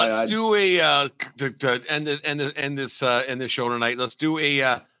or something. Let's do a to end this show tonight. Let's do a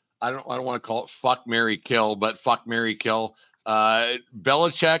I don't want to call it fuck, marry, kill, but fuck, marry, kill.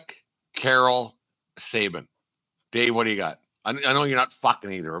 Belichick, Carroll, Saban. Dave, what do you got? I know you're not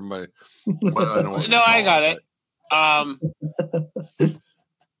fucking either, but I know no, I got it.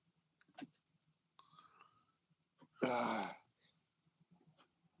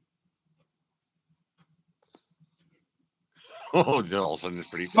 Oh, all of a sudden it's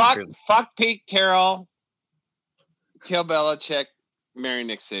pretty. Fuck Pete Carroll, kill Belichick, marry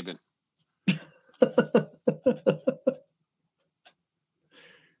Nick Saban.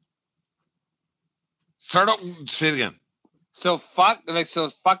 Start up. Say it again. So fuck,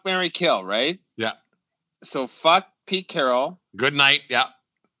 marry, kill, right? Yeah. So fuck Pete Carroll. Good night. Yeah.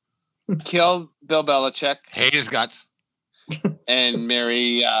 Kill Bill Belichick. Hate his guts. And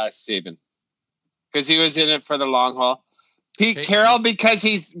marry Saban because he was in it for the long haul. Pete Carroll because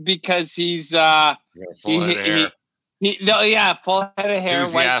he's full head of hair,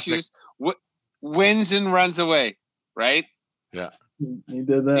 white shoes, wins and runs away, right? Yeah, he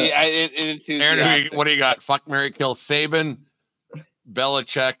did that. Aaron, what do you got? Fuck, marry, kill Saban,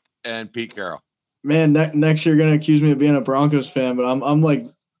 Belichick, and Pete Carroll. Man, next year you're gonna accuse me of being a Broncos fan, but I'm like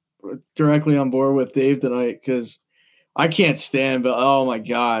directly on board with Dave tonight because I can't stand. But oh my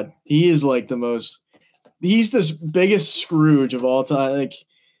God, he is like he's the biggest Scrooge of all time. Like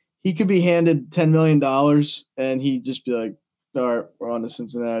he could be handed $10 million and he'd just be like, all right, we're on to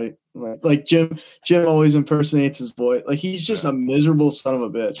Cincinnati. Like Jim always impersonates his voice. Like he's just a miserable son of a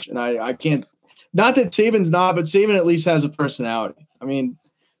bitch. And I can't, not that Saban's not, but Saban at least has a personality. I mean,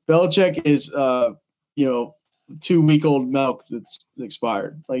 Belichick is, 2-week-old milk that's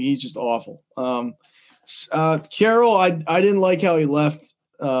expired. Like he's just awful. Carroll, I didn't like how he left.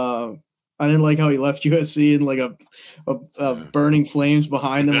 I didn't like how he left USC in like a burning flames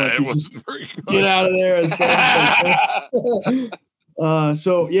behind him. Like get out of there.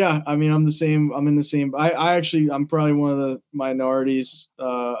 So yeah, I mean, I'm the same. I'm in the same. I'm probably one of the minorities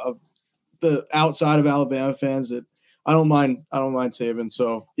of the outside of Alabama fans that I don't mind Saban.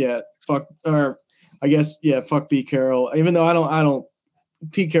 So yeah, fuck Pete Carroll. Even though I don't.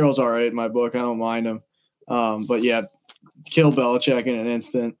 Pete Carroll's all right in my book. I don't mind him. But yeah, kill Belichick in an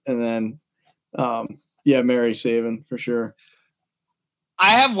instant, and then. Marry Saban for sure. I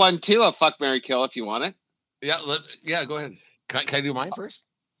have one too, a fuck, marry, kill if you want it. Yeah, go ahead. Can I do mine first?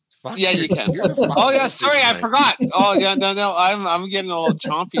 Fuck, yeah, you can. Oh yeah, sorry, I forgot. Oh yeah, no, I'm getting a little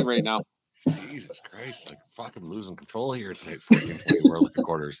chompy right now. Jesus Christ, like fucking losing control here tonight. 14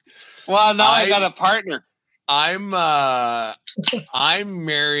 quarters. Well, now I got a partner. I'm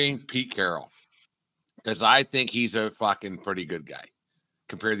marrying Pete Carroll because I think he's a fucking pretty good guy.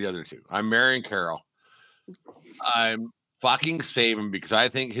 Compared to the other two, I'm marrying Carroll. I'm fucking Saban because I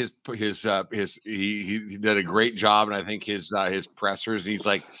think he did a great job, and I think his pressers.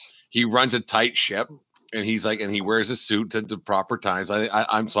 He runs a tight ship, And he's like, and he wears a suit at the proper times.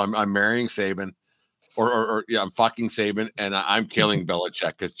 I'm marrying Saban, or I'm fucking Saban, and I'm killing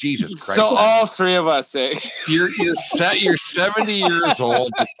Belichick because Jesus Christ. So all three of us say you're 70 years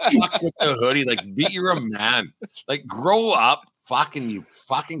old. Fuck with the hoodie, like you're a man. Like grow up, you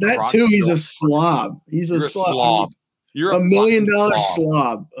fucking. That too. He's a slob. He's a slob. You're $1 million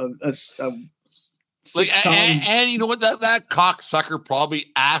slob. And you know what? That cocksucker probably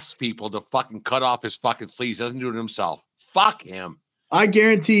asks people to fucking cut off his fucking sleeves. He doesn't do it himself. Fuck him. I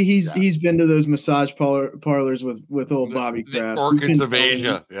guarantee he's been to those massage parlors with old Bobby Kraft. Orchids of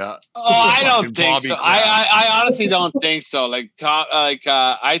Asia. Yeah. Oh, I don't think so. I honestly don't think so. Like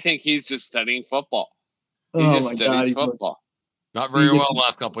I think he's just studying football. He just studies football. Not very well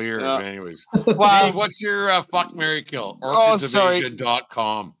last couple of years, anyways. Well, what's your fuck, marry, kill?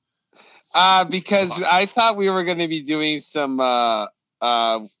 OrchidsofAsia.com. Because I thought we were going to be doing some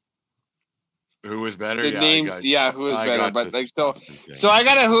who was better? The name, who was better? But like so I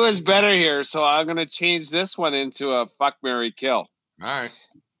got a who is better here. So I'm going to change this one into a fuck, marry, kill. All right.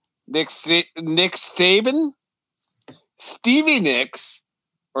 Nick Saban, Stevie Nicks,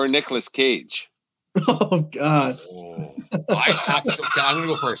 or Nicolas Cage. Oh God. I'm going to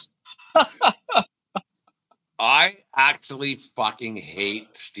go first. I actually fucking hate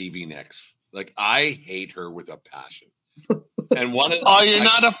Stevie Nicks. Like I hate her with a passion. And you're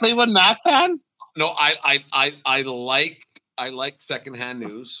not a Fleetwood Mac fan? No, I like secondhand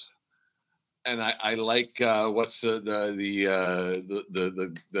news, and I like what's the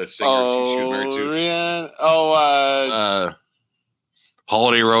singer she was married to?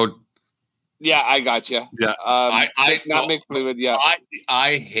 Holiday Road. Yeah, I got you. Yeah, not Mick Fleetwood. Yeah,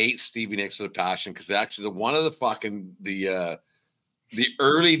 I hate Stevie Nicks with a passion because actually one of the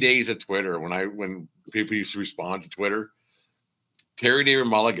early days of Twitter when people used to respond to Twitter. Terry David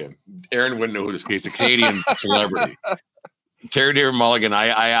Mulligan. Aaron wouldn't know who this is. A Canadian celebrity. Terry David Mulligan.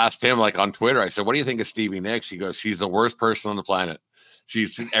 I asked him like on Twitter. I said, "What do you think of Stevie Nicks?" He goes, "She's the worst person on the planet.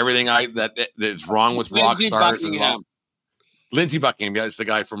 She's everything that's wrong with rock stars." Lindsey Buckingham. Yeah, it's the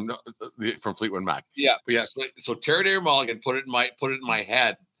guy from Fleetwood Mac. Yeah, but yeah. So Terry David Mulligan put it in my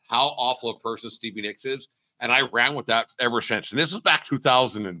head how awful a person Stevie Nicks is, and I ran with that ever since. And this was back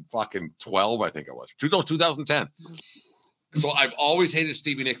 2012, I think it was. 2010. So I've always hated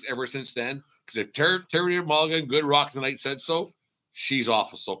Stevie Nicks ever since then. Because if Terry Mulligan, Good Rock Tonight said so, she's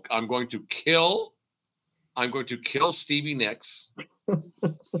awful. So I'm going to kill Stevie Nicks. And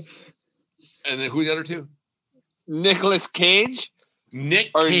then who's the other two? Nicolas Cage.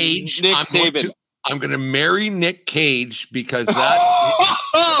 Nick Saban. I'm going to marry Nick Cage because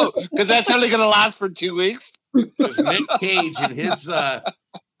because that's only going to last for 2 weeks. Because Nick Cage and his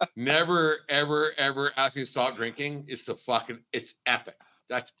never, ever, ever after you stop drinking, it's epic.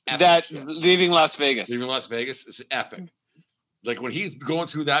 That's epic. That shit. Leaving Las Vegas is epic. Like when he's going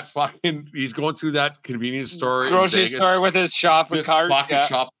through that convenience store, grocery store with his shopping cart,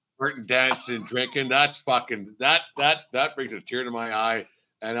 shopping cart and dancing and drinking. That's fucking that brings a tear to my eye.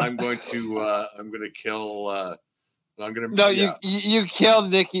 And I'm going to kill. You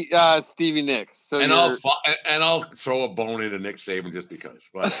killed Stevie Nicks. So I'll throw a bone into Nick Saban just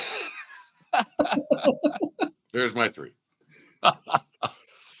because. But there's my three.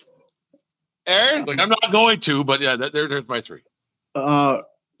 Aaron, like I'm not going to, but yeah, there's my three. So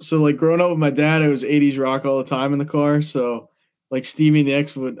like growing up with my dad, it was 80s rock all the time in the car. So like Stevie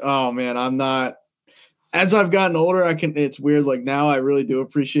Nicks would. Oh man, I'm not. As I've gotten older, it's weird. Like now I really do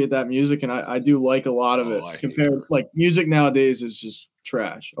appreciate that music and I do like a lot of it compared like music nowadays is just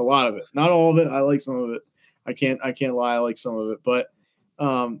trash. A lot of it, not all of it. I like some of it. I can't lie. I like some of it, but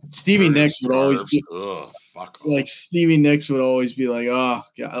Stevie Nicks would always be like Stevie Nicks would always be like, oh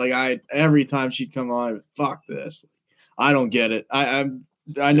God, like every time she'd come on, fuck this. I don't get it. I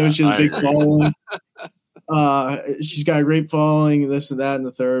know she has a big following. She's got a great following, this and that and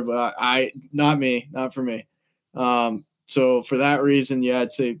the third, but not for me. So for that reason, yeah,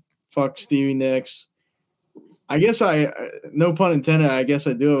 I'd say fuck Stevie Nicks. I guess no pun intended, I guess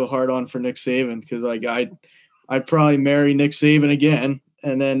I do have a hard on for Nick Saban because like I'd probably marry Nick Saban again,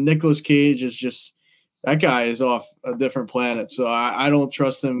 and then Nicolas Cage is just that guy is off a different planet. So I don't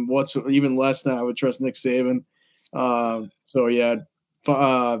trust him even less than I would trust Nick Saban. So yeah,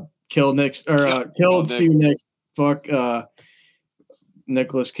 kill Stevie Nicks, fuck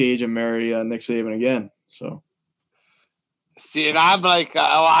Nicolas Cage and marry Nick Saban again. So see, and I'm like,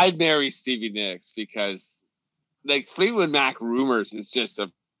 I'd marry Stevie Nicks because like Fleetwood Mac Rumors is just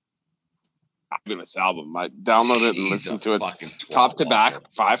a fabulous album. I downloaded it and listened to it top to back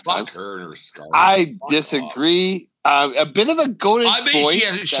 5 times. I disagree A bit of a goated I bet voice. she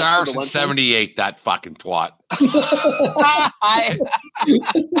hasn't showered since 78, that fucking twat. I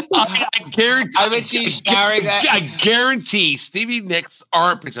guarantee. I bet she's showering. I guarantee Stevie Nicks'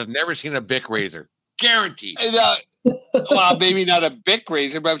 armpits have never seen a Bic razor. Guaranteed. Well, maybe not a Bic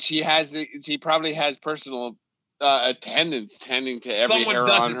razor, but she probably has personal attendants tending to every hair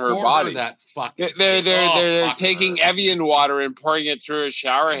on her body. They're taking Evian water and pouring it through a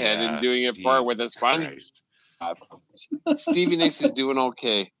shower head and doing it for her with a sponge. Stevie Nicks is doing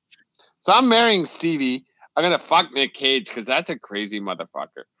okay. So I'm marrying Stevie. I'm gonna fuck Nick Cage because that's a crazy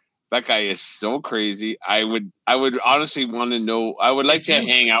motherfucker. That guy is so crazy. I would honestly want to know. I would like to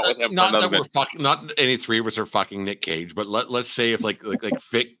hang out with him. Not that we're fucking. Not any three of us are fucking Nick Cage, but let's say if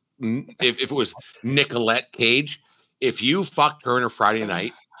if it was Nicolette Cage, if you fucked her on a Friday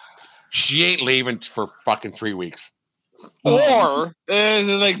night, she ain't leaving for fucking 3 weeks. Or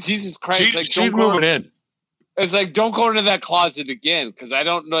like Jesus Christ, she's moving in. It's like, don't go into that closet again, because I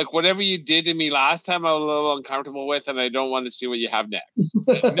don't like whatever you did to me last time. I was a little uncomfortable with, and I don't want to see what you have next.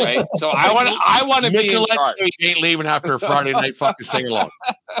 Right? So I want to be in charge. She ain't leaving after a Friday night fucking sing along.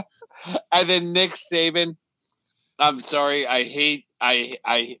 And then Nick Saban, I'm sorry,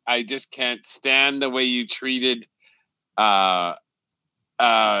 I just can't stand the way you treated the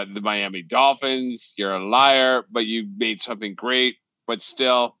Miami Dolphins. You're a liar, but you made something great, but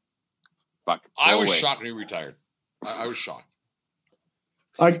still. Fuck. I was shocked when he retired. I was shocked.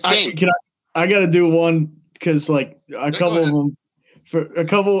 I got to do one because like a couple of them,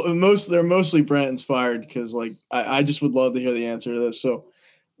 they're mostly Brent inspired because like I just would love to hear the answer to this. So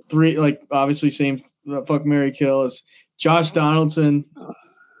 3, like obviously same fuck, marry, kill is Josh Donaldson,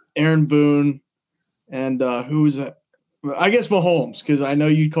 Aaron Boone, and who was that? I guess Mahomes, because I know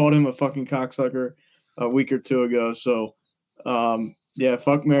you called him a fucking cocksucker a week or two ago. So. Yeah,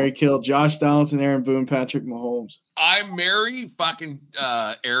 fuck, marry, kill Josh Donaldson, Aaron Boone, Patrick Mahomes. I marry fucking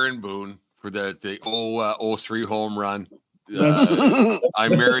Aaron Boone for the 03 home run. I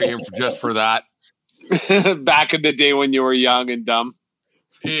marry him just for that. Back in the day when you were young and dumb.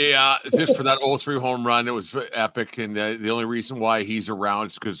 Yeah, just for that 03 home run, it was epic. And the only reason why he's around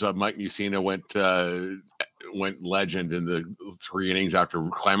is because Mike Mussina went legend in the 3 innings after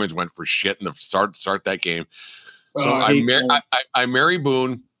Clemens went for shit in the start that game. So I marry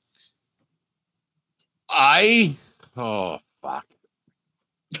Boone. Fuck.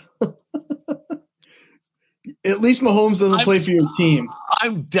 At least Mahomes doesn't play for your team.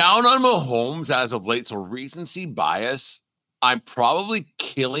 I'm down on Mahomes as of late. So recency bias. I'm probably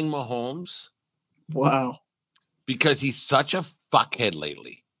killing Mahomes. Wow. Because he's such a fuckhead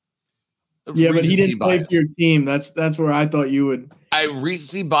lately. Yeah, but he didn't play for your team. That's where I thought you would. I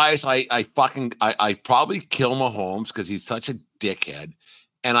recency bias. I probably kill Mahomes because he's such a dickhead,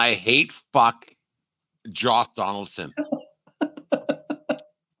 and I hate fuck Josh Donaldson.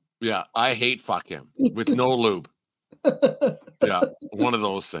 Yeah, I hate fuck him with no lube. Yeah, one of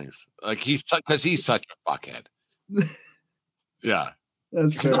those things. Like he's such a fuckhead. Yeah,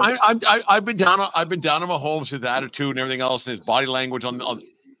 that's fair. I've been down on Mahomes, his attitude and everything else, and his body language on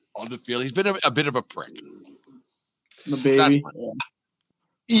the field. He's been a bit of a prick. The baby.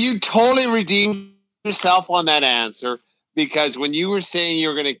 You totally redeemed yourself on that answer, because when you were saying you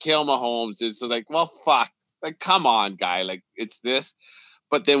were going to kill Mahomes, it's like, well, fuck. Like, come on, guy. Like, it's this.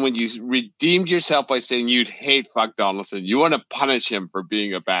 But then when you redeemed yourself by saying you'd hate fuck Donaldson, you want to punish him for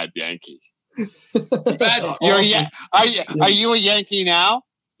being a bad Yankee. Are you a Yankee now?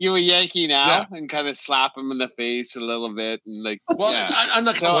 You a Yankee now? Yeah. And kind of slap him in the face a little bit and like. Well, yeah. I'm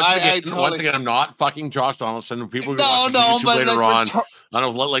not. So once again, I'm not fucking Josh Donaldson. People but later on. I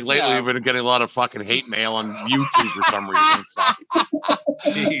don't know. Like lately, we've been getting a lot of fucking hate mail on YouTube for some reason.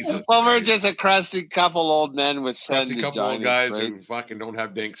 Jesus. Well, we're just a crusty couple old men with crusty couple old guys who fucking don't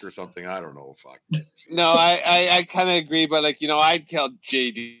have dinks or something. I don't know. Fuck. No, I kind of agree, but like I'd kill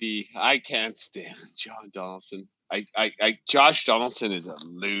JD. I can't stand John Donaldson. Josh Donaldson is a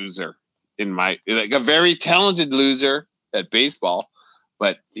loser a very talented loser at baseball,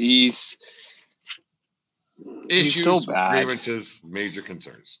 but he's so bad. Grievances, major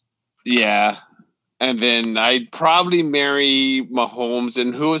concerns. Yeah. And then I'd probably marry Mahomes.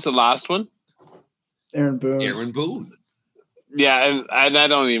 And who was the last one? Aaron Boone. Yeah, and I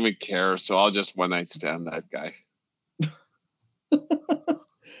don't even care, so I'll just one night stand that guy.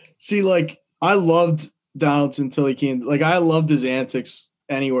 See, like, I loved Donaldson until he came. Like, I loved his antics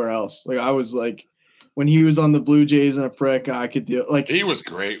anywhere else. Like, I was like, when he was on the Blue Jays and a prick, I could deal. Like, he was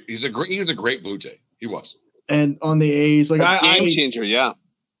great. He was a great Blue Jay. He was. And on the A's, like, game changer, yeah.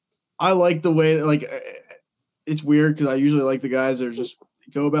 I like the way, like, it's weird because I usually like the guys that are just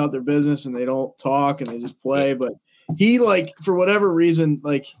go about their business and they don't talk and they just play. But he like for whatever reason,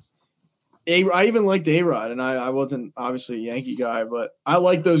 like I even liked A-Rod, and I wasn't obviously a Yankee guy, but I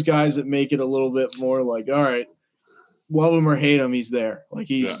like those guys that make it a little bit more like, all right, love him or hate him, he's there. Like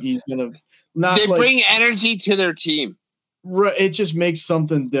he's gonna not. They like, bring energy to their team. Right, it just makes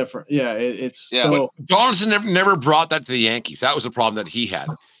something different. Yeah, so. Donaldson never brought that to the Yankees. That was a problem that he had.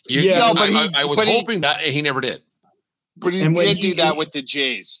 I was hoping that he never did. But he did do that with the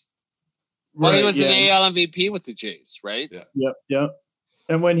Jays. Well, he was an AL MVP with the Jays, right? Yeah. Yep.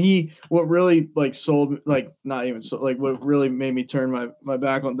 And what really like sold, like not even so, like what really made me turn my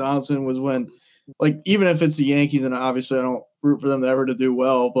back on Donaldson was when, like, even if it's the Yankees, and obviously I don't root for them ever to do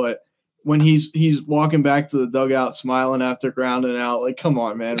well, but when he's walking back to the dugout smiling after grounding out, like, come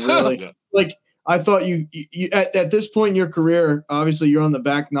on, man, really? Like, I thought you at this point in your career, obviously you're on the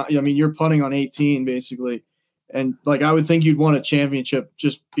back. You're putting on 18 basically, and like I would think you'd want a championship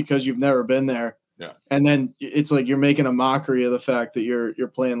just because you've never been there. Yeah. And then it's like you're making a mockery of the fact that you're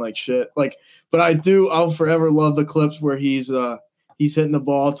playing like shit. Like, but I'll forever love the clips where he's hitting the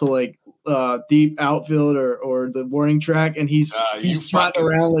ball to like deep outfield or the warning track, and he's trotting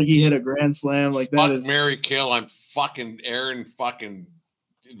around like he hit a grand slam. Like that is Mary Kill. I'm fucking Aaron fucking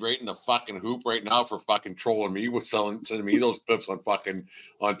right in the fucking hoop right now for fucking trolling me with sending me those clips on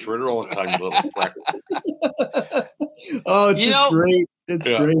Twitter all the time, you little prick. Oh, it's just great. It's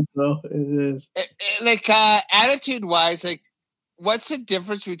great though. It is. Like attitude wise, like what's the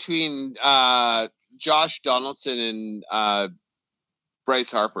difference between Josh Donaldson and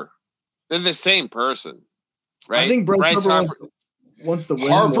Bryce Harper? They're the same person, right? I think Bryce Harper wants to win.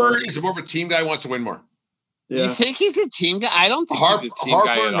 Harper is more of a team guy, wants to win more. Yeah. You think he's a team guy? I don't think he's a team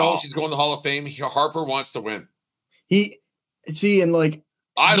guy at all. He's going to the Hall of Fame. Harper wants to win. I like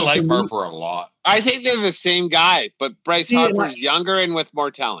Harper a lot. I think they're the same guy, but Bryce Harper's younger and with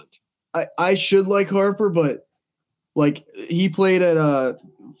more talent. I should like Harper, but like he played at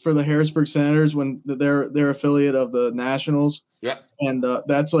for the Harrisburg Senators when they're affiliate of the Nationals. Yeah. And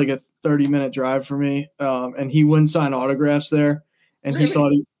that's like a 30-minute drive for me. And he wouldn't sign autographs there. And He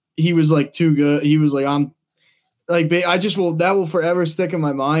thought he was like too good. He was like, that will forever stick in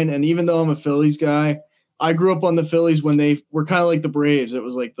my mind. And even though I'm a Phillies guy, I grew up on the Phillies when they were kind of like the Braves. It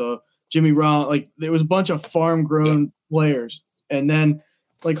was like the Jimmy Brown, like there was a bunch of farm grown players. And then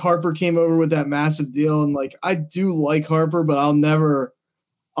like Harper came over with that massive deal. And like, I do like Harper, but I'll never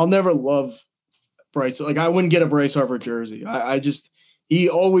love Bryce. Like I wouldn't get a Bryce Harper jersey. He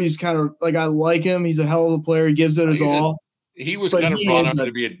always kind of like, I like him. He's a hell of a player. He gives it his all. He was kind of brought up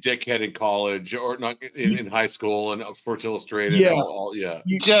to be a dickhead in college or not in high school and Sports Illustrated. Yeah.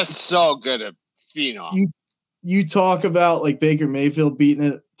 Just so good at phenom. You talk about like Baker Mayfield beating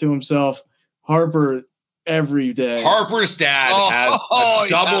it to himself. Harper every day. Harper's dad has a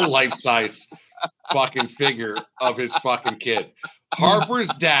double life-size fucking figure of his fucking kid. Harper's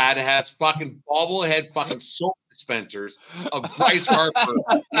dad has fucking bobblehead fucking soap dispensers of Bryce Harper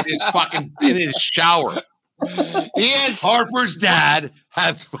in his shower. Harper's dad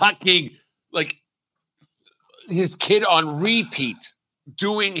has fucking like his kid on repeat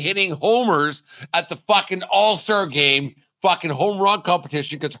hitting homers at the fucking All-Star game, fucking home run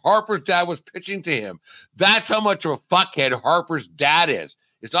competition because Harper's dad was pitching to him. That's how much of a fuckhead Harper's dad is.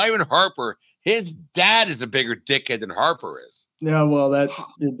 It's not even Harper. His dad is a bigger dickhead than Harper is. Yeah, well,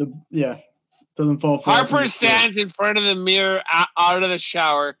 doesn't fall. Harper stands in front of the mirror out of the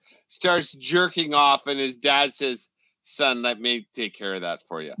shower, starts jerking off, and his dad says, "Son, let me take care of that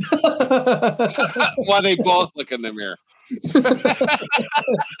for you." While they both look in the mirror.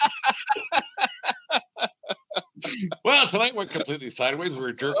 Well, tonight went completely sideways. We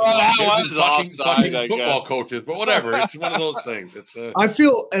were jerking off fucking football coaches, but whatever. It's one of those things. I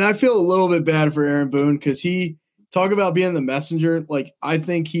feel a little bit bad for Aaron Boone because he talk about being the messenger. Like I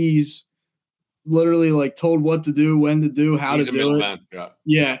think he's literally like told what to do, when to do, how to do it.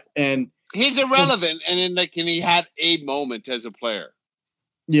 Yeah, and he's irrelevant, and he had a moment as a player.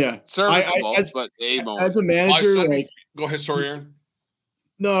 Yeah, serviceable, but a moment as a manager. Go ahead, sorry, Aaron.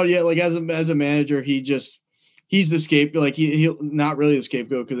 No, yeah, like as a manager, he's the scapegoat. Like he'll not really the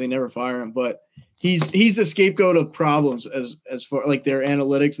scapegoat because they never fire him, but he's the scapegoat of problems as far like their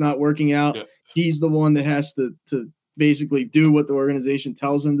analytics not working out. Yeah. He's the one that has to basically do what the organization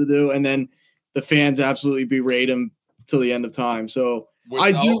tells him to do, and then the fans absolutely berate him till the end of time. So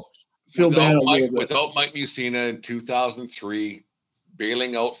I do feel bad without Mike Mussina in 2003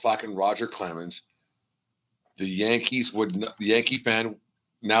 bailing out fucking Roger Clemens. The Yankee fan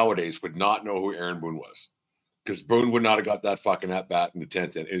nowadays would not know who Aaron Boone was because Boone would not have got that fucking at bat in the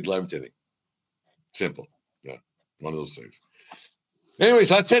 10th inning, 11th inning. Simple. Yeah. One of those things. Anyways,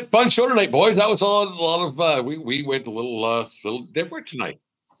 that's it. Fun show tonight, boys. That was a lot of we went a little different tonight.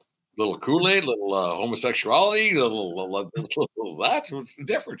 Little Kool-Aid, little homosexuality, little that. It's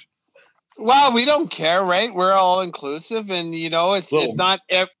different. Well, we don't care, right? We're all inclusive, and it's not.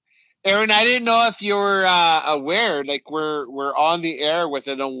 Aaron, I didn't know if you were aware. Like we're on the air with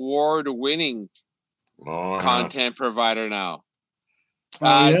an award-winning content provider now.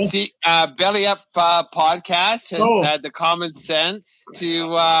 Belly Up Podcast has had the common sense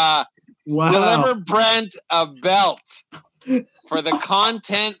to deliver Brent a belt for the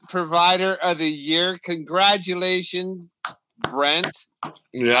content provider of the year. Congratulations, Brent.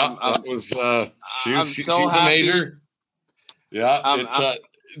 Yeah, that was she's so happy. a major. Yeah,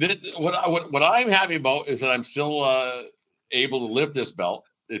 what I'm happy about is that I'm still able to lift this belt.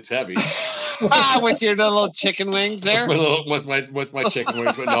 It's heavy. With your little chicken wings there? with my chicken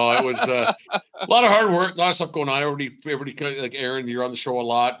wings. But no, it was a lot of hard work, a lot of stuff going on. Everybody like Aaron, you're on the show a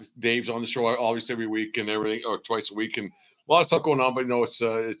lot. Dave's on the show obviously every week and everything, or twice a week, and a lot of stuff going on. But no, it was.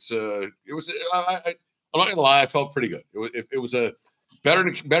 I'm not gonna lie, I felt pretty good. It was a better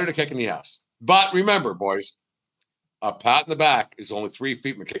to kick in the ass. But remember, boys, a pat in the back is only 3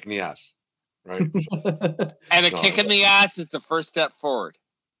 feet from a kick in the ass, right? And a kick in the ass is the first step forward.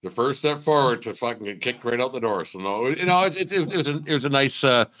 The first step forward to fucking get kicked right out the door. So no, it was a nice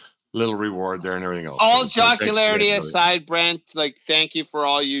little reward there and everything else. All jocularity aside, Brent, like thank you for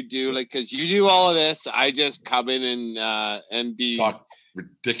all you do. Like because you do all of this, I just come in and be talk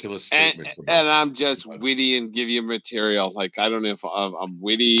ridiculous statements, and I'm just witty and give you material. Like I don't know if I'm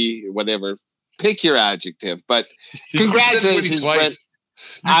witty, whatever. Pick your adjective, but congratulations, Brent.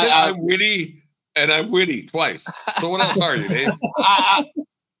 You said I'm witty and I'm witty twice. So what else are you, Dave?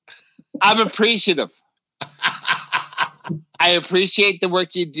 I'm appreciative. I appreciate the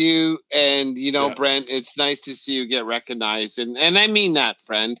work you do, and Brent, it's nice to see you get recognized, and I mean that,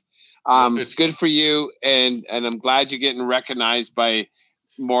 friend. It's good for you, and I'm glad you're getting recognized by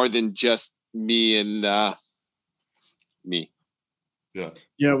more than just me and me. Yeah.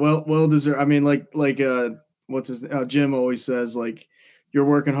 Well deserved. I mean, like what's his Jim always says, like you're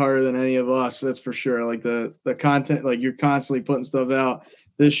working harder than any of us. That's for sure. Like the content, like you're constantly putting stuff out.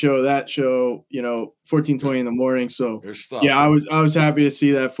 This show, that show, 14:20 in the morning. So yeah, I was happy to see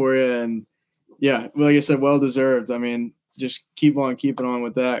that for you, and yeah, like I said, well deserved. I mean, just keep on keeping on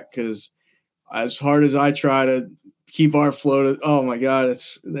with that, because as hard as I try to keep our float, oh my God,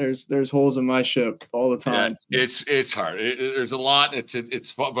 there's holes in my ship all the time. Yeah, it's hard. There's a lot.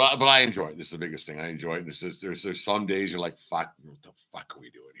 It's fun, but I enjoy it. This is the biggest thing. I enjoy it. There's some days you're like, fuck, what the fuck are we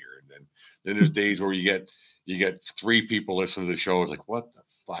doing here? And then there's days where you get 3 people listening to the show. It's like, what the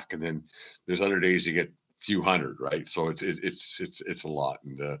fuck? And then there's other days you get a few hundred, right? So it's a lot.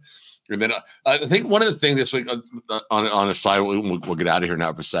 And then I think one of the things this week on a side, we'll get out of here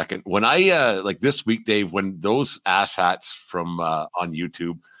now for a second. When I like this week, Dave, when those asshats from on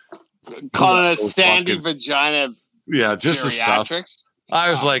YouTube calling us sandy vagina, just the stuff,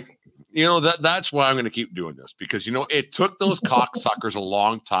 I was like, that's why I'm going to keep doing this, because it took those cocksuckers a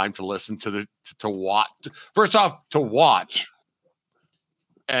long time to listen to watch. First off, to watch,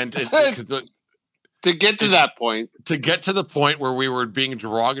 and to get to that point, to get to the point where we were being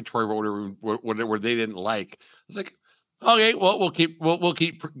derogatory, where they didn't like. I was like, okay, well, we'll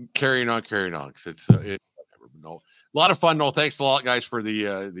keep carrying on. Cause it's a lot of fun. No, thanks a lot, guys, for the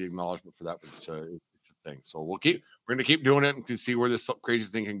acknowledgement for that. It's a thing. So we're going to keep doing it and to see where this crazy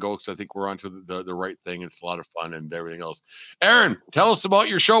thing can go. Because I think we're onto the right thing. It's a lot of fun and everything else. Aaron, tell us about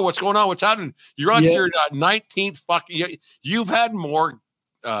your show. What's going on? What's happening? You're on to your 19th fucking. You've had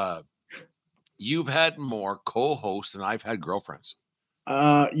more co-hosts than I've had girlfriends.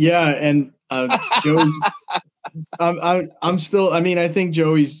 And Joey's. I'm still. I mean, I think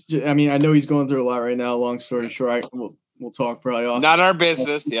Joey's. I mean, I know he's going through a lot right now. Long story short, we'll talk probably off. Not our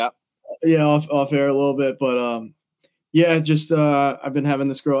business. Yeah. Yeah, off air a little bit, but I've been having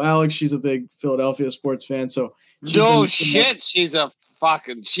this girl Alex. She's a big Philadelphia sports fan, so she's a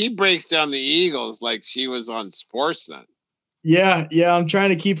fucking. She breaks down the Eagles like she was on Sportsnet. Yeah, I'm trying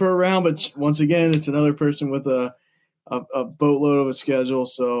to keep her around, but once again, it's another person with a boatload of a schedule.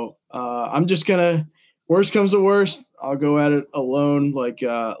 So I'm just gonna. Worst comes to worst, I'll go at it alone, like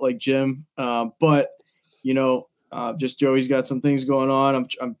Jim. But just Joey's got some things going on.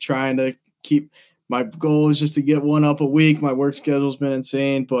 I'm trying to keep. My goal is just to get one up a week. My work schedule's been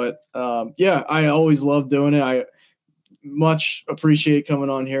insane, but I always love doing it. I much appreciate coming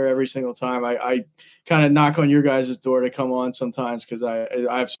on here every single time. I kind of knock on your guys' door to come on sometimes because I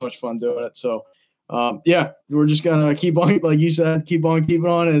have so much fun doing it. So we're just gonna keep on, like you said, keep on keeping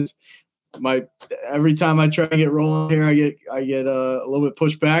on. every time I try to get rolling here, I get a little bit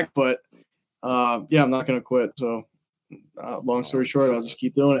pushed back, but yeah, I'm not going to quit. So long story short, I'll just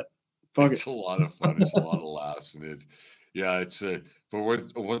keep doing it. Fuck it's a lot of fun. It's a lot of laughs, and but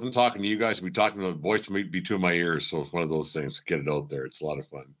I wasn't talking to you guys. We talking to the voice between my ears, so it's one of those things. Get it out there. It's a lot of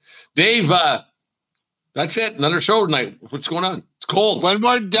fun. Dave, that's it. Another show tonight. What's going on? It's cold. When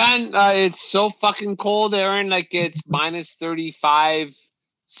we're done, it's so fucking cold, Aaron. Like it's minus 35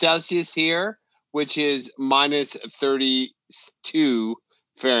 Celsius here, which is minus 32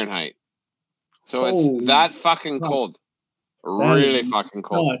 Fahrenheit. So it's that fucking cold. Really fucking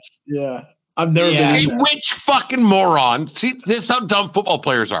cold. Yeah. I've never been. Hey, which fucking moron? See, this is how dumb football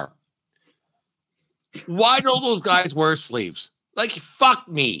players are. Why don't those guys wear sleeves? Like, fuck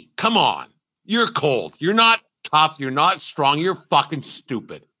me. Come on. You're cold. You're not tough. You're not strong. You're fucking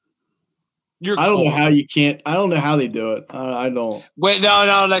stupid. I don't know how you can't. I don't know how they do it. I don't. Wait,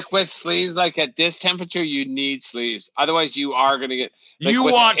 no. Like with sleeves, like at this temperature, you need sleeves. Otherwise, you are going to get. Like, you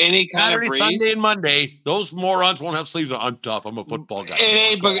want any kind Saturday, of breeze, Sunday, and Monday. Those morons won't have sleeves. I'm tough. I'm a football guy.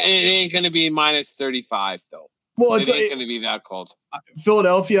 It ain't going to be minus 35 though. Well, it ain't going to be that cold.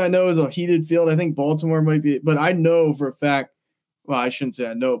 Philadelphia, I know, is a heated field. I think Baltimore might be, but I know for a fact. Well, I shouldn't say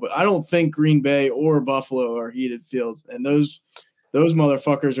I know, but I don't think Green Bay or Buffalo are heated fields, and those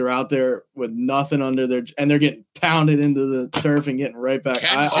motherfuckers are out there with nothing under their, and they're getting pounded into the turf and getting right back.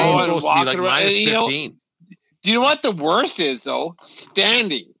 Kansas City is supposed to be like minus 15. Do you know what the worst is though?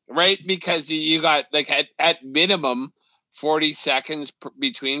 Standing, right? Because you got like at minimum 40 seconds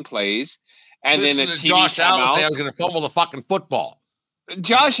between plays, and then a TV Josh Allen say I timeout. was going to fumble the fucking football.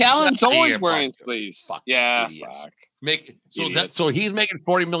 Josh Allen's always Idiot, wearing fuck. sleeves. Fuck Yeah, idiots. fuck. So he's making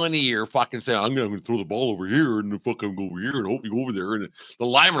 $40 million a year. Fucking saying I'm going to throw the ball over here and the fucking go over here and hope you go over there. And the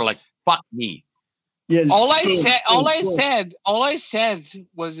linemen are like, "Fuck me." Yeah. All I said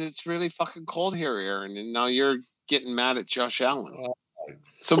was it's really fucking cold here, Aaron, and now you're getting mad at Josh Allen.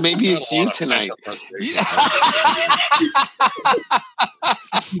 So maybe it's you tonight.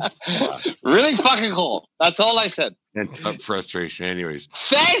 Really fucking cold. That's all I said. And frustration. Anyways,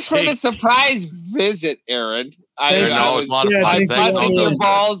 Thanks for the surprise visit, Aaron. I know it's a lot of fun. I Thanks. busted your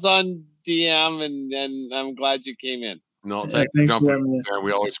balls on DM, and I'm glad you came in. No, thanks for jumping in there.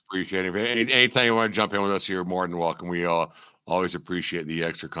 We always appreciate it. Anytime you want to jump in with us, you're more than welcome. We always appreciate the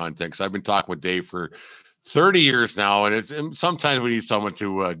extra content. Because I've been talking with Dave for 30 years now, and sometimes we need someone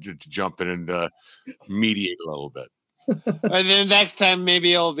to jump in and mediate a little bit. And then next time,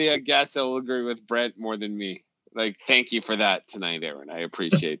 maybe it'll be a guest that will agree with Brent more than me. Like, thank you for that tonight, Aaron. I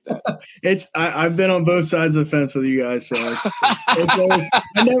appreciate that. I've been on both sides of the fence with you guys, so I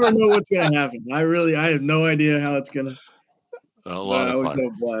never know what's going to happen. I have no idea how it's going to. A lot of fun. So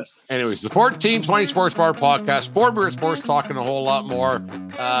blessed. Anyways, the 1420 Sports Bar Podcast, 4 Beer Sports, talking a whole lot more.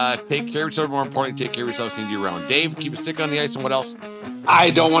 Take care of yourself. More importantly, take care of yourself in year round. Dave, keep a stick on the ice, and what else? I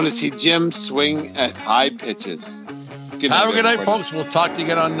don't want to see Jim swing at high pitches. Have a good night, folks. We'll talk to you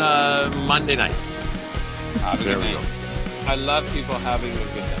again on Monday night. Have a good night. I love people having a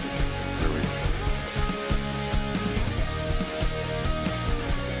good night.